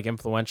how like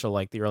influential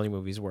like the early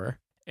movies were.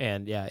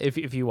 And yeah,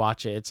 if you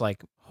watch it, it's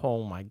like,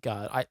 oh my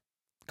God,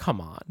 come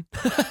on.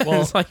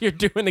 Well, it's like you're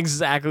doing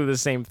exactly the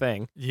same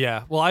thing.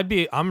 Yeah. Well,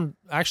 I'm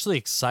actually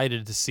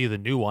excited to see the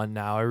new one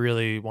now. I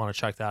really want to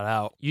check that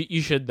out.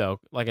 You should though.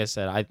 Like I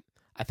said,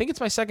 I think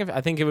it's my second.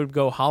 I think it would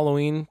go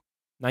Halloween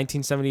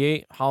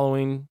 1978,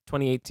 Halloween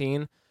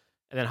 2018, and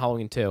then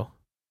Halloween 2.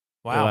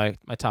 Wow.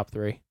 My top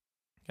 3.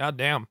 God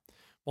damn.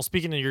 Well,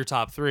 speaking of your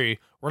top 3,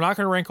 we're not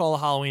going to rank all the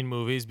Halloween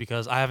movies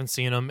because I haven't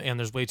seen them and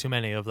there's way too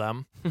many of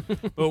them.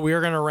 But we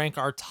are going to rank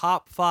our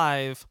top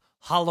 5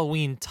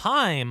 Halloween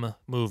time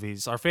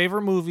movies, our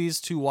favorite movies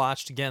to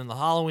watch to get in the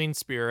Halloween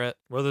spirit,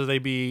 whether they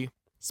be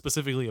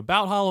specifically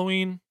about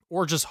Halloween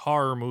or just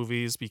horror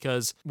movies.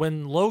 Because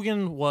when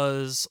Logan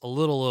was a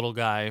little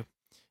guy,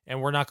 and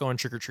we're not going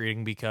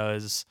trick-or-treating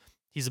because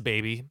he's a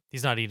baby,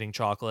 he's not eating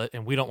chocolate,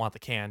 and we don't want the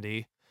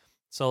candy.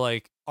 So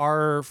like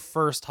our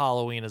first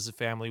Halloween as a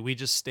family, we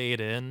just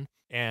stayed in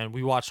and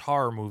we watched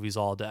horror movies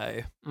all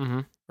day.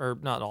 Mm-hmm. Or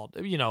not all,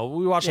 we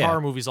watched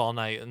horror movies all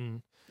night,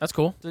 and That's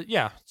cool.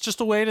 yeah, it's just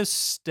a way to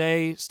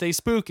stay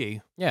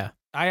spooky. Yeah.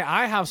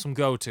 I have some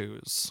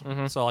go-tos,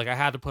 so like I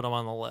had to put them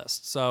on the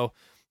list. So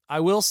I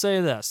will say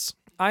this: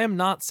 I am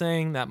not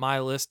saying that my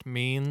list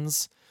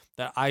means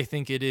that I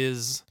think it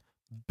is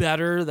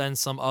better than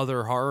some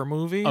other horror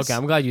movies. Okay,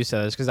 I'm glad you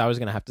said this because I was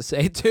gonna have to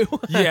say it too.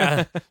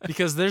 Yeah,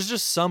 because there's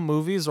just some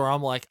movies where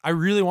I'm like, I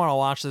really want to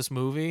watch this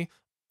movie,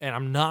 and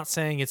I'm not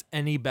saying it's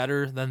any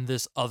better than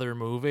this other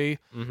movie,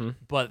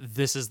 but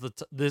this is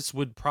this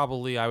would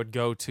probably I would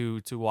go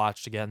to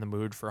watch to get in the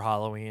mood for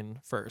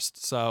Halloween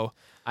first. So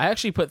I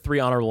actually put 3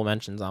 honorable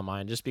mentions on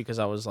mine just because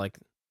I was like,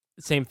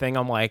 same thing.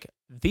 I'm like,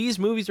 these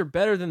movies are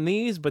better than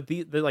these, but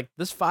they're like,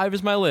 this 5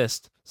 is my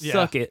list. Yeah.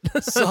 Suck it.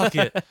 Suck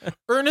it.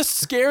 Ernest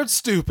Scared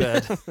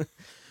Stupid.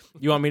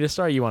 You want me to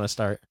start? Or you want to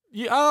start?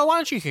 Yeah, why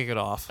don't you kick it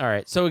off? All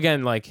right. So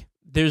again, like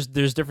there's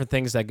different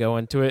things that go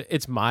into it.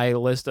 It's my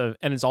list of,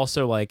 and it's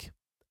also like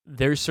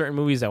there's certain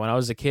movies that when I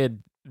was a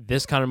kid,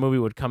 this kind of movie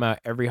would come out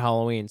every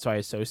Halloween, so I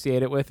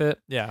associate it with it.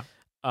 Yeah.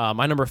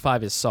 My number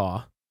 5 is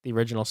Saw, the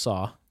original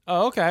Saw.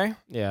 Oh, okay.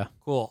 Yeah.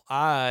 Cool.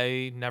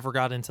 I never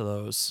got into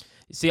those.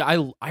 See, I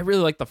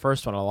really like the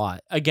first one a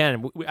lot.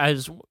 Again,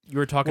 as you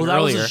were talking that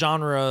earlier, was a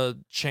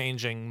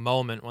genre-changing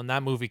moment when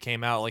that movie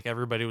came out. Like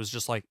everybody was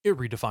just like, it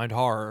redefined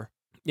horror.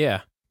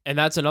 Yeah, and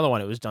that's another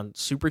one. It was done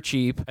super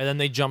cheap. And then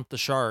they jumped the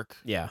shark.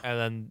 Yeah,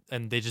 and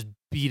they just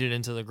beat it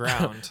into the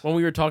ground. When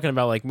we were talking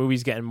about like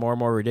movies getting more and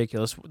more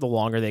ridiculous the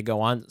longer they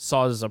go on,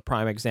 Saw is a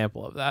prime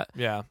example of that.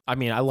 Yeah. I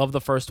mean, I love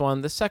the first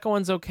one. The second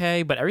one's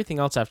okay, but everything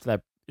else after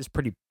that is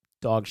pretty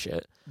dog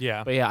shit.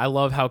 Yeah. But yeah, I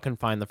love how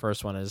confined the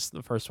first one is.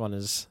 The first one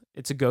is,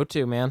 it's a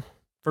go-to, man,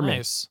 for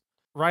nice.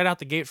 Me. Right out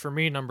the gate for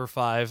me, number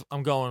 5,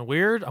 I'm going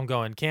weird, I'm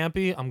going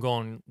campy, I'm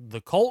going the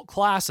cult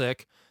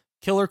classic,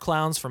 Killer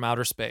Clowns from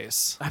Outer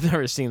Space. I've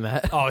never seen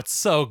that. Oh, it's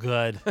so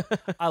good.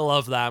 I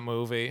love that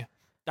movie.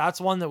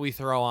 That's one that we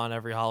throw on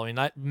every Halloween.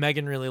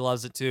 Megan really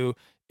loves it too.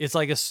 It's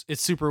like it's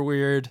super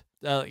weird.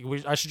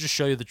 I should just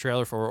show you the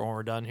trailer for it when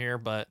we're done here.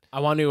 But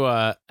I want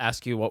to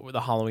ask you what the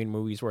Halloween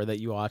movies were that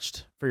you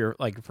watched for your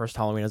like first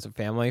Halloween as a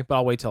family, but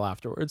I'll wait till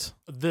afterwards.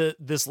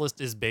 This list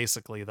is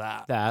basically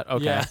that.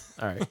 Okay. Yeah.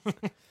 All right.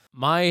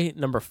 My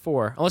number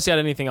 4, unless you had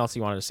anything else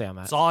you wanted to say on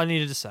that. That's all I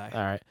needed to say. All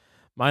right.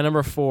 My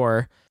number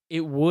 4,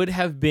 it would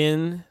have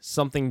been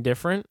something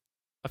different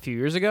a few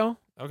years ago.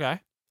 Okay.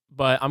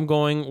 But I'm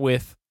going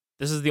with,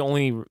 this is the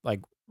only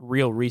like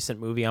real recent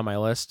movie on my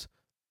list.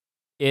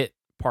 It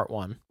Part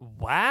 1.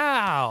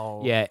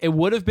 Wow. Yeah, it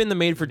would have been the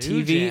made for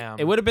New TV. jam.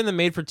 It would have been the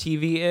made for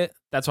TV It.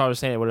 That's why I was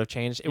saying it would have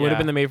changed. It would have Yeah.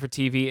 been the made for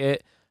TV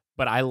It,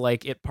 but I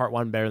like It Part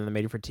 1 better than the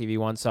made for TV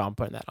one, so I'm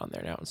putting that on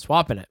there now. I'm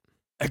swapping it.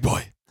 Egg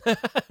boy.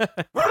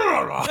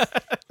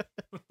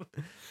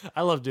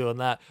 I love doing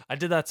that. I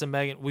did that to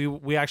Megan.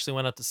 We actually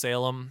went up to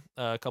Salem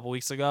a couple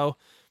weeks ago,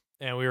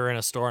 and we were in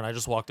a store, and I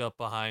just walked up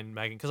behind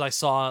Megan because I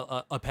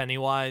saw a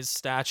Pennywise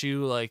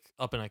statue like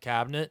up in a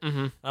cabinet. Mm-hmm.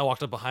 And I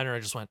walked up behind her. And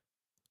I just went,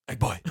 "Egg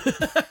boy."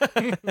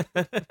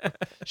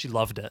 She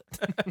loved it.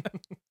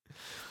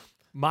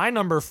 My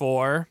number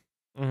 4,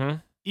 Mm-hmm.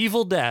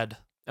 Evil Dead.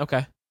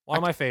 Okay. One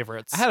of my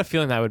favorites. I had a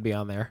feeling that would be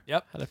on there.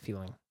 Yep. Had a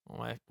feeling.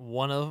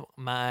 One of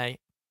my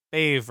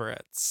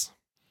favorites.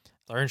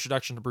 It's our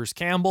introduction to Bruce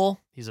Campbell.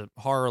 He's a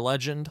horror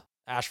legend.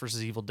 Ash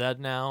vs. Evil Dead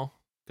now,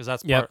 because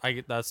that's part.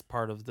 Yep. That's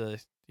part of the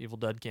Evil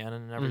Dead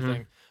canon and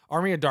everything.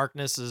 Army of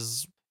Darkness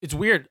is. It's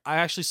weird. I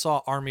actually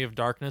saw Army of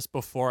Darkness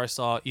before I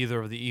saw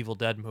either of the Evil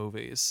Dead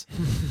movies.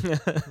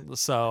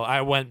 So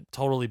I went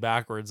totally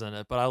backwards in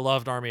it. But I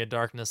loved Army of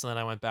Darkness, and then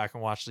I went back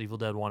and watched Evil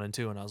Dead 1 and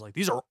 2, and I was like,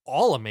 these are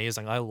all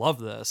amazing. I love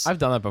this. I've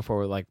done that before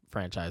with like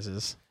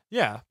franchises.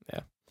 Yeah.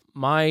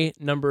 My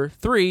number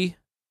 3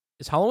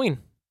 is Halloween.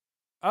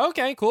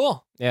 Okay,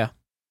 cool. Yeah.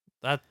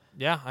 I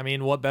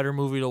mean, what better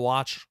movie to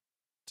watch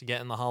to get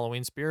in the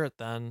Halloween spirit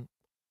than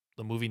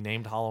the movie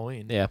named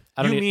Halloween? Yeah.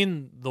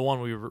 Mean the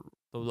one we were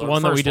the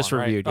one that we just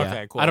right? reviewed. Yeah.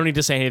 Okay, cool. I don't need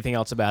to say anything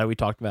else about it. We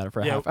talked about it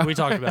for a half hour. We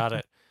talked about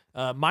it.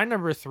 My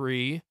number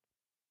 3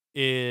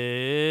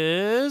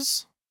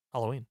 is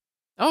Halloween.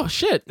 Oh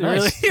shit!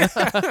 Nice. Really?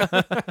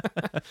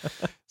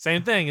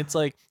 Same thing. It's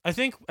like I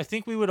think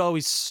we would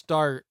always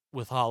start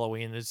with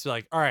Halloween. It's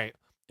like, all right,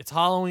 it's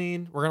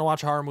Halloween. We're gonna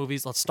watch horror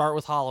movies. Let's start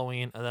with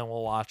Halloween, and then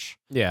we'll watch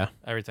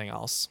everything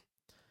else.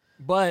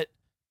 But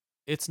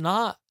it's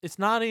not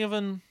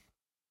even.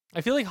 I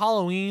feel like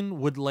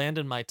Halloween would land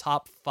in my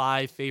top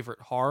 5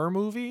 favorite horror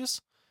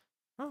movies.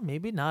 Or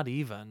maybe not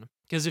even.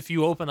 Because if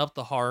you open up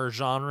the horror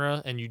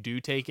genre and you do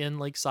take in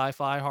like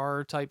sci-fi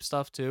horror type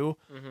stuff too,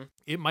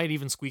 it might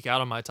even squeak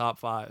out of my top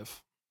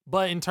 5.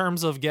 But in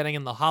terms of getting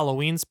in the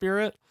Halloween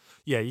spirit,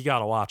 yeah, you got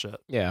to watch it.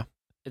 Yeah.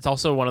 It's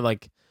also one of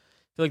like,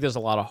 I feel like there's a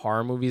lot of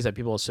horror movies that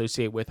people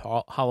associate with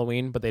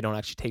Halloween, but they don't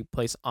actually take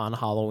place on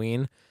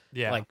Halloween.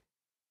 Yeah. Like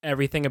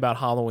everything about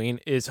Halloween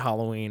is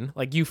Halloween.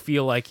 Like you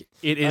feel like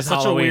it is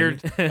That's Halloween.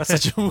 That's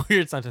such a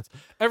weird sentence.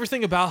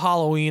 Everything about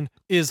Halloween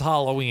is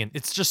Halloween.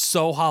 It's just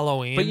so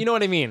Halloween. But you know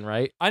what I mean,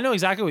 right? I know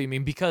exactly what you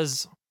mean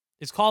because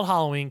it's called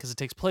Halloween because it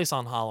takes place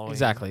on Halloween.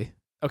 Exactly.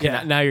 Okay,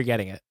 Yeah. now you're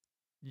getting it.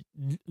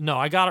 No,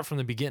 I got it from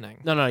the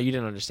beginning. No, you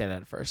didn't understand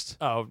that at first.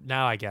 Oh,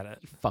 now I get it.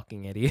 You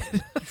fucking idiot.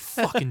 You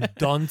fucking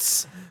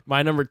dunce.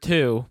 My number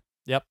 2.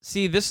 Yep.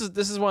 See, this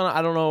is one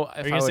I don't know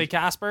if Are you gonna say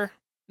Casper?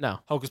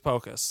 No. Hocus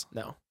Pocus.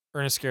 No.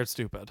 Ernest Scared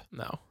Stupid.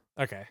 No.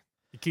 Okay.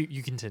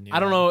 You continue.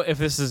 I don't know if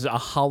this is a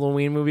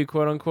Halloween movie,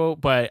 quote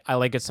unquote, but I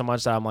like it so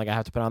much that I'm like, I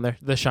have to put it on there.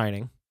 The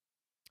Shining.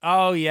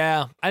 Oh,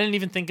 yeah. I didn't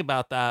even think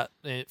about that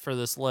for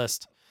this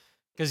list.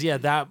 Because, yeah,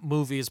 that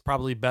movie is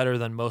probably better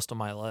than most of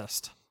my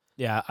list.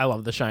 Yeah, I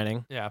love The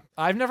Shining. Yeah.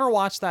 I've never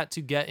watched that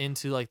to get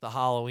into, like, the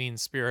Halloween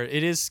spirit.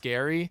 It is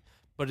scary,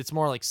 but it's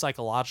more, like,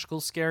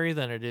 psychological scary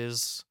than it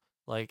is,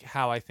 like,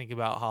 how I think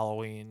about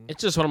Halloween.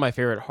 It's just one of my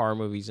favorite horror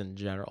movies in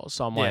general.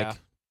 So I'm Yeah.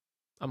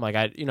 like,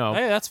 hey,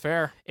 that's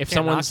fair. If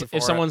Can't knock someone's you for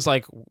it. someone's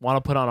like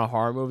want to put on a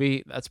horror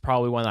movie, that's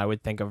probably one I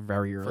would think of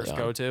very early First on.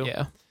 go-to?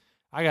 Yeah.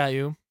 I got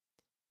you.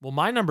 Well,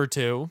 my number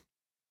 2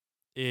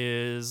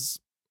 is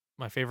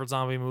my favorite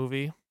zombie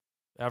movie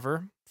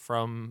ever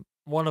from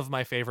one of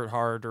my favorite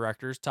horror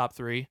directors, top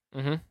 3,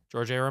 Mm-hmm.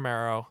 George A.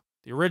 Romero,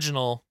 the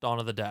original Dawn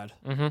of the Dead.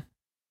 Mm-hmm.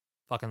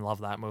 Fucking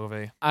love that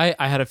movie. I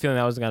had a feeling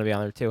that was gonna be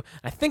on there too.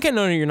 I think I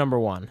know your number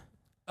 1.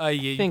 Yeah,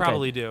 you think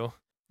probably do.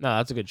 No,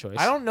 that's a good choice.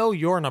 I don't know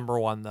your number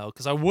 1 though,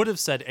 because I would have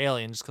said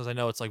Alien just because I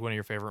know it's like one of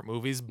your favorite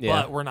movies,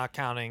 Yeah. but we're not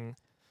counting.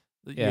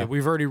 Yeah.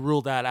 We've already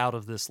ruled that out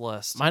of this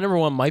list. My number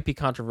 1 might be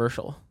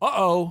controversial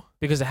Uh-oh.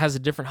 because it has a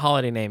different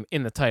holiday name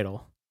in the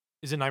title.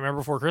 Is it Nightmare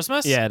Before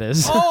Christmas? Yeah, it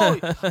is. Oh,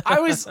 I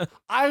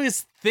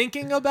was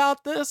thinking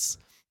about this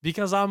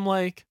because I'm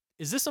like,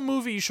 is this a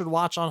movie you should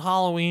watch on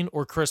Halloween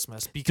or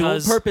Christmas? Dual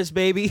Because purpose,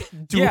 baby.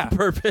 Dual Yeah.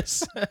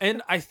 purpose.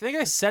 and I think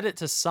I said it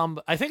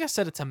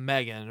to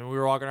Megan, and we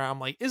were walking around. I'm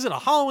like, is it a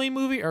Halloween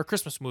movie or a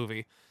Christmas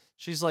movie?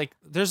 She's like,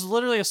 there's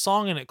literally a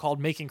song in it called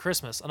 "Making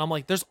Christmas," and I'm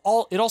like,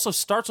 it also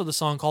starts with a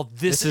song called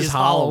 "This is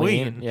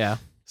Halloween." Yeah.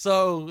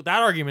 So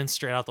that argument's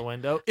straight out the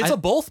window. It's a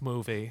both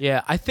movie.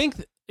 Yeah, I think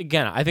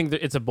that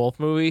it's a both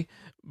movie,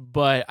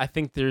 but I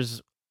think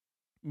there's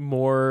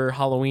more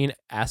Halloween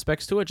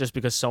aspects to it just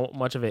because so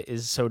much of it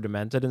is so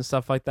demented and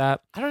stuff like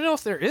that. I don't know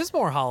if there is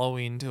more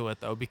Halloween to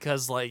it though,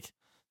 because like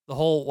the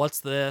whole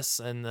 "what's this"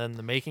 and then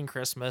the "Making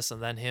Christmas"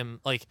 and then him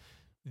like.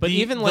 But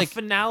even the like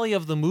finale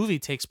of the movie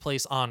takes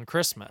place on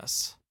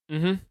Christmas.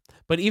 Mm-hmm.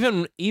 But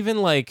even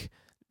like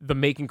the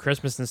Making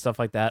Christmas and stuff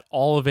like that,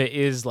 all of it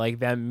is like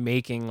them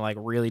making like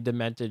really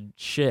demented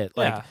shit.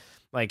 Yeah.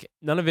 Like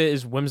none of it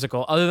is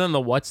whimsical other than the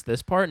 "what's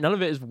this" part. None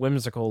of it is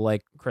whimsical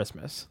like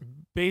Christmas.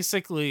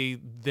 Basically,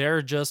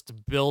 they're just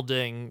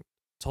building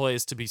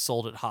toys to be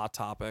sold at Hot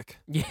Topic.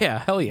 Yeah,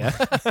 hell yeah.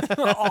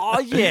 Oh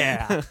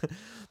yeah.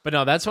 But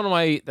no, that's one of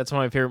my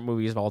favorite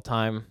movies of all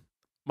time.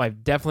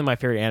 Definitely my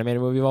favorite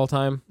animated movie of all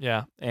time.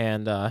 Yeah.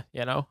 And I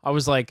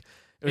was like,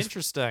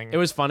 interesting. It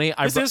was funny.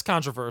 This is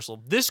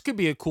controversial. This could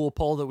be a cool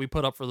poll that we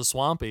put up for the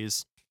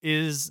Swampies.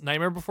 Is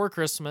Nightmare Before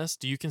Christmas,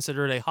 do you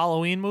consider it a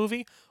Halloween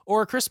movie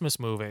or a Christmas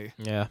movie?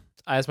 Yeah.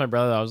 I asked my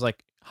brother, I was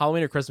like,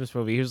 Halloween or Christmas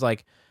movie? He was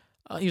like,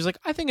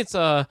 I think it's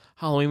a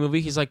Halloween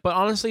movie. He's like, but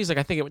honestly, he's like,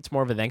 I think it's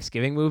more of a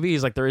Thanksgiving movie.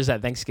 He's like, there is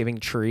that Thanksgiving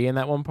tree in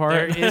that one part.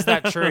 There is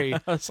that tree. I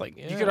was like,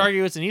 yeah. You could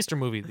argue it's an Easter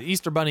movie. The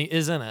Easter Bunny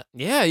is in it.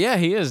 Yeah,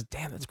 he is.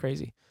 Damn, that's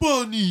crazy.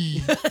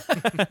 Bunny.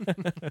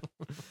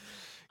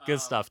 Good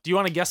stuff. Do you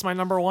want to guess my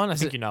number 1? I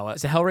think you know it.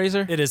 Is it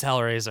Hellraiser? It is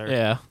Hellraiser.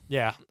 Yeah.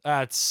 Yeah.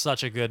 That's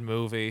such a good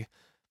movie.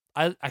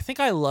 I think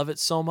I love it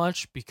so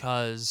much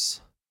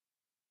because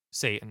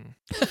Satan.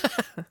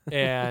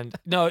 And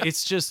no,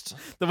 it's just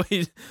the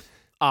way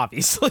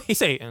obviously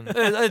Satan.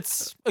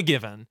 It's a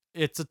given.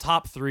 It's a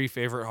top 3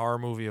 favorite horror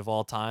movie of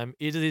all time.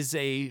 It is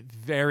a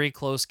very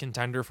close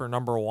contender for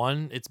number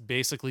 1. It's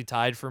basically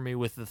tied for me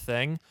with The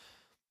Thing.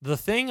 The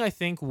Thing I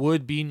think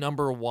would be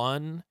number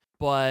 1,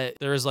 but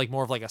there is like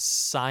more of like a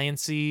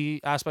science-y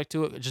aspect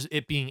to it, just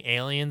it being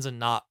aliens and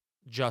not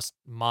just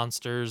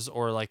monsters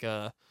or like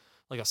a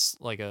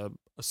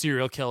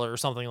serial killer or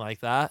something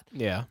like that.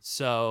 Yeah.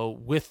 So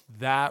with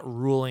that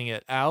ruling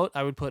it out,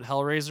 I would put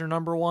Hellraiser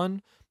number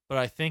 1. But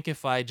I think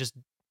if I just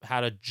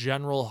had a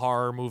general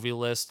horror movie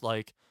list,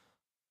 like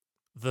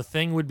The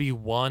Thing would be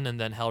 1 and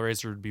then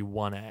Hellraiser would be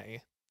 1A.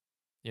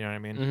 You know what I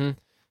mean? Mm-hmm.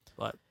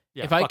 But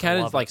yeah, if I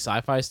counted like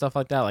sci-fi stuff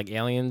like that, like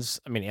Aliens,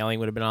 I mean,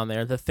 Alien would have been on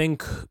there. The Thing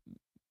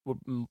would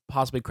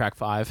possibly crack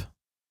 5.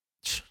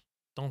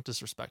 Don't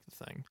disrespect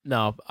The Thing.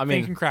 No, I mean,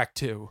 Thing can crack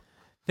 2.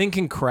 Thing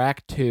can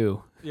crack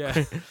 2.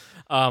 Yeah.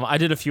 I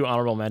did a few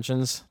honorable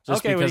mentions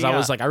just Okay, because I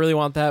was like, I really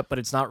want that, but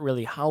it's not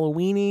really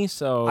Halloween-y,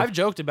 so I've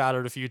joked about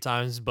it a few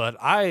times, but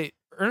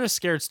Ernest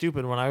Scared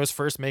Stupid when I was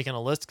first making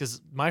a list,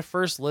 because my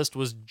first list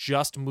was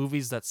just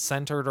movies that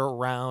centered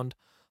around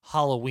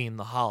Halloween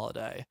the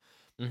holiday.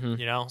 Mhm.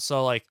 You know,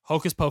 so like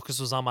Hocus Pocus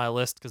was on my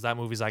list because that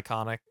movie's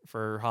iconic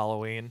for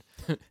Halloween,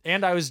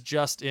 and I was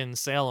just in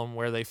Salem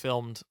where they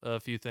filmed a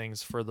few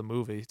things for the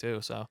movie too.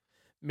 So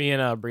Me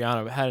and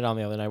Brianna had it on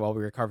the other night while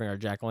we were carving our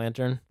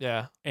jack-o'-lantern,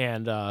 yeah,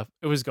 and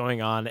it was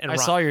going on. And I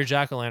saw your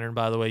jack-o'-lantern,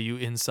 by the way, you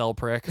incel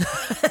prick.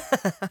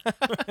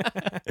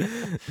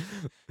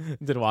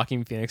 Did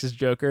Joaquin Phoenix's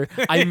Joker.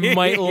 I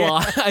might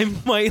I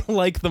might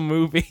like the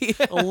movie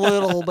A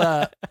little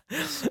bit.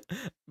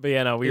 But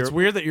yeah, no, It's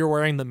weird that you're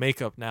wearing the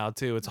makeup now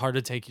too. It's hard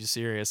to take you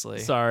seriously.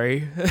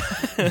 Sorry.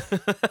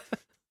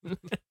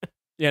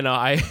 Yeah,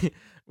 no,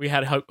 we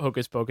had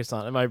Hocus Pocus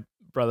on, and my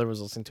brother was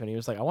listening to it, and he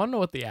was like, I want to know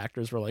what the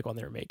actors were like when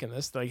they were making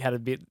this. They had to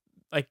be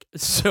like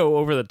so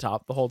over the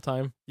top the whole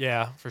time.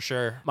 Yeah, for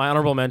sure. My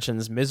honorable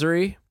mentions: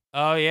 Misery.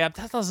 Oh yeah,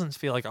 that doesn't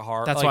feel like a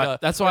horror. That's like why. a-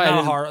 That's why I not a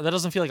didn't, horror. That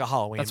doesn't feel like a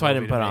Halloween. that's why I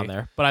didn't movie put to it on me.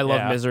 there. But I love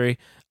Yeah. Misery.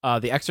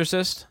 The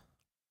Exorcist,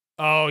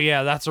 Oh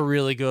yeah, that's a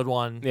really good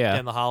one. Yeah.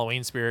 in the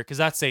Halloween spirit because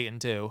that's Satan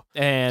too.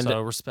 and So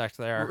respect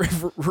there.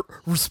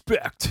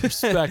 respect.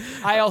 Respect.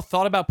 I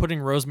thought about putting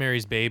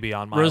Rosemary's Baby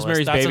on my Rosemary's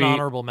list. That's Baby- an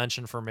honorable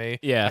mention for me.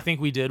 Yeah. I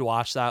think we did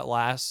watch that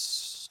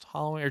last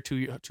Halloween or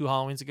two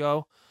Halloweens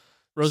ago.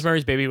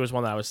 Rosemary's Baby was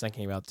one that I was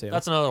thinking about too.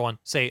 That's another one.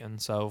 Satan.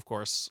 So of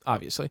course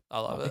obviously. I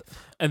love it.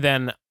 And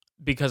then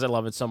because I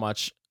love it so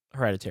much,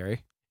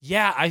 Hereditary.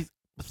 Yeah, I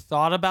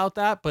thought about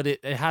that, but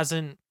it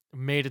hasn't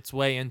made its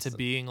way into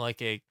being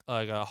like a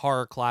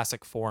horror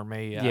classic for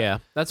me yet. Yeah,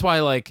 that's why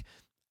like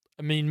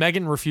I mean,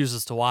 Megan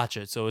refuses to watch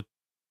it, so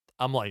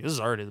I'm like, this is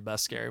already the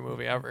best scary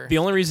movie ever. the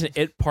only reason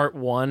It Part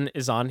 1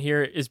 is on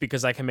here is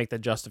because I can make the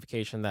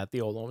justification that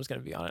the old one was going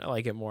to be on it. I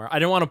like it more. I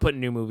didn't want to put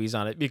new movies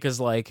on it because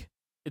like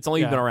it's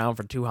only Yeah. been around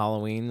for 2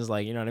 Halloweens,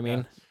 like, you know what I mean?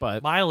 Yeah.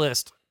 But My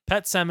list: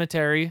 Pet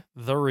Cemetery,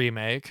 the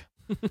remake;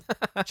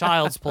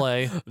 Child's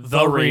Play,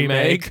 The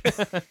remake.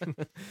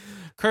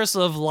 Curse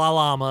of La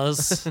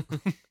Llamas,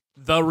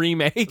 the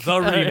remake. the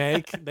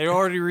remake. They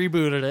already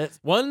rebooted it.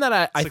 One that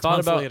I 6 thought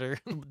months about later.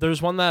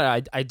 There's one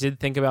that I did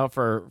think about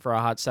for a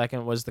hot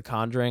second was The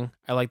Conjuring.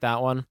 I like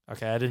that one.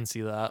 Okay, I didn't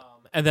see that.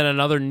 And then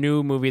another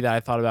new movie that I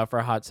thought about for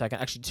a hot second,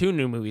 actually 2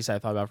 new movies I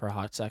thought about for a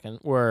hot second,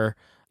 were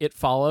It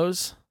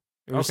Follows.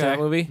 You ever seen that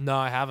movie? No,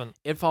 I haven't.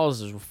 It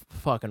Follows is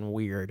fucking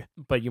weird,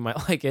 but you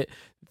might like it.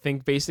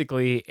 Think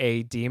basically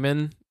a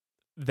demon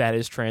that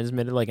is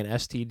transmitted like an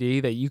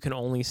STD that you can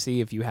only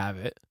see if you have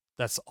it.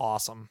 That's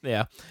awesome.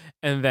 Yeah.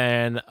 And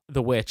then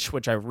The Witch,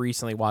 which I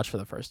recently watched for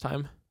the first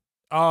time.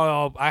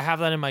 Oh, I have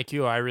that in my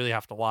queue. I really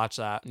have to watch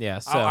that. Yeah.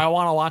 So I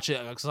want to watch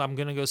it because I'm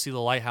gonna go see The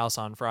Lighthouse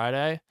on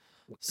Friday.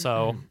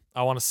 So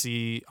I want to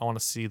see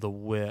The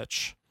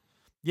Witch.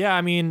 Yeah,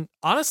 I mean,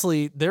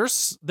 honestly,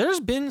 there's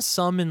been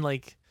some in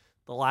like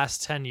the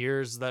last 10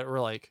 years that were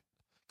like,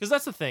 because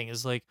that's the thing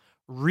is like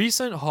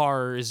recent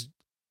horror is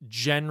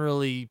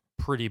generally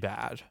pretty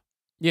bad.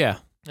 yeah.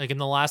 Like in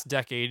the last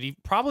decade,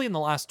 probably in the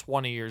last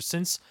 20 years,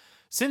 since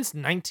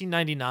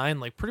 1999,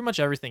 like pretty much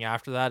everything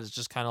after that is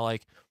just kind of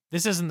like,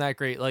 this isn't that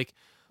great. Like,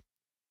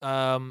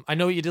 I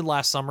Know What You Did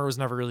Last Summer was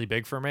never really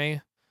big for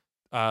me.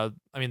 I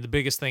mean, the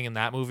biggest thing in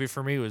that movie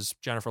for me was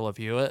Jennifer Love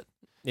Hewitt,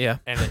 Yeah.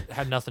 and it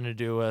had nothing to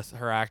do with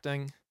her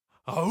acting.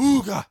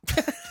 Auga!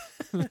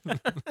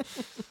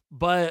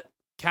 But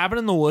Cabin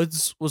in the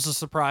Woods was a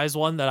surprise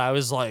one that I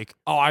was like,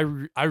 oh,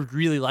 I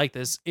really like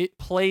this. It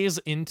plays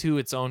into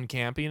its own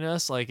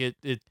campiness. Like it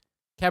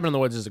Cabin in the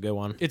Woods is a good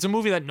one. it's a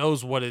movie that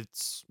knows what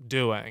it's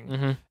doing.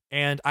 Mm-hmm.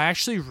 And I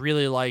actually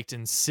really liked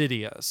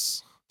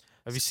Insidious.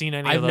 Have you seen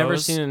any I've of those? never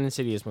seen an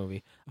Insidious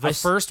movie. The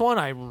first one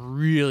I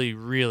really,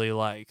 really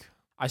like.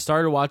 I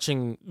started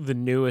watching the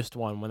newest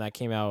one when that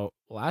came out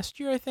last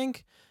year, I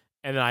think.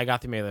 And then I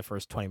got through maybe the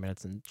first 20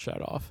 minutes and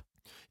shut off.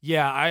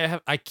 Yeah,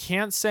 I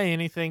can't say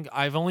anything.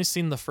 I've only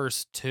seen the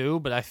first 2,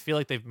 but I feel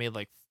like they've made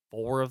like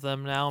 4 of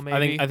them now,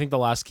 maybe. I think The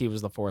Last Key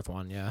was the 4th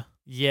one, yeah.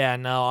 Yeah,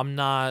 no, I'm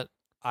not.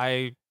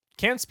 I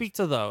can't speak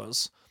to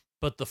those,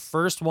 but the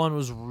first one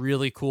was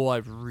really cool. I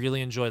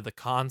really enjoyed the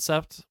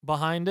concept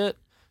behind it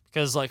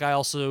because, like, I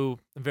also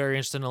am very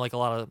interested in like a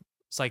lot of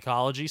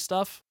psychology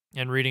stuff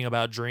and reading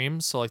about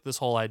dreams. So, like, this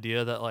whole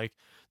idea that like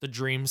the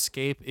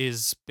dreamscape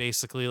is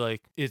basically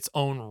like its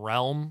own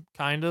realm,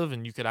 kind of,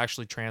 and you could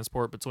actually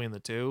transport between the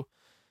two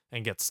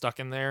and get stuck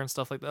in there and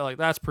stuff like that. Like,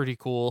 that's pretty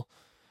cool.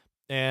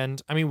 And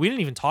I mean, we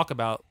didn't even talk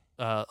about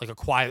like A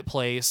Quiet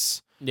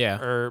Place.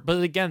 Yeah.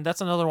 But again,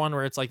 that's another one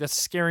where it's like that's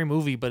a scary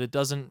movie, but it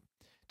doesn't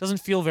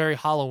feel very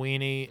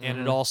Halloween-y, and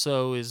it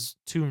also is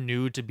too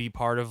new to be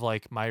part of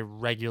like my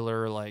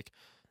regular like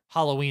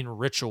Halloween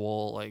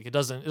ritual. Like it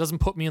doesn't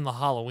put me in the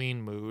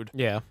Halloween mood.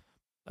 Yeah.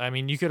 I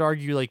mean, you could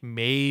argue like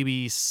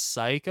maybe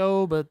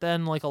Psycho, but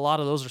then like a lot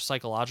of those are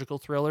psychological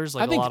thrillers.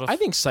 Like I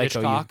think Psycho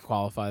Hitchcock. you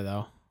qualify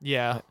though.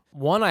 Yeah.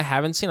 One I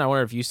haven't seen. I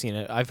wonder if you've seen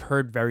it. I've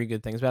heard very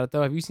good things about it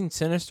though. Have you seen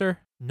Sinister?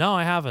 No,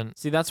 I haven't.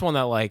 See, that's one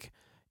that like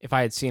if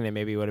I had seen it,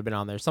 maybe it would have been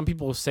on there. Some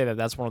people say that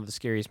that's one of the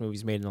scariest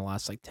movies made in the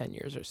last like 10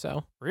 years or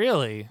so.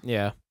 Really?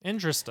 Yeah.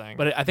 Interesting.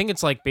 But I think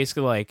it's like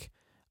basically like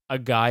a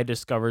guy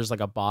discovers like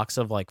a box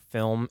of like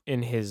film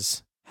in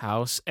his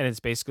house, and it's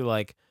basically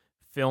like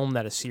film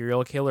that a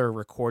serial killer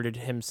recorded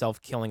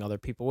himself killing other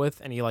people with,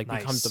 and he like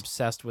becomes Nice.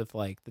 obsessed with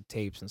like the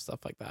tapes and stuff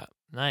like that.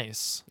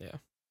 Nice. Yeah.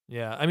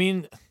 Yeah. I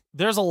mean,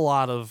 there's a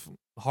lot of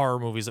horror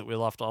movies that we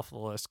left off the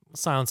list.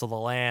 Silence of the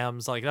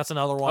Lambs, like that's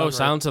another one. Oh, right?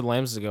 Silence of the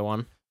Lambs is a good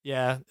one.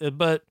 Yeah,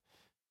 but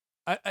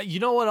you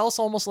know what else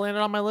almost landed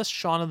on my list?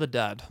 Shaun of the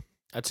Dead,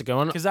 That's a good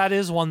one. because that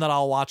is one that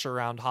I'll watch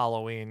around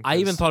Halloween. I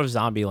even 'cause- thought of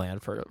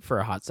Zombieland for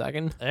a hot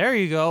second. There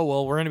you go.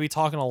 Well, we're going to be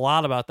talking a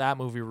lot about that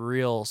movie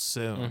real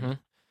soon. Mhm.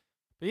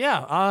 But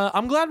yeah,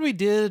 I'm glad we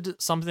did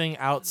something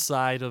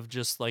outside of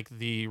just like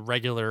the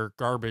regular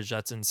garbage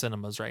that's in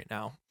cinemas right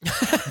now.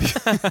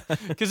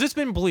 Because it's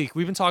been bleak.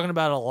 We've been talking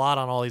about it a lot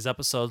on all these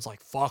episodes.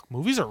 Like, fuck,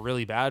 movies are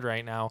really bad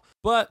right now.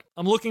 But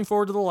I'm looking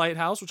forward to The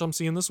Lighthouse, which I'm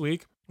seeing this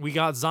week. We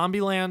got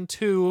Zombieland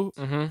 2.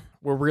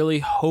 We're really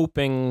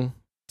hoping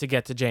to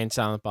get to Jay and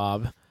Silent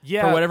Bob.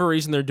 Yeah. For whatever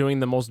reason, they're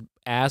doing the most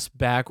ass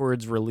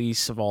backwards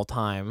release of all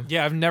time.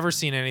 Yeah, I've never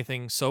seen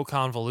anything so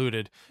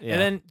convoluted. Yeah.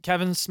 And then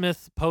Kevin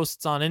Smith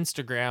posts on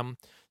Instagram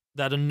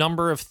that a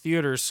number of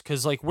theaters,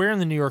 because like we're in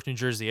the New York, New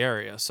Jersey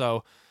area,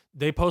 so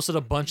they posted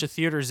a bunch of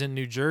theaters in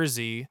New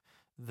Jersey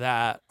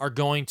that are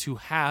going to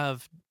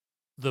have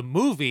the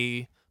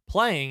movie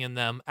playing in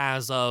them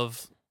as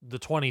of the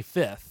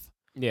 25th,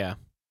 Yeah.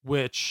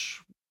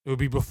 which it would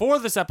be before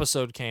this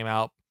episode came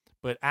out,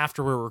 but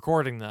after we're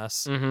recording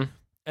this. Mm-hmm.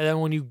 And then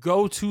when you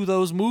go to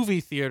those movie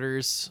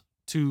theaters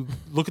to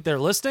look at their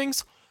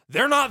listings,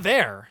 they're not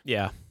there.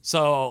 Yeah.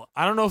 So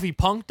I don't know if he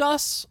punked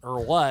us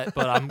or what,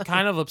 but I'm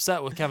kind of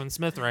upset with Kevin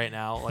Smith right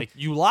now. Like,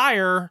 you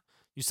liar.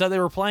 You said they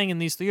were playing in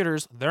these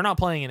theaters. They're not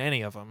playing in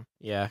any of them.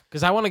 Yeah.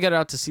 Because I want to get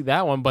out to see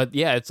that one, but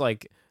yeah, it's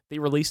like they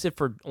released it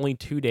for only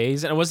 2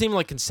 days, and it wasn't even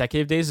like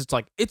consecutive days. It's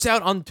like it's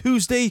out on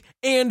Tuesday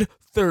and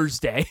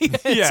Thursday.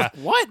 It's Yeah. like,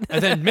 what?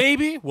 And then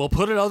maybe we'll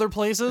put it other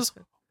places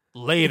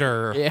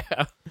later.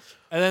 Yeah.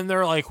 And then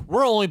they're like,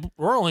 we're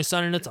only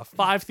sending it to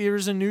 5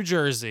 theaters in New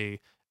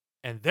Jersey,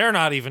 and they're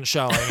not even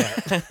showing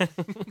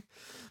it.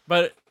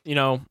 But, you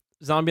know,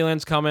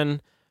 Zombieland's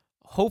coming.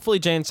 Hopefully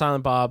Jay and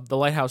Silent Bob. The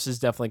Lighthouse is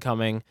definitely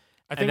coming.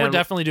 I think we're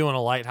definitely doing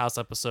a Lighthouse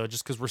episode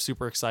just because we're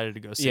super excited to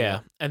go see Yeah.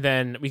 it. And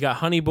then we got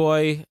Honey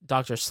Boy,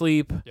 Dr.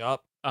 Sleep,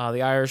 Yup.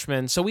 The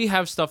Irishman. So we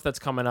have stuff that's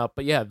coming up.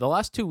 But yeah, the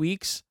last 2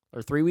 weeks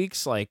or 3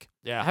 weeks, like,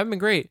 Yeah. haven't been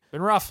great.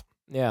 Been rough.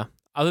 Yeah.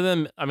 Other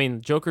than, I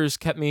mean, Joker's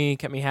kept me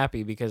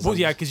happy because Well, I'm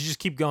yeah, just because you just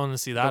keep going to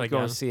see that going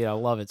again. to see it. I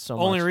love it so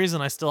Only much.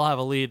 reason I still have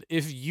a lead,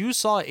 if you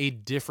saw a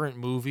different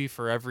movie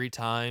for every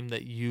time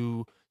that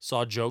you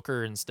saw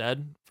Joker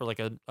instead for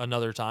like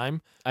another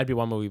time, I'd be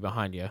one movie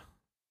behind you.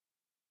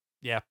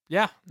 yeah,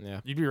 Yeah.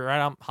 you'd be right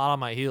on, hot on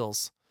my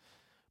heels.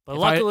 But If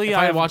luckily, if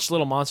I I've- watched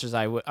Little Monsters,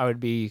 I'd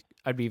be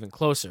even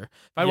closer.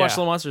 If I Yeah. watched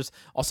Little Monsters,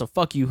 also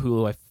fuck you,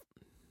 Hulu.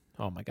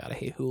 Oh my god, I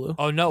hate Hulu.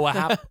 Oh no, what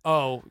happened?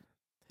 Oh,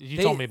 you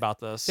They- told me about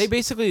this. They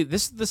basically,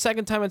 this is the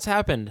second time it's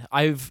happened.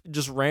 I've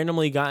just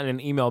randomly gotten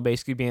an email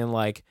basically being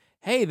like,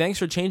 "Hey, thanks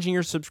for changing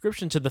your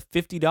subscription to the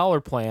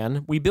 $50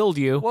 plan. We billed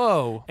you."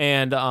 Whoa,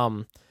 And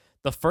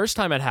the first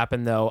time it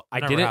happened though, I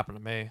never didn't. happened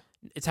to me.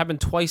 It's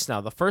happened twice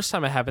now. The first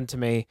time it happened to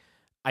me,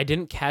 I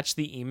didn't catch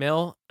the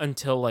email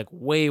until like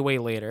way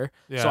later.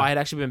 Yeah. So I had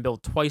actually been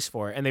billed twice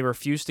for it, and they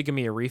refused to give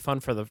me a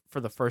refund for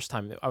the first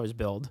time that I was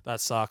billed.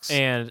 That sucks.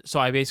 And so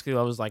I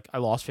was like, I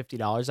lost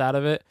 $50 out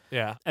of it.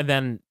 yeah, And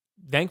then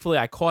thankfully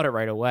I caught it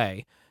right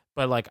away.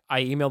 But like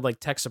I emailed like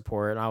tech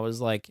support, and I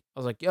was like,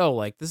 yo,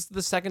 like this is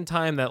the second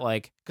time that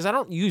like, because I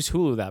don't use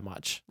Hulu that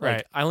much. Like,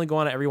 Right. I only go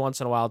on it every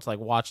once in a while to like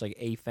watch like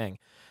a thing.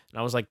 And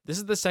I was like, this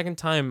is the second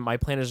time my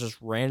plan has just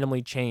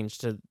randomly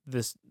changed to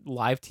this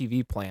live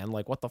TV plan.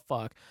 Like, what the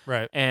fuck?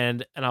 right.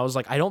 And I was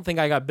like, I don't think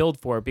I got billed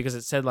for it because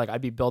it said like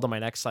I'd be billed on my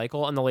next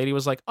cycle. And the lady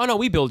was like, oh no,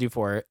 we billed you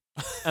for it.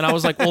 And I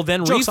was like, well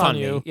then Joke's on refund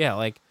you. me. Yeah,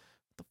 like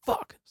what the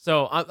fuck.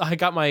 So I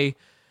got my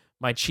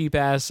cheap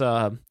ass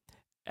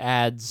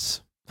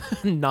ads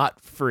not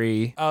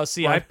free. Oh,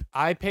 see, Right.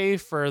 I pay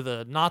for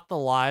not the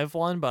live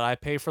one, but I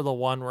pay for the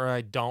one where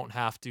I don't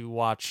have to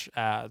watch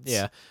ads.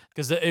 Yeah.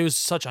 Because it was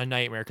such a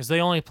nightmare. Because they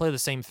only play the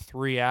same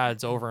 3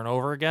 ads over and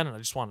over again, and I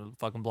just wanted to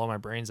fucking blow my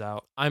brains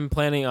out. I'm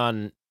planning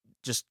on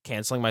just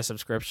canceling my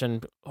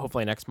subscription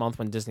hopefully next month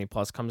when Disney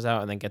Plus comes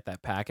out, and then get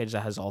that package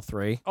that has all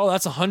 3. Oh,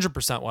 that's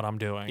 100% what I'm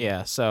doing.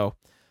 Yeah, so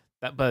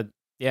but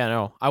yeah,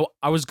 no.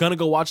 I was gonna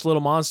go watch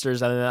Little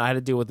Monsters, and then I had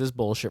to deal with this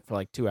bullshit for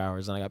like 2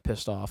 hours, and I got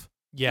pissed off.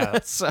 Yeah.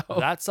 So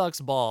That sucks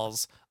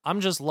balls. I'm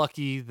just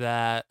lucky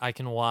that I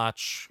can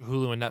watch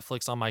Hulu and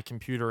Netflix on my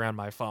computer and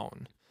my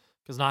phone.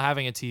 Because not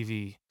having a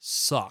TV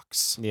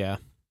sucks yeah,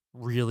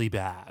 really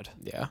bad.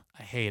 yeah.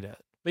 I hate it.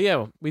 But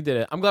yeah, we did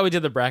it. I'm glad we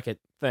did the bracket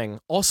thing.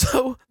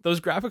 Also,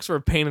 those graphics were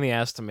a pain in the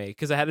ass to make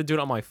because I had to do it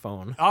on my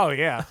phone. Oh,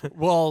 yeah.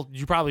 Well,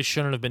 you probably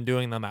shouldn't have been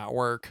doing them at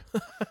work.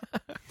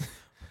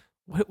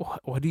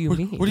 What do you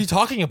mean? What are you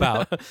talking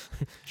about?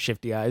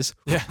 Shifty eyes.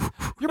 Yeah.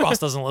 Your boss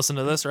doesn't listen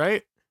to this,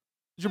 right?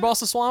 Is your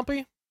boss a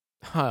Swampy?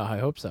 I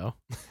hope so.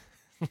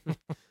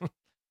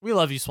 We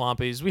love you,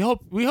 Swampies. We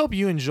hope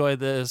you enjoy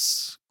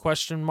this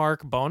question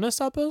mark bonus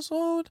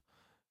episode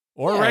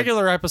Or a Yeah.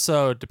 regular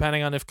episode,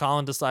 depending on if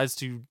Colin decides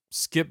to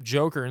skip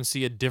Joker and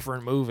see a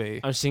different movie.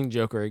 I'm seeing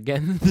Joker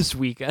again this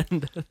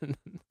weekend.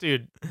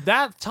 Dude,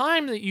 that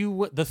time that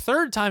the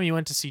third time you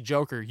went to see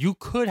Joker, you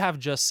could have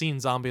just seen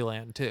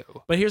Zombieland 2.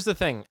 But here's the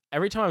thing.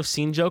 Every time I've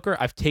seen Joker,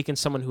 I've taken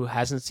someone who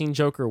hasn't seen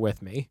Joker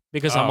with me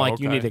because I'm Oh, like,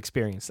 you okay. need to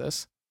experience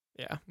this.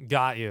 Yeah.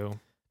 Got you.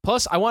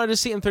 Plus, I wanted to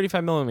see it in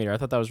 35mm. I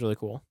thought that was really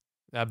cool.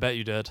 I bet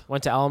you did.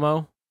 Went to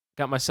Alamo,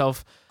 got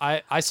myself.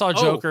 I saw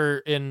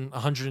Joker in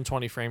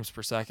 120 frames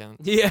per second.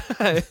 Yeah.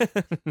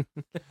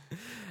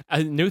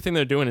 A new thing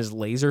they're doing is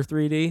laser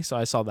 3D, so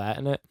I saw that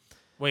in it.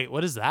 Wait,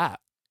 what is that?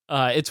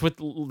 It's with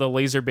the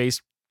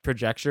laser-based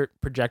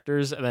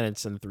projectors, and then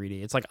it's in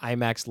 3D. It's like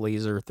IMAX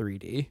laser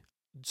 3D.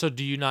 So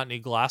do you not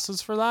need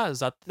glasses for that? Is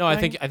that the No, I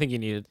thing? think you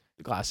needed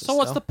glasses. So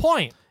what's the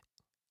point?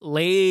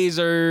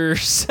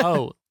 Lasers?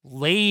 Oh,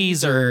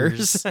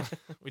 lasers.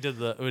 we did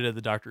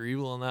the Dr.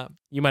 Evil on that.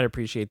 You might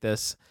appreciate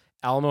this.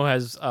 Alamo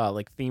has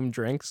like themed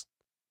drinks.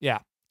 Yeah.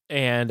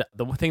 And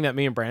the thing that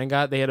me and Brandon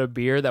got, they had a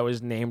beer that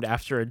was named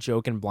after a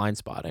joke in Blind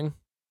Spotting.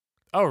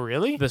 Oh,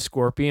 really? The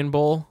Scorpion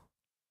Bowl.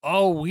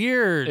 Oh,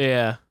 weird.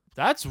 Yeah.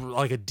 That's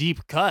like a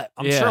deep cut.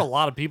 I'm Yeah. sure a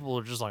lot of people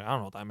are just like, I don't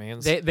know what that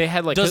means. They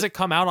had like Does it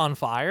come out on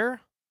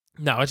fire?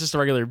 No, it's just a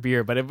regular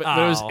beer, but it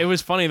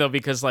was funny though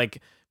because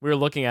like we were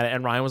looking at it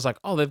and Ryan was like,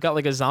 "Oh, they've got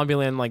like a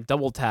Zombieland like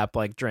double tap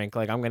like drink,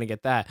 like I'm going to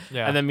get that."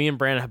 Yeah. And then me and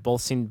Brandon have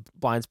both seen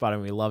Blind Spot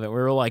and we love it. We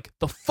were like,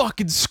 "The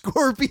fucking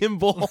Scorpion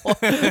Bowl."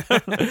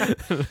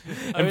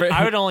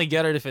 I would only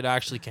get it if it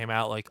actually came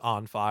out like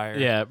on fire.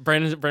 Yeah,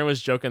 Brandon was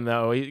joking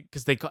though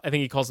because I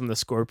think he calls him the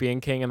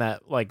Scorpion King in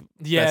that like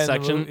Yeah, that in the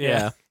section. movie,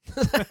 yeah.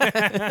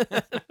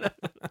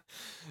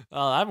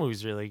 Oh, that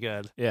movie's really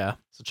good. Yeah.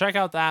 So check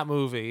out that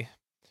movie.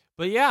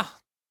 But yeah,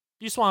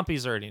 you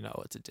Swampies already know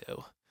what to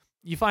do.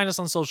 You find us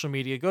on social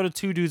media. Go to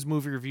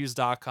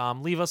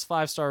twodudesmoviereviews.com. Leave us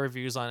 5-star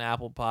reviews on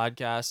Apple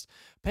Podcasts.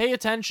 Pay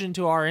attention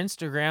to our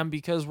Instagram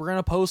because we're going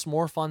to post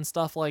more fun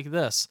stuff like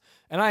this.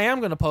 And I am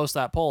going to post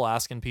that poll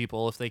asking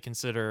people if they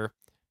consider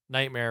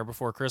Nightmare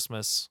Before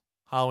Christmas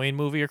Halloween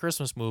movie or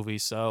Christmas movie.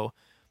 So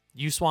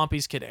you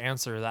Swampies could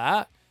answer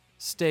that.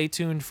 Stay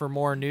tuned for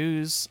more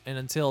news. And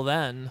until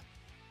then...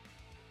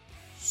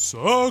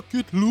 Suck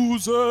it,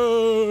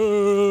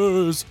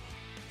 losers!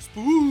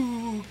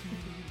 Spooky!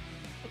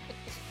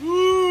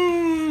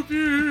 Spooky!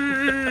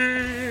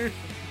 Is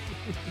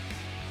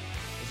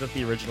that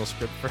the original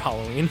script for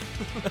Halloween?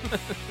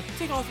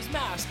 Take off his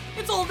mask.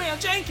 It's Old Man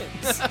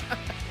Jenkins. I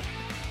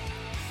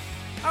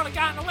would have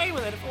gotten away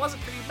with it if it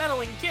wasn't for you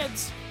meddling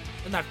kids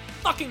and that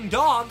fucking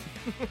dog.